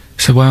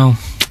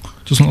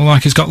 doesn't look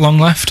like he's got long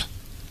left.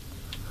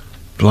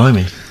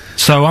 Blimey.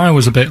 So I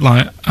was a bit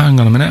like, hang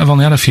on a minute, I've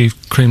only had a few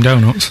cream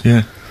donuts.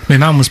 Yeah. My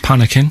mum was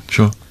panicking.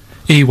 Sure.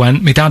 He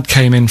went. My dad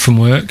came in from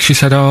work. She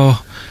said,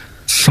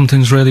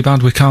 something's really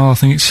bad with Karl. I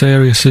think it's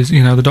serious.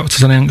 The doctor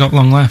said he ain't got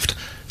long left.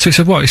 So he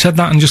said, what? He said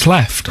that and just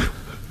left?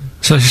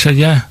 So she said,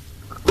 yeah.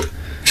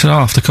 He said,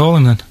 I'll have to call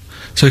him then.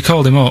 So he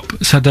called him up,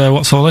 said,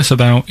 what's all this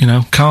about?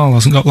 Karl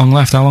hasn't got long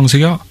left, how long's he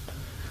got?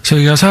 So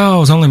he goes, I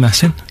was only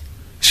messing.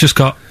 It's just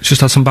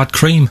had some bad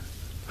cream.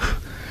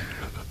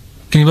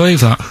 Can you believe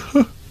that?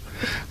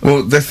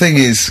 Well, the thing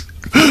is,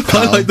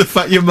 I like the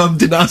fact your mum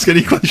didn't ask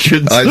any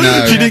questions. I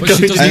know. She didn't go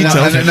into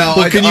detail.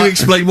 No, can you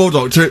explain more,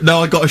 Doctor? No,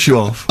 I got a shoe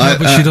off.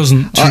 But she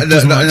doesn't. I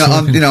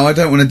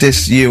don't want to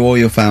diss you or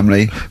your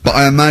family, but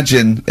I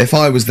imagine if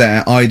I was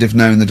there, I'd have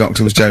known the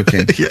doctor was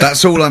joking. Yeah.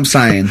 That's all I'm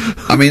saying.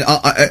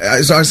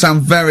 I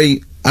sound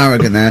very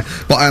arrogant there,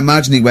 but I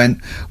imagine he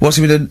went, what's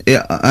he been doing?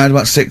 Yeah, I had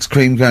about 6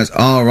 cream cones.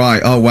 Oh,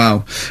 right. Oh,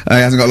 wow. He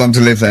hasn't got long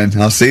to live then.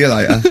 I'll see you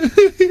later.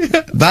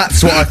 Yeah.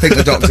 That's what I think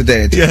the doctor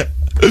did. Yeah.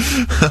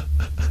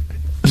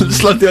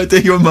 Just like the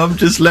idea your mum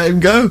just let him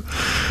go.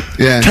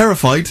 Yeah.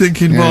 Terrified,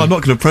 thinking, well, I'm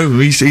not going to probe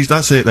him. He's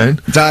that's it then.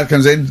 Dad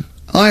comes in.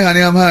 Hi,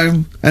 honey, I'm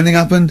home. Anything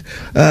happened?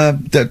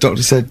 The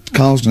doctor said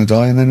Karl's going to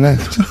die and then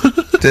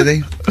left. Did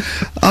he?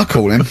 I'll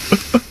call him.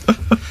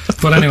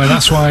 But anyway,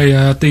 that's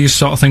why these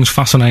sort of things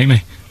fascinate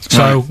me.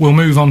 So we'll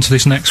move on to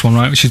this next one,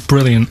 right, which is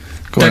brilliant.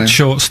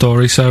 Short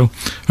story. So,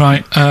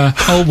 right,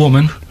 old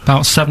woman,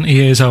 about 70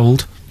 years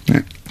old.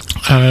 Yeah.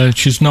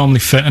 She's normally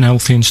fit and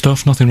healthy and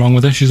stuff, nothing wrong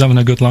with her, she's having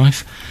a good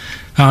life.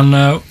 And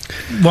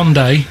one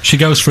day, she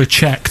goes for a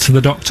check to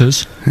the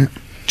doctors,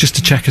 just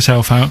to check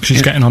herself out, 'cause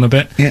she's getting on a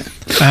bit.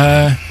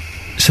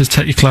 Says,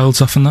 take your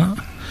clothes off and that.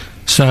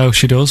 So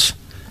she does,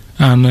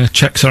 and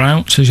checks her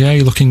out, says, yeah,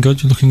 you're looking good,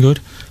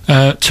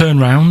 turn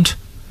round.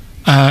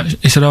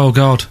 He said, oh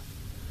God.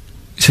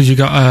 He says, you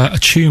got a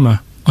tumour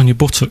on your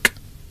buttock.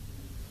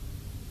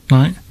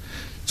 Right?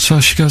 So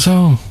she goes,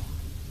 oh,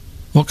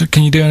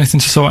 can you do anything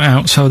to sort it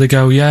out? So they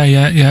go,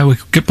 yeah, we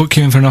could book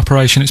you in for an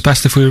operation, it's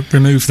best if we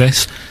remove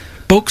this.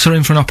 Books are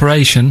in for an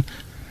operation,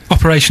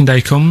 operation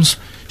day comes,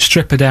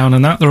 strip her down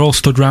and that, they're all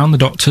stood round, the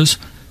doctors,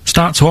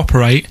 start to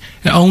operate.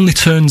 It only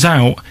turns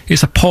out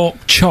it's a pork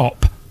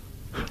chop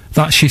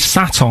that she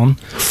sat on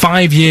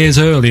 5 years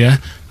earlier,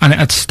 and it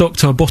had stuck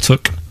to her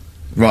buttock.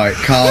 Right,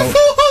 Karl.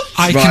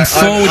 I can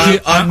forward you.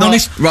 I'm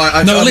not.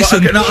 Right. No,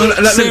 listen.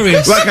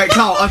 Serious. Right, okay,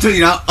 Karl. I'm telling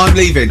you now. I'm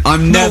leaving.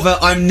 I'm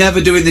never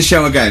doing this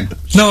show again.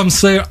 No, I'm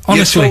serious.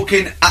 Honestly, you're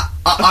talking.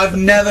 I've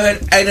never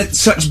had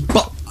such.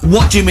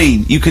 What do you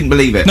mean? You couldn't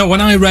believe it? No, when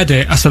I read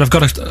it, I said I've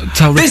got to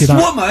tell Ricky this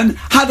woman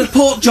had a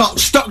pork chop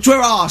stuck to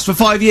her arse for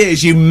 5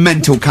 years. You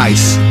mental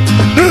case.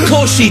 Of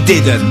course she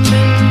didn't.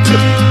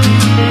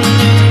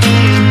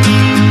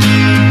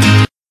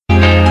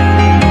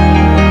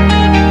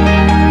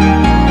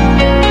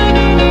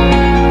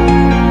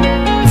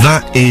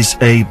 That is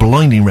a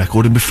blinding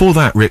record, and before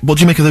that, Rick, what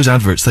do you make of those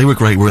adverts? They were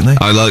great, weren't they?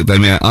 I like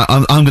them, yeah.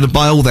 I'm going to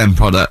buy all them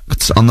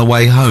products on the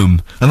way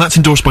home. And that's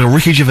endorsed by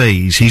Ricky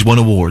Gervais. He's won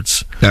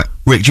awards. Yeah.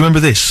 Rick, do you remember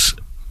this?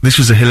 This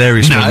was a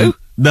hilarious moment.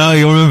 No,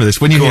 you'll remember this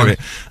when you hear it.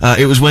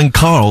 It was when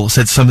Karl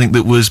said something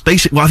that was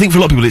basic. Well, I think for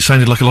a lot of people it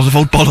sounded like a lot of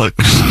old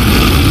bollocks.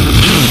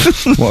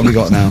 What have we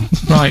got now?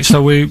 Right,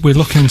 so we're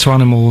looking into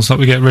animals that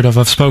we get rid of.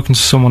 I've spoken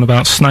to someone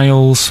about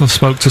snails, I've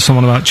spoken to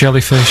someone about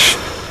jellyfish,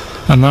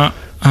 and that,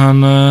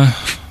 and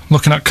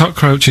looking at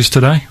cockroaches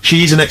today.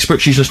 She's an expert,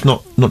 she's just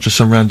not just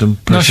some random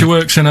person. No, she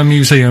works in a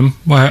museum,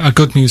 a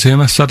good museum.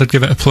 I said I'd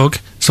give it a plug.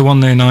 It's the one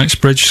near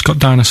Knightsbridge, it's got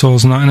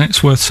dinosaurs and that in it,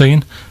 it's worth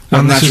seeing.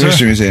 And Natural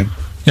History Museum?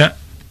 Yeah.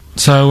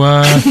 So,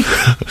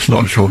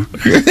 not sure.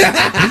 He's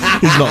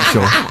not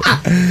sure.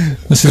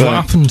 This is what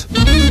happened.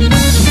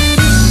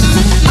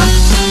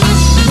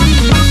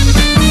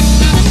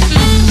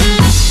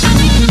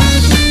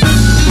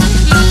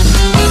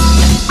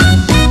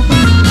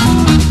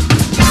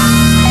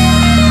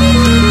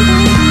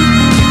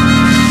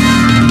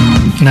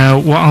 Now,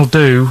 what I'll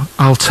do,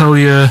 I'll tell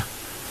you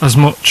as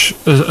much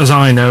as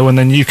I know, and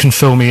then you can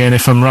fill me in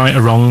if I'm right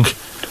or wrong,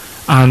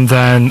 and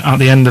then at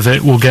the end of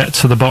it, we'll get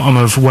to the bottom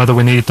of whether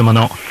we need them or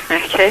not.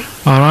 Okay.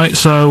 Alright,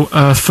 so,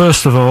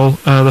 first of all,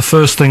 the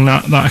first thing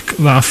that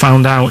I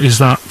found out is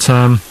that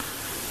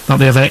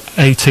they have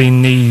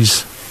 18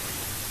 knees.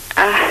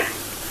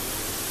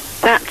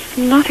 That's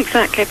not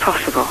exactly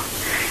possible.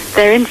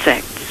 They're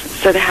insects,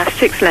 so they have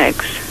 6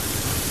 legs.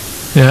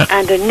 Yeah.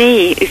 And a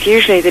knee is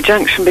usually the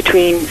junction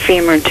between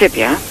femur and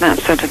tibia.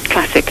 That's sort of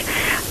classic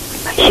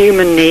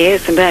human knee,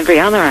 and every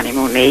other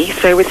animal knee.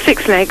 So with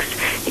 6 legs,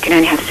 you can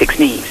only have 6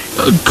 knees.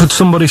 Could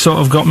somebody sort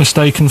of got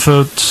mistaken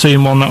for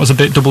seeing one that was a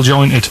bit double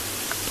jointed?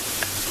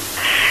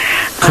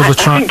 I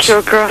think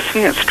you're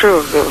grasping at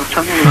straws or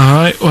something.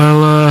 Alright,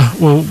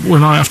 well, we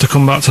might have to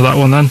come back to that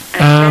one then.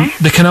 Okay.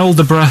 They can hold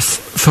the breath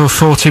for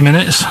 40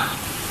 minutes.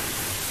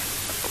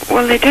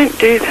 Well, they don't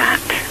do that,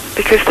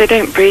 because they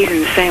don't breathe in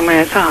the same way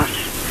as us.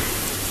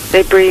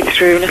 They breathe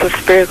through little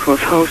spiracles,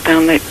 holes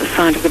down the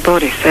side of the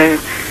body, so,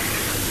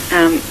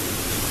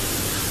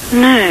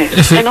 no.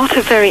 They're not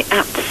a very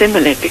apt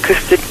simile, because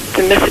the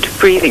method of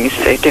breathing is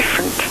so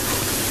different.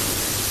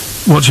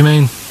 What do you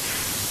mean?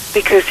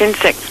 Because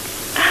insects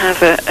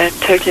have a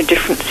totally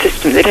different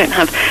system. They don't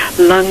have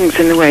lungs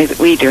in the way that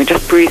we do, and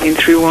just breathing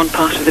through one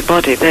part of the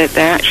body.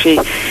 They're actually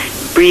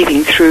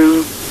breathing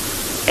through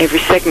every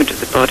segment of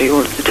the body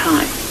all of the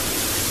time.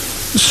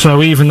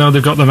 So even though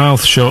they've got their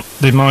mouth shut,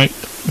 they might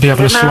be able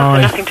to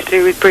slide. Nothing to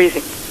do with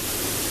breathing.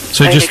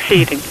 So only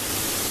feeding.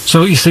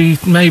 So you see,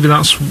 maybe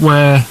that's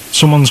where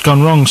someone's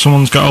gone wrong.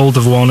 Someone's got hold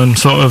of one and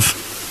sort of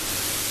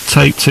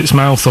taped its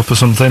mouth up or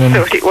something, and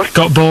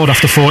got bored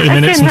after 40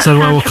 minutes and said,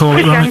 "Well, we'll call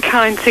it right." It's an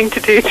unkind thing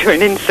to do to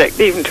an insect,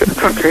 even to a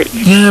cockroach.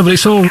 Yeah, but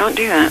it's all. You can't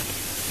do that.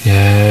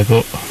 Yeah,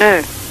 but.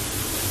 No.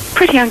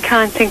 Pretty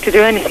unkind thing to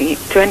do anything,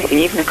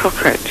 even a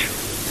cockroach.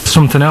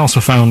 Something else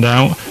I found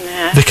out.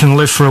 Yeah. They can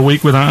live for a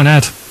week without an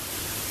head.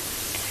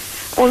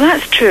 Well,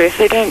 that's true if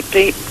they don't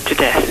bleed to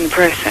death in the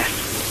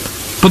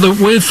process. But the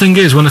weird thing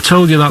is, when I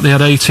told you that they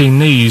had 18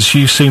 knees,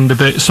 you seemed a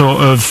bit sort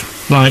of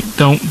like,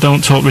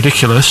 don't talk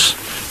ridiculous.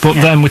 But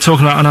then we're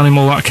talking about an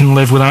animal that can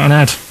live without an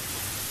head.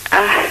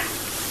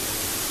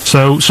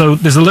 So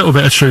there's a little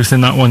bit of truth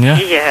in that one, yeah?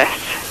 Yes.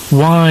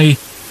 Why,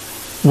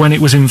 when it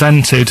was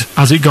invented,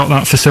 has it got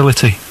that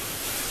facility?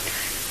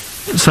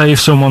 Say if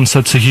someone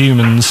said to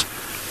humans,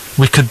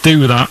 we could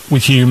do that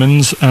with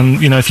humans,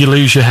 and, you know, if you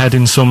lose your head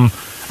in some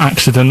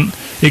accident,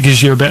 it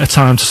gives you a bit of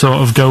time to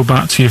sort of go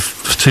back to your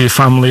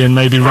family and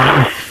maybe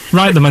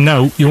write them a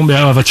note. You won't be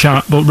able to have a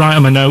chat, but write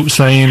them a note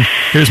saying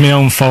it was my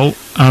own fault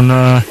and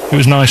it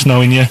was nice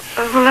knowing you.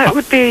 it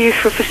would be a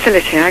useful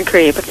facility, I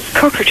agree, but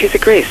cockroaches are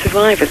great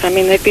survivors. I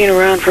mean, they've been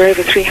around for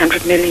over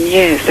 300 million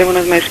years. They're one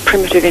of the most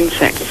primitive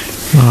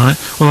insects. Right.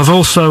 Well, I've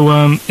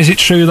also, is it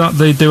true that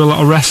they do a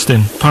lot of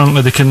resting?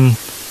 Apparently they can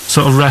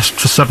sort of rest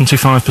for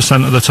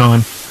 75% of the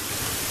time.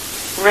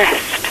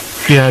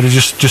 Rest? Yeah, they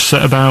just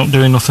sit about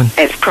doing nothing.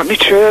 It's probably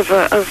true of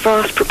a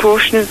vast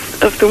proportion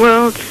of the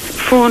world's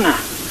fauna.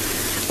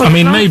 Well, I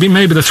mean,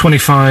 maybe the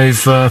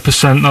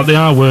 25% that they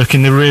are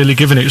working, they're really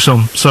giving it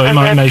some, so it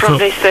might make up. They're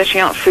probably searching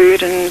out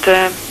food, and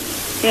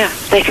yeah,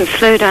 they can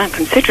slow down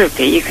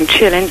considerably. You can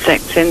chill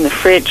insects in the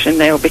fridge, and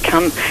they'll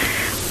become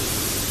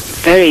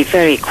very,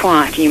 very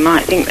quiet. You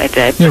might think they're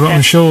dead. Yeah, but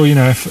I'm sure, you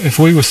know, if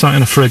we were sat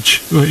in a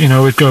fridge, you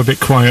know, we'd go a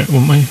bit quiet,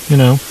 wouldn't we? You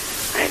know.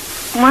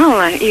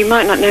 Well, you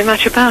might not know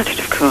much about it,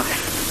 of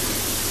course.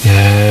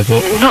 Yeah,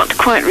 but not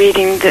quite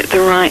reading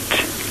the right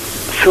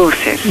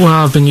sources. Well,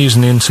 I've been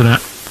using the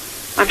internet.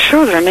 I'm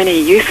sure there are many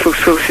useful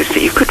sources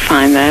that you could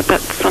find there, but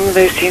some of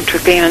those seem to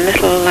have been a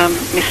little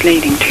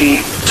misleading to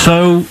you.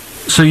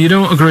 So you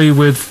don't agree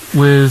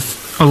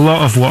with a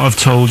lot of what I've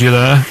told you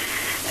there?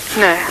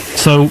 No.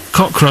 So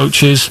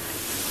cockroaches,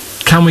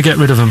 can we get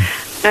rid of them?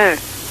 No.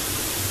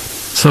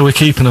 So we're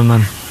keeping them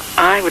then?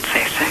 I would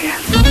say so, yes.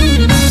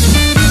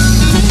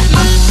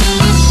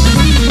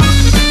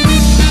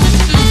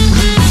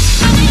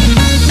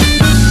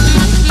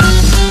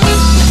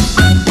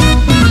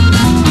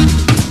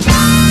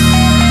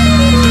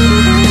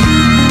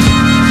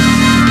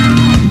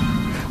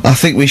 I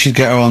think we should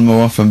get her on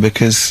more often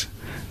because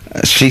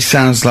she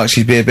sounds like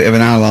she'd be a bit of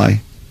an ally,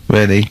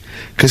 really.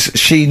 Because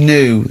she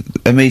knew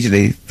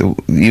immediately that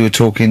you were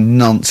talking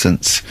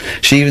nonsense.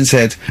 She even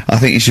said, I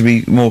think you should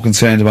be more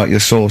concerned about your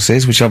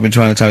sources, which I've been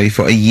trying to tell you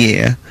for a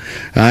year,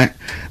 right?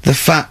 The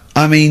fact,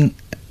 I mean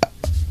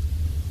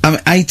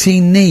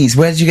 18 knees,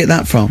 where did you get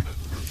that from?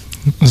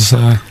 It was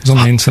on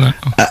the internet.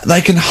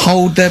 They can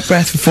hold their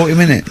breath for 40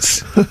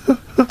 minutes.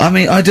 I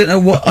mean, I don't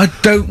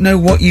know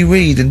what you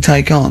read and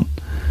take on.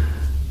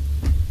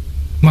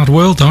 Mad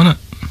world, don't it?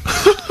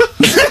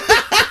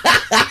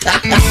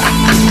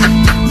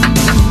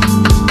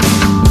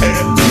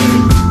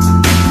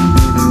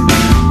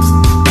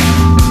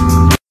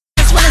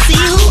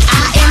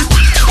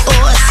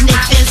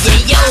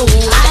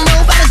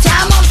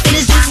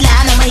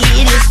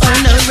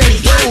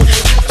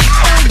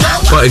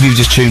 Well, if you've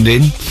just tuned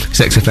in,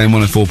 Sex FM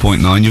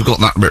 104.9, you've got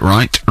that bit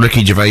right.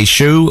 Ricky Gervais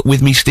show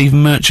with me,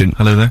 Stephen Merchant.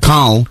 Hello there.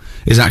 Karl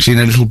is actually in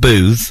a little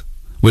booth.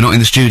 We're not in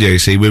the studio, you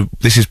see.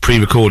 This is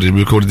pre-recorded.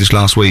 We recorded this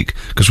last week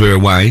because we're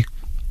away,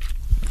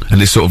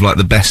 and it's sort of like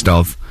the best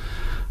of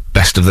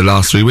the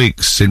last 3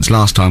 weeks since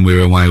last time we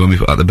were away when we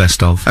put out the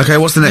best of. Okay,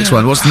 what's the next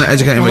one? What's the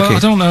educating Ricky? I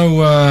don't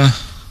know.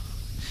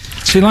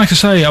 See, like I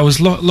say, I was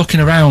looking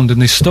around,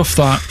 and there's stuff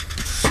that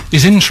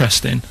is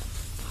interesting.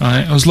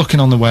 Right, I was looking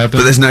on the web,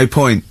 but there's no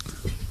point.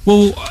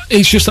 Well,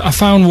 it's just that I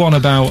found one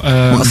about.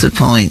 What's the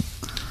point?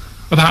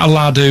 About a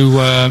lad who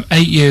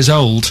 8 years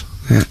old,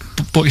 yeah.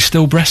 but he's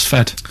still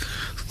breastfed.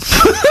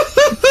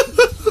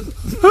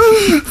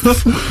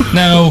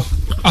 Now,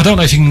 I don't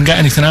know if you can get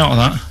anything out of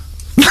that.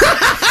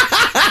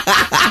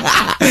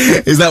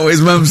 Is that what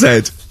his mum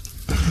said?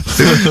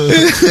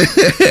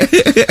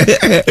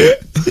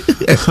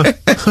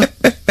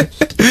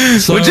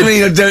 So, what do you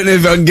mean I don't know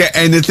if I can get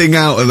anything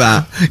out of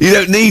that? You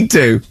don't need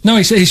to. No,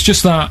 it's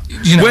just that,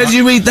 you know... Where did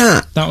you read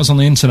that? That was on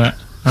the internet.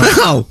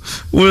 Oh,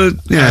 well,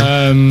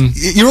 yeah.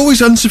 You're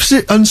always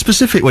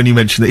unspecific when you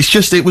mention it. It's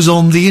just it was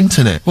on the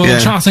internet. Well,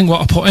 I'm trying to think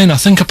what I put in. I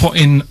think I put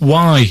in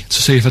Y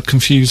to see if I'd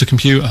confuse a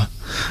computer.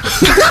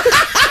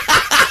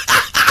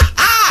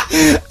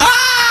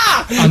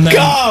 And then,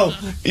 Carl,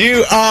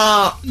 you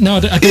are... No,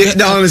 no,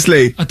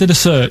 honestly. I did a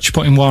search,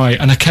 put in Y,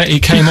 and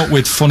it came up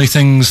with funny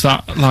things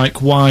that,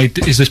 like, why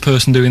is this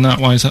person doing that?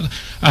 Why is that?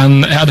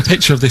 And it had a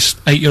picture of this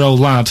 8-year-old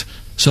lad,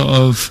 sort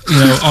of, you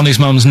know, on his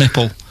mum's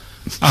nipple.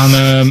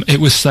 And it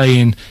was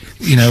saying,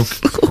 you know,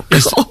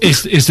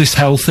 is this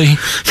healthy?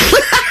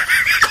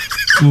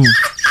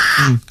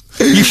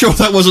 You sure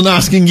that wasn't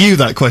asking you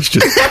that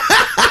question?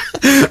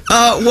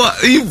 What?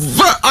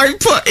 I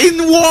put in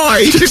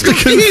Y just to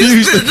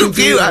confuse the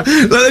computer. Like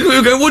the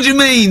computer go, what do you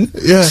mean?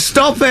 Yeah.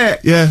 Stop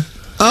it. Yeah.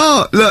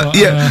 Oh, look,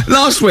 yeah.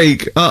 Last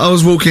week, I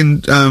was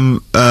walking,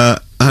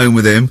 home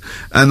with him,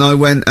 and I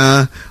went,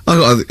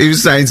 he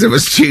was saying something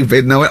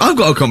stupid, and I went, I've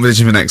got a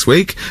competition for next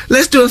week.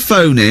 Let's do a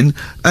phone-in,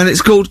 and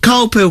it's called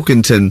Karl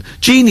Pilkington,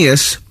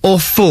 Genius or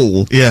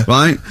Fool. Yeah.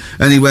 Right?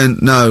 And he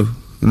went, no.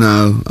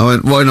 I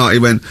went, why not? He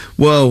went,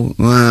 well,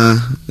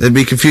 it'd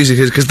be confusing,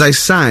 because they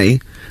say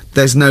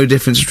there's no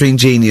difference between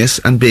genius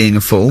and being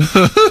a fool.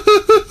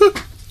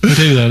 You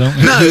do though, don't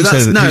you? No,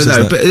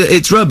 but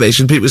it's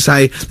rubbish, and people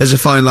say there's a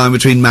fine line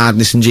between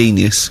madness and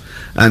genius,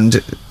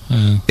 and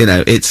you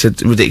know, it's a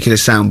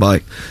ridiculous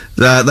soundbite.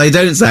 They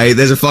don't say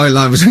there's a fine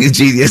line between a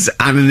genius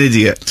and an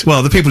idiot.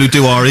 Well, the people who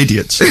do are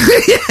idiots.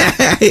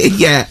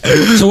 Yeah.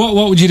 So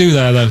what would you do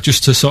there, though,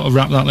 just to sort of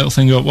wrap that little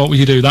thing up? What would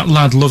you do? That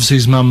lad loves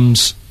his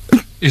mum's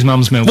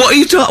milk. What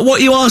are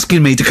you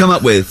asking me to come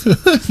up with?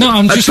 No,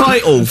 I'm just a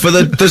title for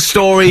the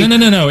story.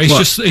 No.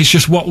 It's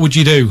just what would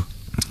you do?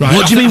 Right?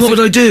 What do you mean, what would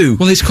I do?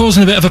 Well, it's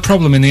causing a bit of a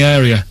problem in the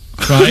area.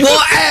 Right?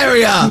 What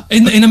area?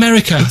 In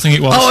America, I think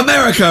it was. Oh,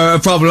 America are a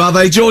problem, are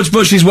they? George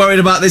Bush is worried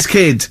about this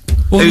kid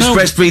who's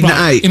breastfeeding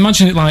at 8.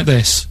 Imagine it like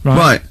this, right?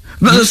 Right.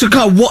 No, so,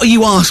 Carl, what are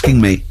you asking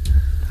me?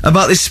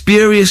 About this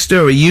spurious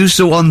story you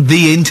saw on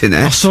the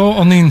internet? I saw it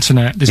on the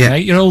internet. There's an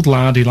 8-year-old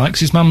lad, he likes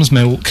his mum's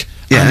milk,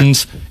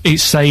 and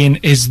it's saying,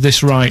 is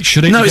this right?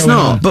 Should it No, be it's going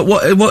not. on? But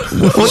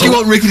what do you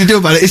want Ricky to do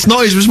about it? It's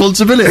not his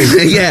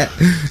responsibility. Yeah.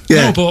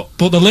 No,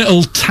 but the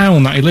little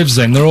town that he lives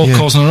in, they're all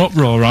causing an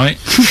uproar, right?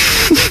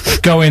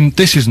 Going,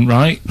 this isn't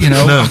right, you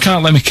know, I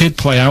can't let my kid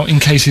play out in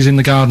case he's in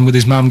the garden with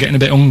his mum getting a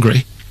bit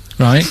hungry,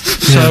 right?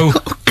 So,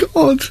 Oh,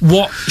 God.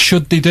 what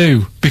should they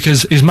do?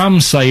 Because his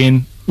mum's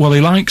saying, well,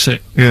 he likes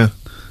it. Yeah.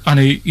 And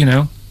he, you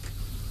know,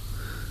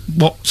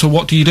 so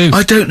what do you do?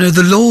 I don't know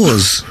the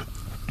laws.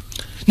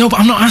 No, but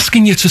I'm not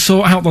asking you to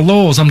sort out the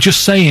laws. I'm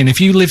just saying, if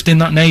you lived in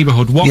that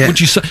neighbourhood, what would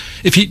you say?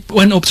 If you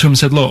went up to him and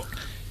said, look,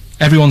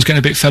 everyone's getting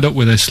a bit fed up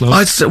with this, look.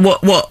 I'd say,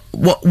 what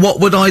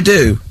would I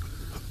do?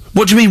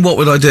 What do you mean, what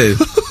would I do?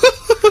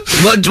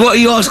 what are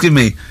you asking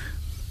me?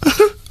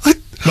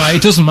 Right,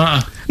 it doesn't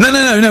matter.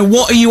 No,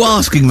 what are you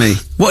asking me?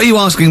 What are you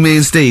asking me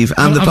and Steve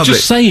and the public? I'm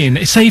just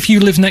saying, say if you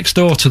live next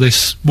door to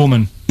this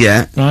woman.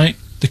 Yeah. Right?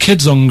 The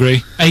kid's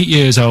hungry, 8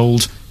 years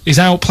old, he's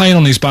out playing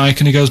on his bike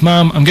and he goes,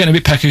 Mum, I'm getting a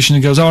bit peckish, and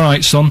he goes,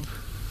 alright, son.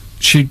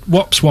 She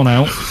whops one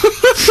out.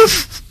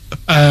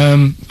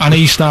 And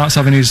he starts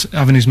having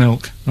his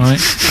milk, right?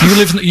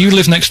 You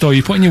live next door,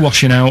 you're putting your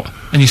washing out,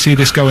 and you see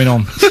this going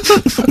on.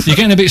 You're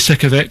getting a bit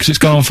sick of it, because it's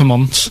gone on for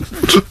months.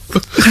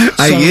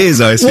 8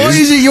 years, I assume. Why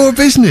is it your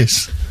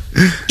business?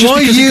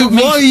 Why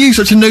are you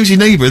such a nosy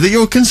neighbour that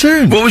you're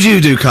concerned? What would you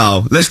do,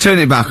 Carl? Let's turn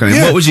it back on him.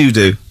 Yeah. What would you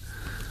do?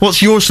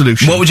 What's your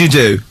solution? What would you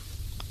do?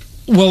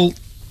 Well,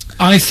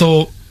 I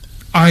thought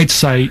I'd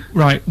say,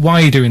 right, why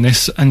are you doing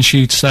this? And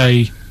she'd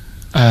say,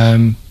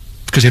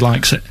 because he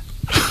likes it.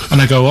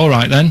 And I go, all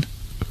right then,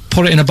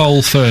 put it in a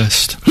bowl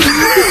first.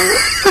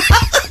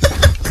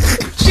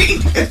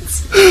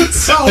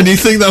 And you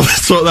think that would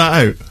sort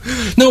that out?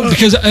 No,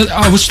 because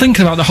I was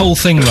thinking about the whole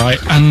thing, right?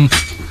 And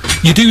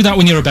you do that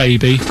when you're a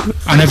baby,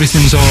 and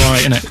everything's all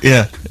right, innit?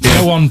 Yeah.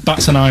 No one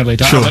bats an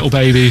eyelid at a little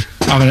baby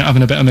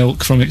having a bit of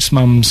milk from its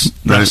mum's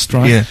breast,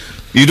 right? Yeah.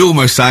 You'd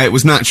almost say it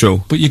was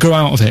natural. But you grow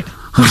out of it.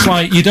 It's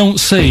like you don't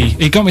see.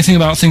 It got me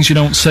thinking about things you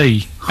don't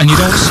see, and you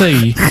don't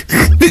see.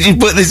 Did you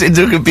put this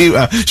into a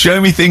computer? Show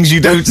me things you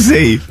don't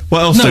see.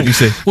 What else don't you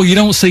see? Well, you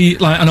don't see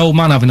like an old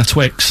man having a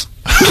Twix.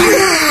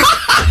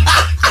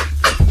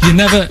 You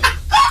never.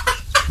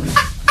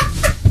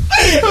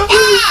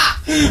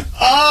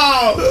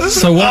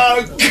 So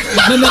what?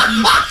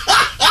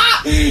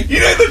 You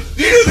know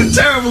the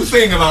terrible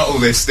thing about all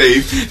this,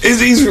 Steve,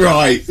 is he's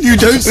right. You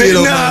don't see an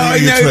old man I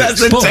having a know, Twix.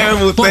 that's a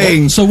terrible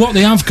thing. So what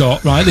they have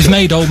got, right? They've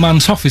made old man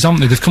toffees,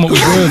 haven't they? They've come up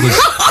with Werther's.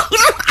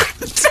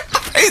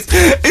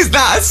 Is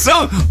that a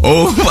song?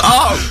 Oh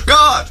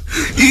God!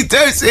 You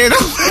don't see it.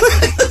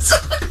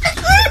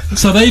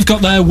 So they've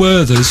got their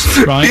Werther's,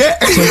 right? Yeah.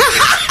 So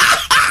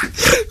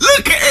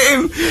look at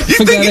him!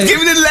 You think he's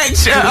giving a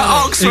lecture at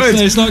Oxford?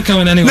 It's not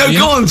going anywhere. No,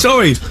 go on,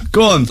 sorry.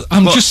 Go on.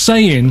 I'm just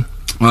saying.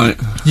 Right.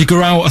 You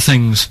grow out of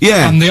things.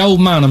 Yeah. And the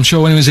old man, I'm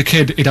sure when he was a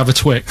kid, he'd have a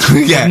Twix.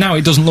 Yeah. But now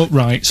it doesn't look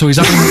right, so he's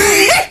having...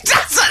 It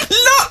doesn't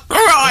look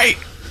right!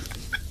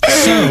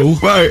 So...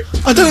 Right.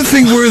 I don't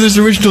think Werther's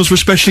originals were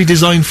specially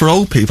designed for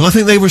old people. I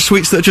think they were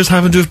sweets that just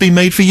happened to have been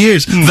made for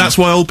years. That's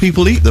why old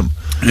people eat them.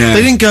 Yeah.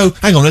 They didn't go,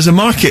 hang on, there's a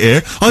market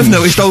here. I've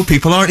noticed old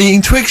people aren't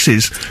eating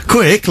Twixes.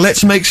 Quick,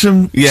 let's make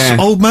some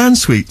old man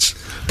sweets.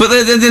 But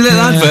the little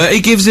advert, he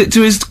gives it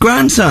to his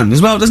grandson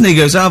as well, doesn't he? He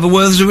goes, I have a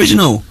Werther's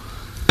original.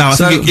 No, I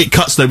think it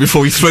cuts though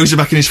before he throws it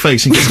back in his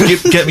face and goes,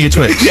 get me a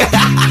Twix.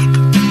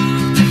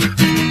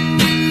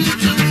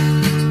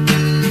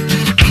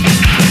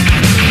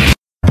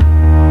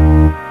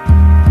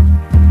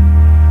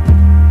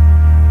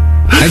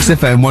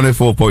 XFM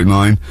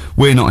 104.9,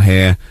 we're not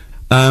here.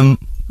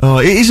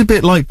 It is a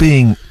bit like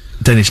being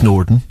Dennis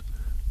Norden,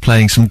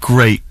 playing some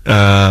great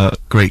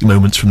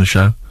moments from the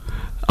show.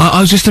 I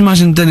was just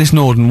imagining Dennis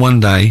Norden one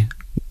day,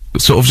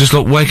 sort of just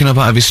like waking up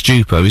out of his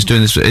stupor, he's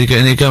doing this, and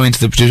he'd go into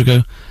the producer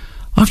and go,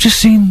 I've just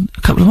seen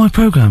a couple of my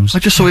programmes. I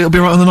just saw It'll Be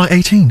Right on the Night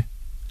 18.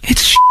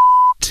 It's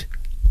shit.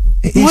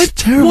 It is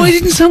terrible. Why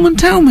didn't someone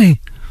tell me?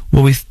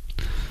 Well, we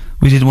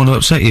didn't want to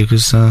upset you,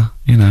 because,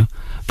 you know.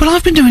 But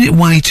I've been doing it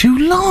way too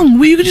long.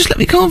 Well, you could just let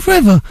me go on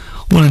forever.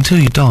 Well, until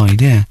you died,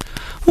 yeah.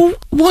 Well,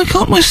 why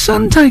can't my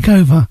son take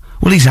over?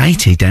 Well, he's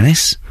 80,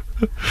 Dennis.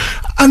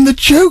 And the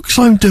jokes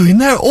I'm doing,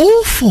 they're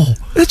awful.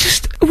 They're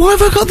just... Why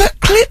have I got that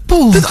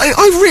clipboard?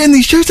 I've written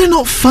these jokes, they're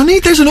not funny.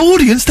 There's an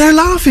audience, they're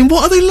laughing.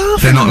 What are they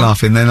laughing They're not at?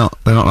 laughing, they're not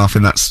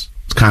laughing, that's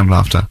canned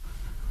laughter.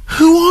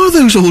 Who are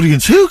those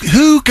audience?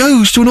 Who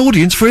goes to an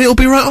audience for It'll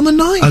Be Right on the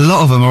Night? A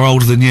lot of them are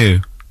older than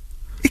you.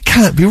 It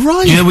can't be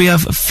right. You know we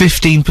have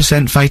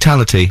 15%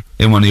 fatality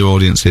in one of your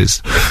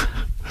audiences.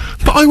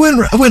 But I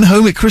went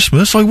home at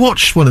Christmas, I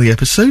watched one of the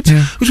episodes,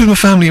 it was with my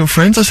family and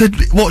friends, I said,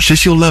 watch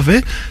this, you'll love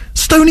it.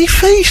 Stony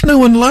face, no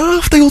one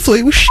laughed, they all thought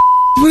it was shit.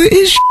 Well, it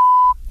is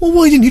Well,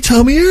 why didn't you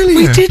tell me earlier?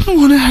 We didn't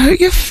want to hurt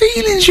your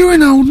feelings. You're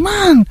an old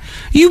man.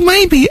 You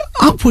may be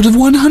upward of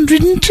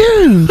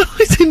 102.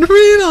 I didn't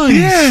realise.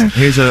 Yeah.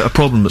 Here's a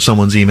problem that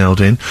someone's emailed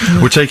in.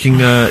 We're taking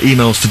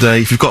emails today.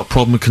 If you've got a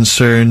problem, a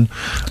concern,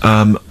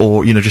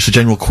 or, you know, just a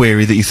general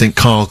query that you think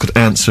Karl could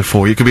answer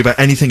for you. It could be about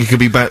anything. It could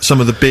be about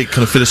some of the big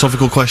kind of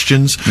philosophical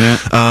questions.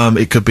 Yeah.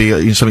 It could be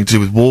you know, something to do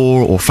with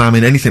war or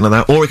famine, anything like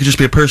that. Or it could just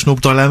be a personal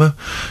dilemma.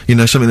 You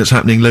know, something that's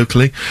happening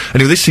locally.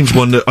 Anyway, this seems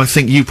one that I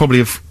think you probably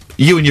have...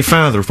 You and your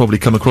father have probably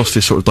come across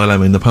this sort of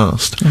dilemma in the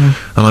past, and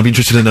I'd be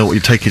interested to know what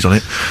your take is on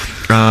it.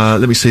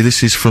 Let me see,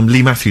 this is from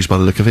Lee Matthews by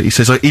the look of it. He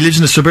says, he lives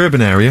in a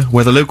suburban area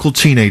where the local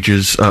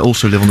teenagers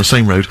also live on the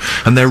same road,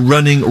 and they're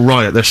running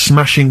riot. They're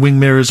smashing wing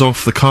mirrors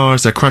off the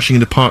cars, they're crashing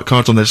into parked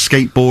cars on their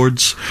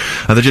skateboards,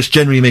 and they're just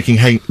generally making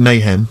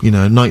mayhem, you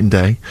know, night and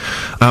day.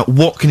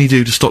 What can he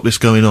do to stop this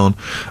going on?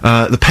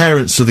 The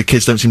parents of the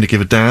kids don't seem to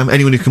give a damn.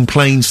 Anyone who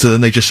complains to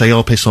them, they just say,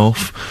 "Oh, piss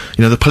off."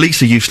 You know, the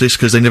police are useless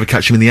because they never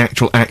catch them in the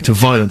actual act of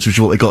violence, which is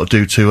what they got to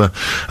do to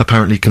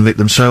apparently convict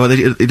them. So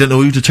they don't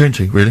know who to turn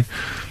to, really.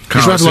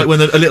 It's rather like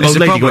when a little old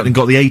lady went and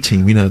got the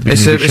A-team, you know.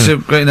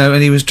 You know,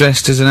 and he was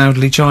dressed as an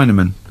elderly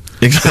Chinaman.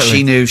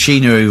 Exactly. She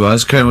knew who he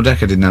was. Colonel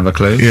Decker didn't have a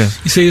clue. Yeah.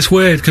 You see, it's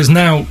weird because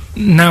now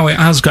it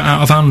has got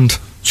out of hand.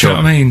 Do you know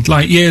what I mean?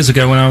 Like years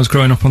ago when I was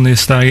growing up on the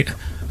estate,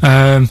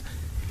 yeah,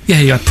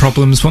 you had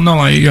problems, but not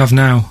like you have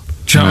now.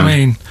 Do you know what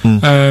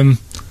I mean?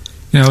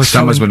 You know,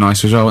 Summers were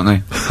nice as well, weren't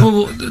they?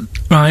 Well,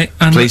 right.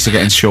 And police are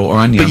getting shorter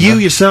and younger. But you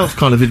yourself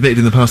kind of admitted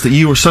in the past that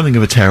you were something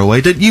of a tearaway.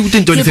 You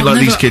didn't do anything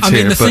like these kids here.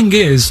 I mean, the thing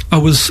is, I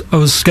was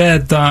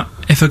scared that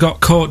if I got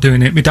caught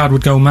doing it, my dad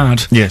would go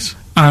mad. Yes.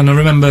 And I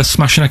remember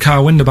smashing a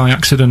car window by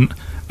accident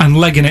and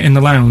legging it in the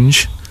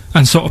lounge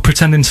and sort of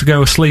pretending to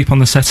go asleep on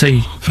the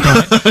settee.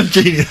 Right?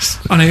 Genius.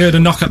 And I heard a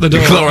knock at the door.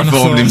 He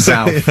chloroformed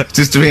himself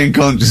just to be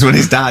unconscious when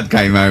his dad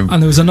came home.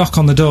 And there was a knock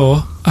on the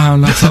door,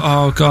 and I thought,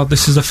 oh god,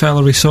 this is the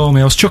fella who saw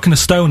me. I was chucking a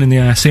stone in the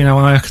air, seeing how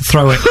high I could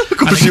throw it. Of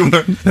course you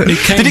were.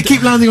 Did it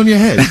keep landing on your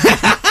head?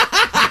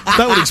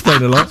 That would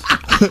explain a lot.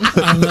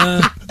 And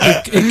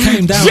it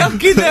came down.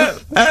 Chucking a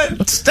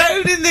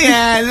stone in the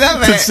air,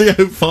 love to it. see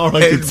how far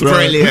I could throw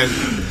brilliant.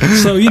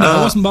 So, you know,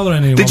 I wasn't bothering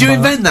anyone. Did you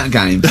invent that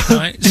game?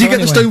 Right, Did you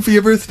get the stone for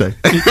your birthday?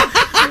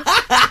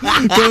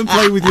 Go and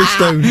play with your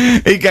stone.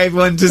 He gave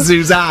one to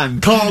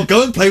Suzanne. Karl,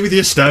 go and play with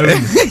your stone. The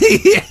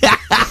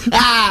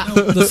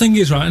thing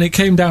is, right, and it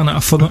came down at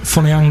a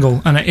funny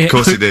angle, and of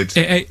course it did.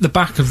 It ate the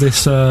back of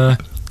this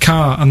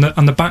car, and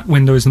the back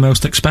window is the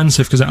most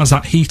expensive because it has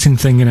that heating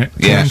thing in it,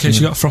 in case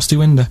you got a frosty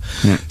window.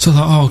 Yeah. So I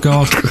thought, oh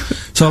god.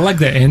 So I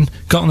legged it in,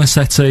 got on the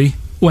settee,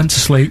 went to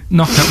sleep,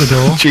 knocked at the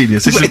door.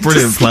 Genius. It's a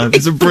brilliant plan.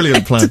 It's a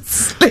brilliant plan.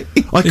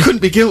 I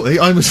couldn't be guilty.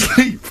 I'm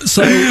asleep.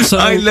 So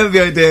I love the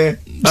idea.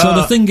 So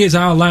the thing is,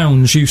 our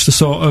lounge used to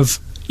sort of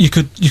you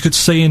could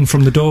see in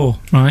from the door,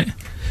 right?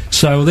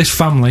 So this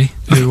family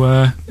who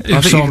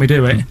saw me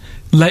do it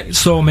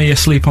saw me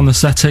asleep on the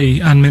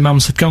settee, and my mum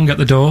said, "Go and get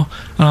the door,"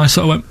 and I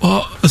sort of went,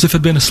 "What?" as if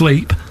I'd been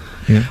asleep.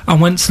 Yeah.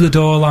 And went to the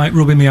door, like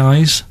rubbing my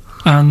eyes,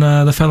 and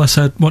the fella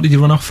said, "What did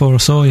you run off for? I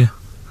saw you."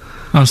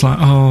 I was like,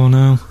 "Oh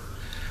no,"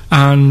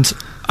 and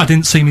I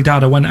didn't see me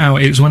dad. I went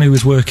out. It was when he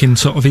was working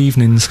sort of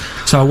evenings,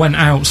 so I went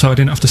out so I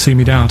didn't have to see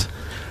me dad.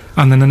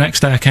 And then the next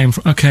day I came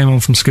home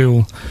from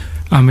school,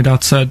 and my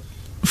dad said,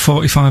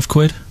 45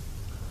 quid.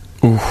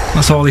 Ooh.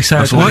 That's all he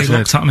said. He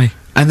looked at me.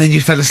 And then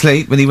you fell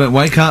asleep when he went,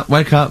 wake up.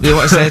 You know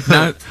what I said?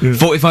 No,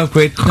 45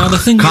 quid. Now the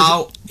thing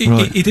Karl,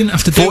 is, he didn't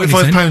have to do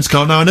 £45,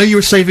 Karl. Now I know you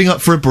were saving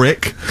up for a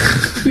brick,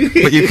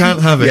 but you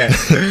can't have it.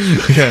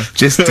 Yeah.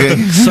 Just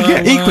doing. So,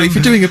 equally, if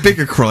you're doing a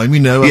bigger crime,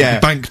 you know, a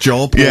bank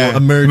job or a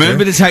murder.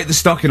 Remember to take the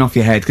stocking off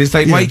your head, because if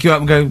they wake you up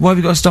and go, "Why have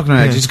you got a stocking on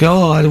your head?" Just go,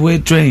 "Oh, I had a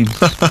weird dream."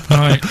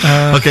 Right.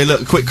 Okay,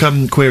 look, quick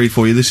query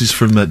for you. This is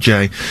from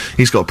Jay.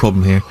 He's got a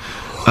problem here.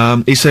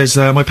 He says,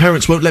 my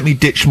parents won't let me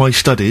ditch my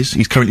studies.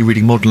 He's currently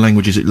reading modern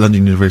languages at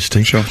London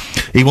University. Sure.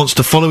 He wants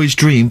to follow his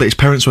dream, but his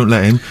parents won't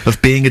let him, of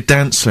being a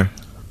dancer.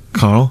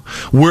 Karl.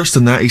 Worse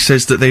than that, he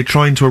says that they're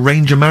trying to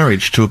arrange a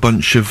marriage to a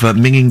bunch of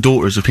minging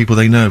daughters of people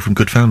they know from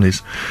good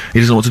families. He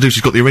doesn't know what to do, so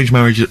he's got the arranged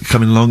marriage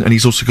coming along, and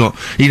he's also got,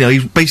 you know, he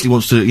basically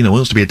wants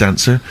to be a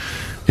dancer.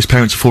 His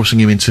parents are forcing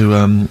him into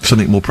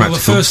something more practical. Well,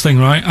 the first thing,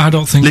 right, I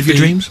don't think Live your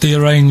dreams? The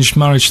arranged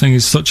marriage thing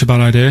is such a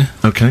bad idea.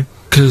 Okay.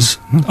 Because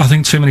I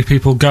think too many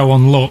people go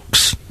on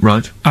looks.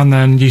 Right. And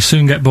then you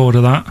soon get bored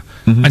of that,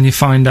 and you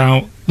find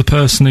out the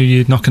person who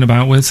you're knocking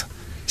about with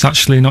is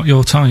actually not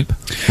your type.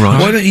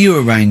 Right. Why don't you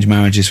arrange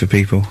marriages for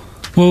people?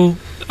 Well,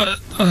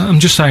 I'm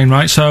just saying,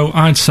 right, so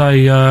I'd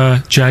say,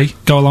 Jay,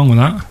 go along with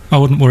that. I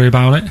wouldn't worry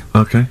about it.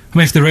 Okay. I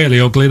mean, if they're really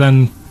ugly,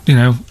 then, you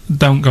know,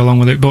 don't go along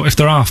with it. But if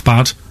they're half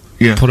bad,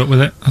 put up with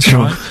it. That's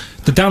right.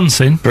 The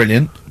dancing.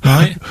 Brilliant.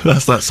 Right.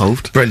 That's that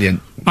solved.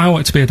 Brilliant. I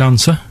wanted to be a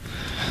dancer.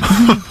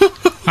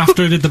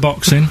 After I did the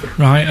boxing,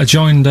 right, I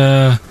joined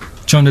a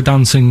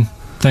dancing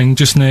thing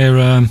just near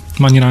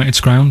Man United's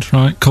ground,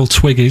 right, called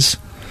Twiggies.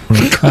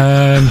 Went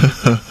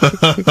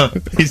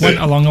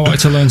along, I wanted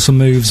to learn some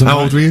moves.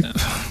 How old were you?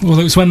 Well,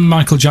 it was when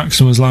Michael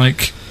Jackson was,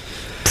 like,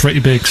 pretty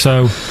big,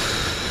 so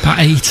about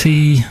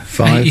 83,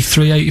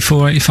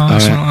 84,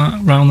 85, something like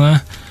that, around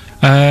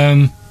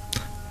there.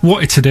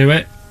 Wanted to do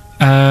it.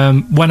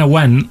 When I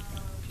went,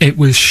 it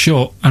was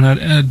shut, and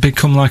it had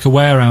become like a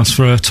warehouse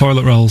for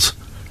toilet rolls.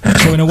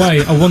 So in a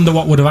way, I wonder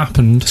what would have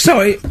happened.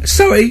 Sorry,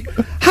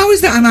 how is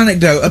that an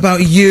anecdote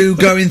about you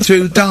going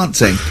through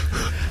dancing?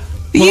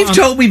 Well, you've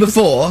told me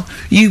before,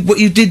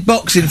 you did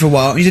boxing for a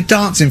while, you did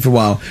dancing for a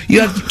while, you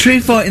had a true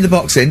fight in the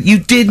boxing, you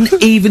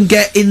didn't even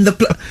get in the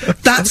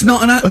that's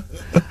not an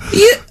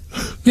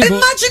Yeah,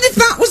 imagine if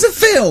that was a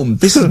film!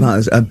 This is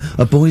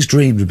a boy's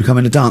dreams of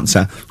becoming a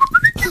dancer.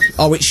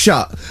 Oh, it's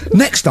shut.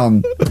 Next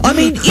on. I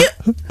mean,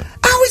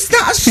 how is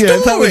that a story? Yeah,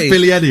 if that was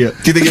Billy Elliot,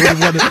 do you think it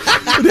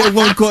would have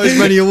won quite as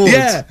many awards?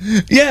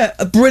 Yeah,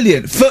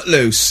 brilliant.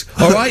 Footloose,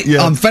 alright?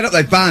 Yeah. I'm fed up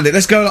they banned it.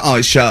 Let's go. Oh,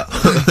 it's shut.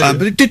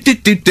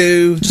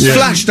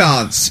 Flash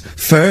dance.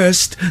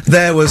 First,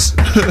 there was...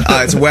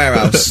 it's a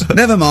warehouse.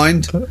 Never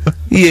mind.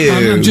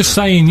 I'm just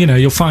saying,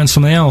 you'll find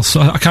something else.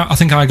 I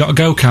think I got a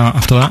go-kart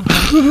after that.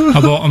 I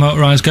bought a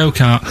motorised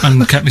go-kart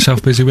and kept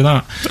myself busy with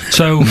that.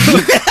 So...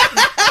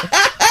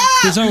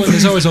 There's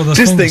always other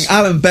things. Just think,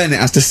 Alan Bennett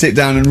has to sit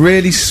down and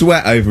really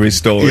sweat over his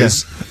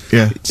stories.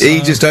 Yeah.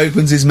 He just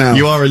opens his mouth.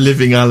 You are a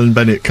living Alan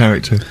Bennett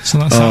character. So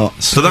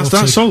that's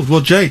that's solved.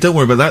 Well, Jay, don't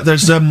worry about that.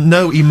 There's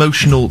no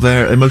emotional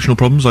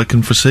problems I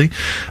can foresee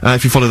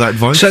if you follow that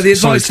advice. So the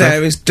advice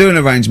there is do an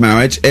arranged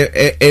marriage.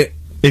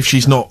 If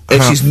she's not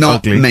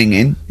ugly.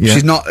 Minging,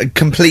 she's not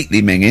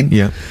completely minging.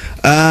 Yeah.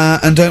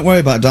 And don't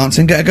worry about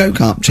dancing. Get a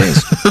go-kart.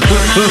 Cheers.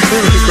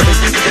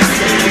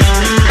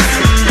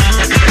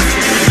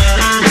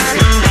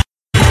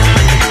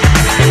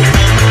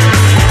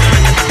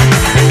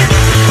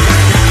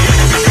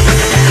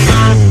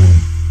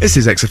 This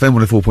is XFM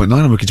 104.9.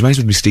 I'm Ricky Gervais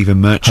with me,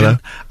 Stephen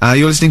Merchant. Hello.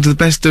 You're listening to the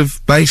best of,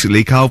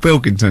 basically, Karl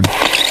Pilkington.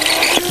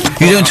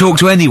 You don't talk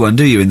to anyone,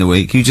 do you, in the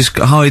week? You just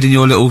hide in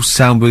your little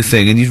sound booth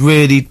thing, and you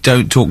really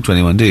don't talk to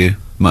anyone, do you?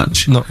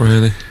 Much? Not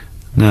really.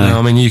 No.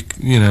 I mean,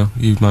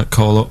 you might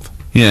call up.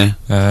 Yeah.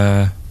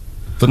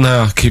 But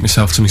no, I keep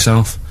myself to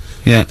myself.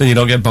 Yeah. Then you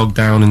don't get bogged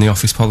down in the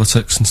office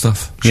politics and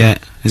stuff. Yeah.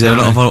 Is there a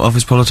lot of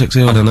office politics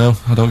here? I don't know.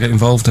 I don't get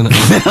involved in it.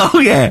 Oh,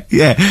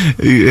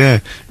 yeah.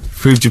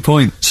 Proved your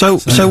point. So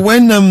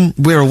when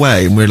we're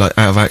away and we're like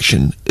out of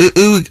action,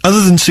 who, other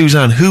than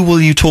Suzanne, who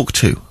will you talk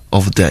to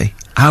of the day?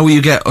 How will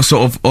you get a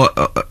sort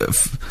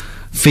of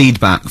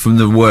feedback from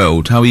the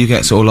world? How will you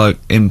get sort of like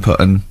input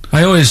and?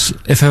 I always,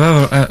 if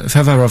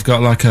ever I've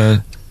got like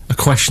a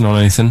question on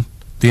anything,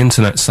 the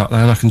internet's sat there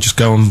and I can just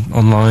go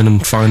online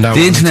and find out.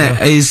 The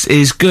internet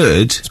is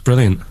good. It's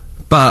brilliant,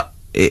 but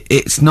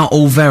it's not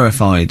all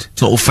verified.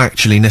 It's not all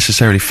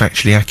necessarily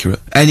factually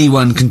accurate.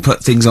 Anyone can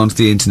put things onto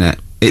the internet.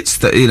 It's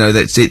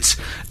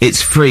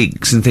it's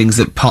freaks and things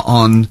that put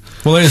on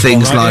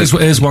things one, right?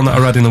 Here's one that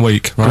I read in the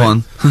week, right? Go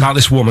on. About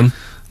this woman.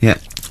 Yeah.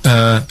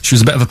 She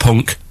was a bit of a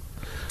punk,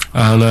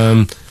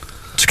 and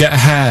to get her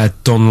hair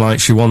done like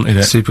she wanted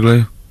it. Super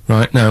glue.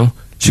 Right, no.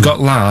 She got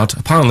lard.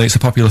 Apparently it's a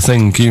popular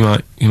thing, you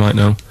might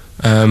know.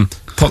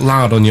 Put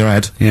lard on your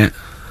head. Yeah.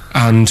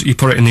 And you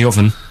put it in the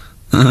oven.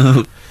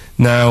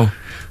 Now,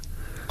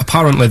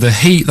 apparently the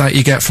heat that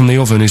you get from the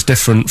oven is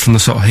different from the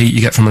sort of heat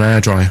you get from an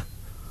hairdryer.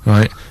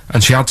 Right?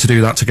 And she had to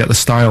do that to get the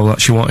style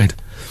that she wanted.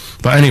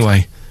 But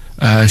anyway,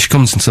 she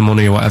comes into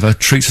money or whatever,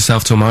 treats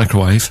herself to a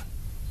microwave.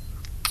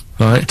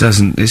 Right?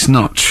 It's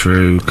not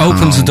true, Karl.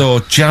 Opens the door,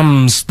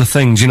 jams the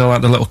things,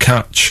 like the little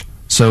catch,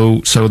 so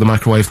the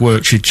microwave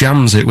works. She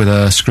jams it with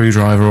a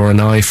screwdriver or a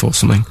knife or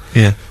something.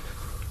 Yeah.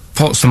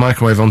 Puts the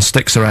microwave on,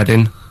 sticks her head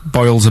in,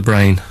 boils her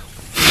brain.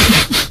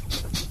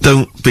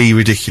 Don't be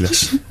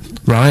ridiculous.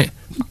 Right?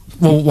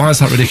 Well, why is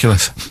that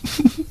ridiculous?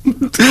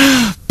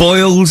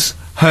 Boils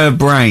her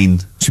brain.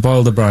 She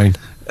boiled her brain.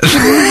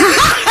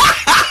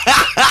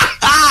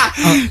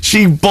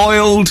 She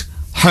boiled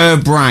her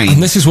brain.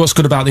 And this is what's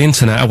good about the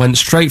internet. I went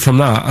straight from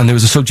that, and there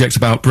was a subject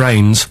about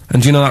brains.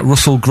 And do you know that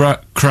Russell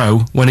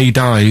Crowe, when he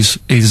dies,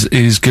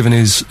 is giving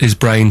his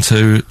brain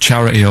to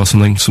charity or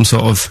something? Some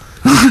sort of...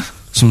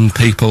 some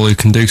people who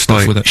can do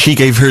stuff with it. She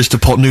gave hers to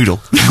Pot Noodle.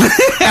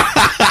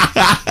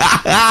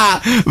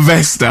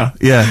 Vesta.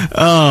 Yeah.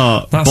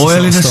 Oh, that's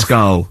boiling a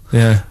skull.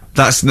 Yeah.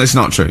 That's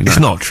not true. It's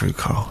not true,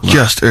 Karl. No.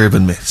 Just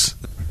urban myths.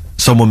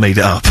 Someone made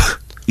it up.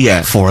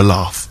 Yeah. For a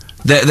laugh.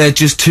 They're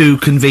just too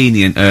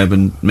convenient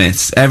urban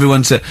myths.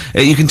 Everyone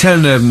you can tell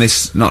an urban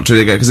myth's not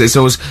true because it's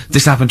always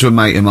this happened to a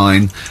mate of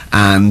mine,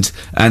 and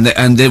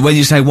when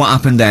you say what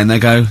happened then, they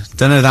go,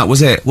 don't know, that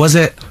was it. Was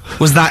it?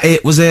 Was that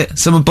it? Was it?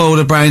 Someone boiled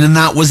a brain and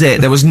that was it.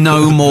 There was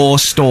no more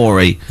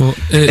story. Well,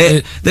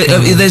 were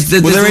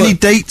there any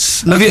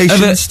dates,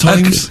 locations,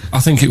 times? I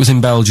think it was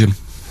in Belgium.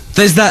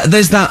 There's that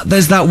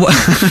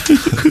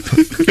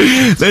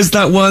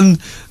one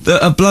that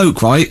a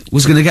bloke, right,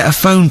 was going to get a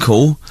phone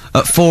call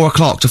at 4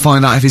 o'clock to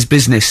find out if his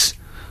business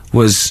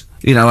was,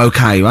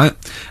 okay, right?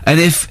 And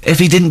if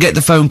he didn't get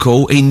the phone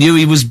call, he knew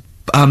he was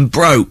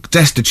broke,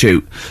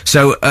 destitute.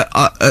 So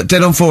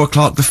dead on 4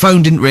 o'clock, the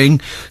phone didn't ring,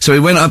 so he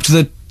went up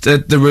to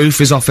the roof,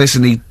 his office,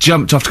 and he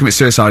jumped off to commit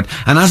suicide.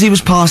 And as he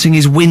was passing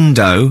his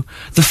window,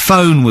 the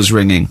phone was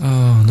ringing.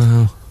 Oh,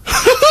 no.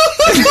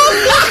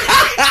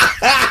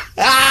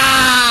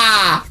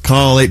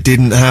 Carl, it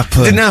didn't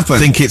happen. Didn't happen.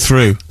 Think it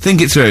through.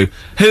 Think it through.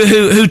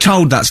 Who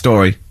told that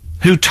story?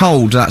 Who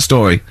told that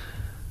story?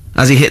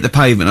 As he hit the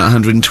pavement at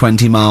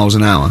 120 miles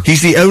an hour.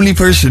 He's the only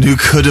person who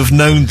could have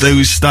known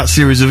that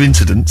series of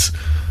incidents.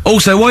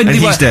 Also, why didn't And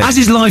he he's wait? dead. As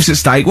his life's at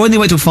stake, why didn't he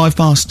wait till 5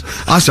 past?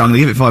 I said I'm gonna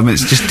give it 5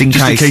 minutes just in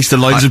case. Just in case the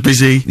lines are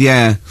busy.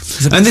 Yeah.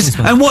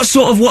 And what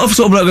sort of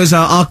bloke goes,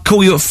 I'll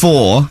call you at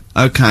 4,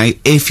 okay,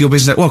 if your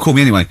business, well, call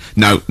me anyway.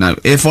 No,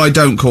 if I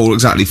don't call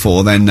exactly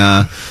 4, then,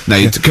 no,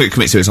 you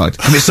commit suicide.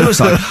 Commit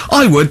suicide.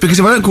 I would, because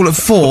if I don't call at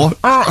 4,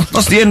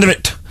 that's the end of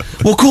it.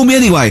 Well, call me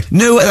anyway.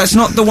 No, that's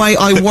not the way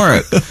I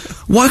work.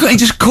 Why can't he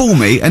just call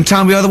me and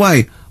tell me the other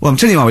way? Well, I'm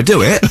telling you how I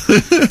do it.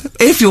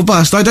 If you're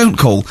bust, I don't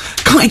call.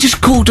 Can't he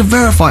just call to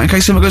verify in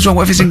case something goes wrong?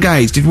 What if it's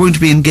engaged? It won't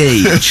be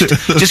engaged.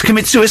 Just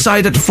commit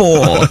suicide at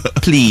 4,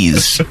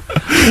 please.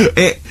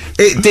 It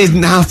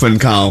didn't happen,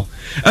 Carl.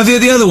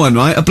 The other one,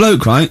 right? A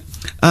bloke, right?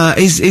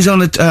 He's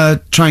on a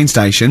train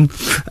station,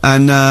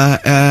 and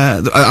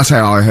I'll tell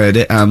you how I heard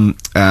it.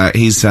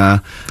 He's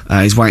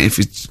waiting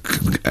for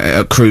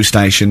a cruise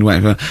station,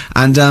 waiting for,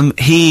 and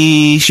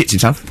he shits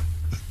himself.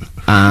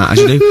 As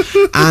you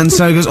do. And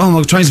so he goes, oh,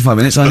 my train's in 5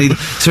 minutes, so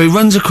he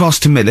runs across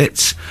to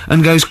Millets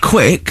and goes,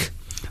 quick,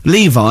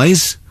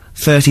 Levi's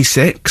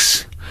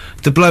 36.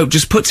 The bloke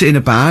just puts it in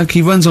a bag,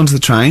 he runs onto the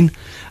train,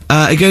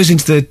 he goes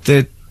into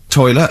the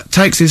toilet,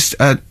 takes his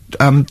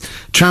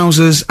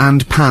trousers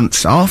and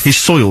pants off. He's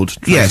soiled.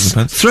 Yes.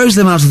 Throws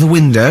them out of the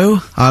window.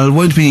 I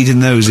won't be needing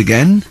those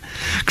again.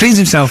 Cleans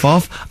himself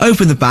off,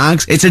 open the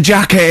bags, it's a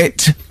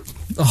jacket.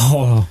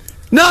 Oh.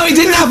 No, it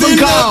didn't happen,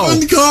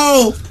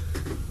 Carl!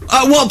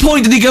 At what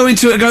point did he go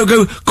into it and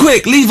go,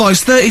 quick,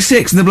 Levi's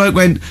 36, and the bloke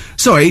went,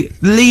 sorry,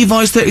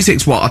 Levi's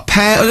 36, what, a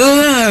pair?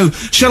 No,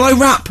 shall I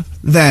wrap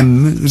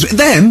them?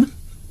 Them?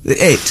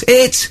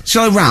 It?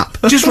 Shall I wrap?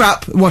 Just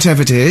wrap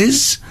whatever it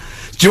is.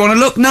 Do you want to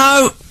look?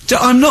 No,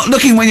 I'm not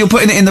looking when you're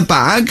putting it in the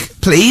bag,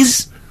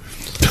 please.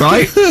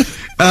 Right?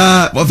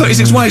 Well,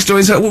 36 waist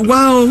stories,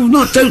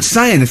 don't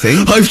say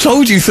anything. I've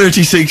told you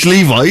 36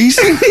 Levi's.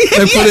 They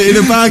put it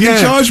in a bag and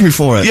charged me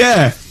for it.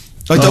 Yeah.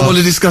 I don't want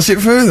to discuss it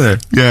further.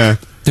 Yeah.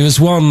 There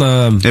was one,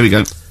 Here we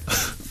go.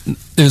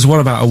 There was one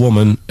about a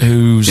woman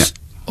whose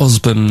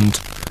husband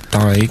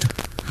died,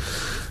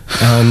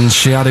 and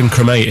she had him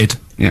cremated.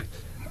 Yeah.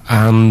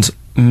 And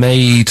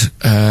made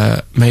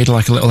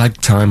like a little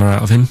egg timer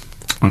out of him.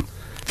 Right.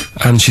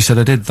 And she said,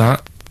 I did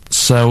that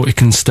so it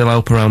can still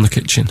help around the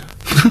kitchen.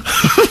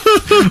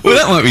 Well,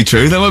 that might be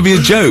true. That might be a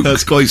joke.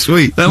 That's quite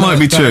sweet. That might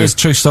be true. That is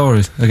true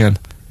story, again.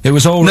 It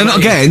was all... No, not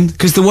again,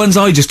 because the ones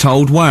I just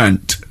told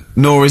weren't.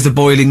 Nor is the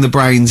boiling the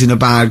brains in a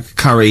bag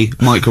curry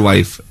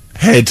microwave.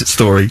 Head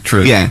story,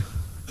 true. Yeah.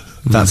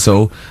 That's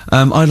all.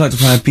 I'd like to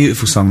play a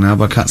beautiful song now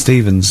by Cat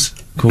Stevens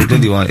called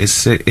Lily White.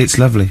 It's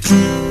lovely.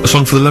 A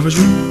song for the lovers'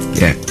 room?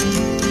 Yeah.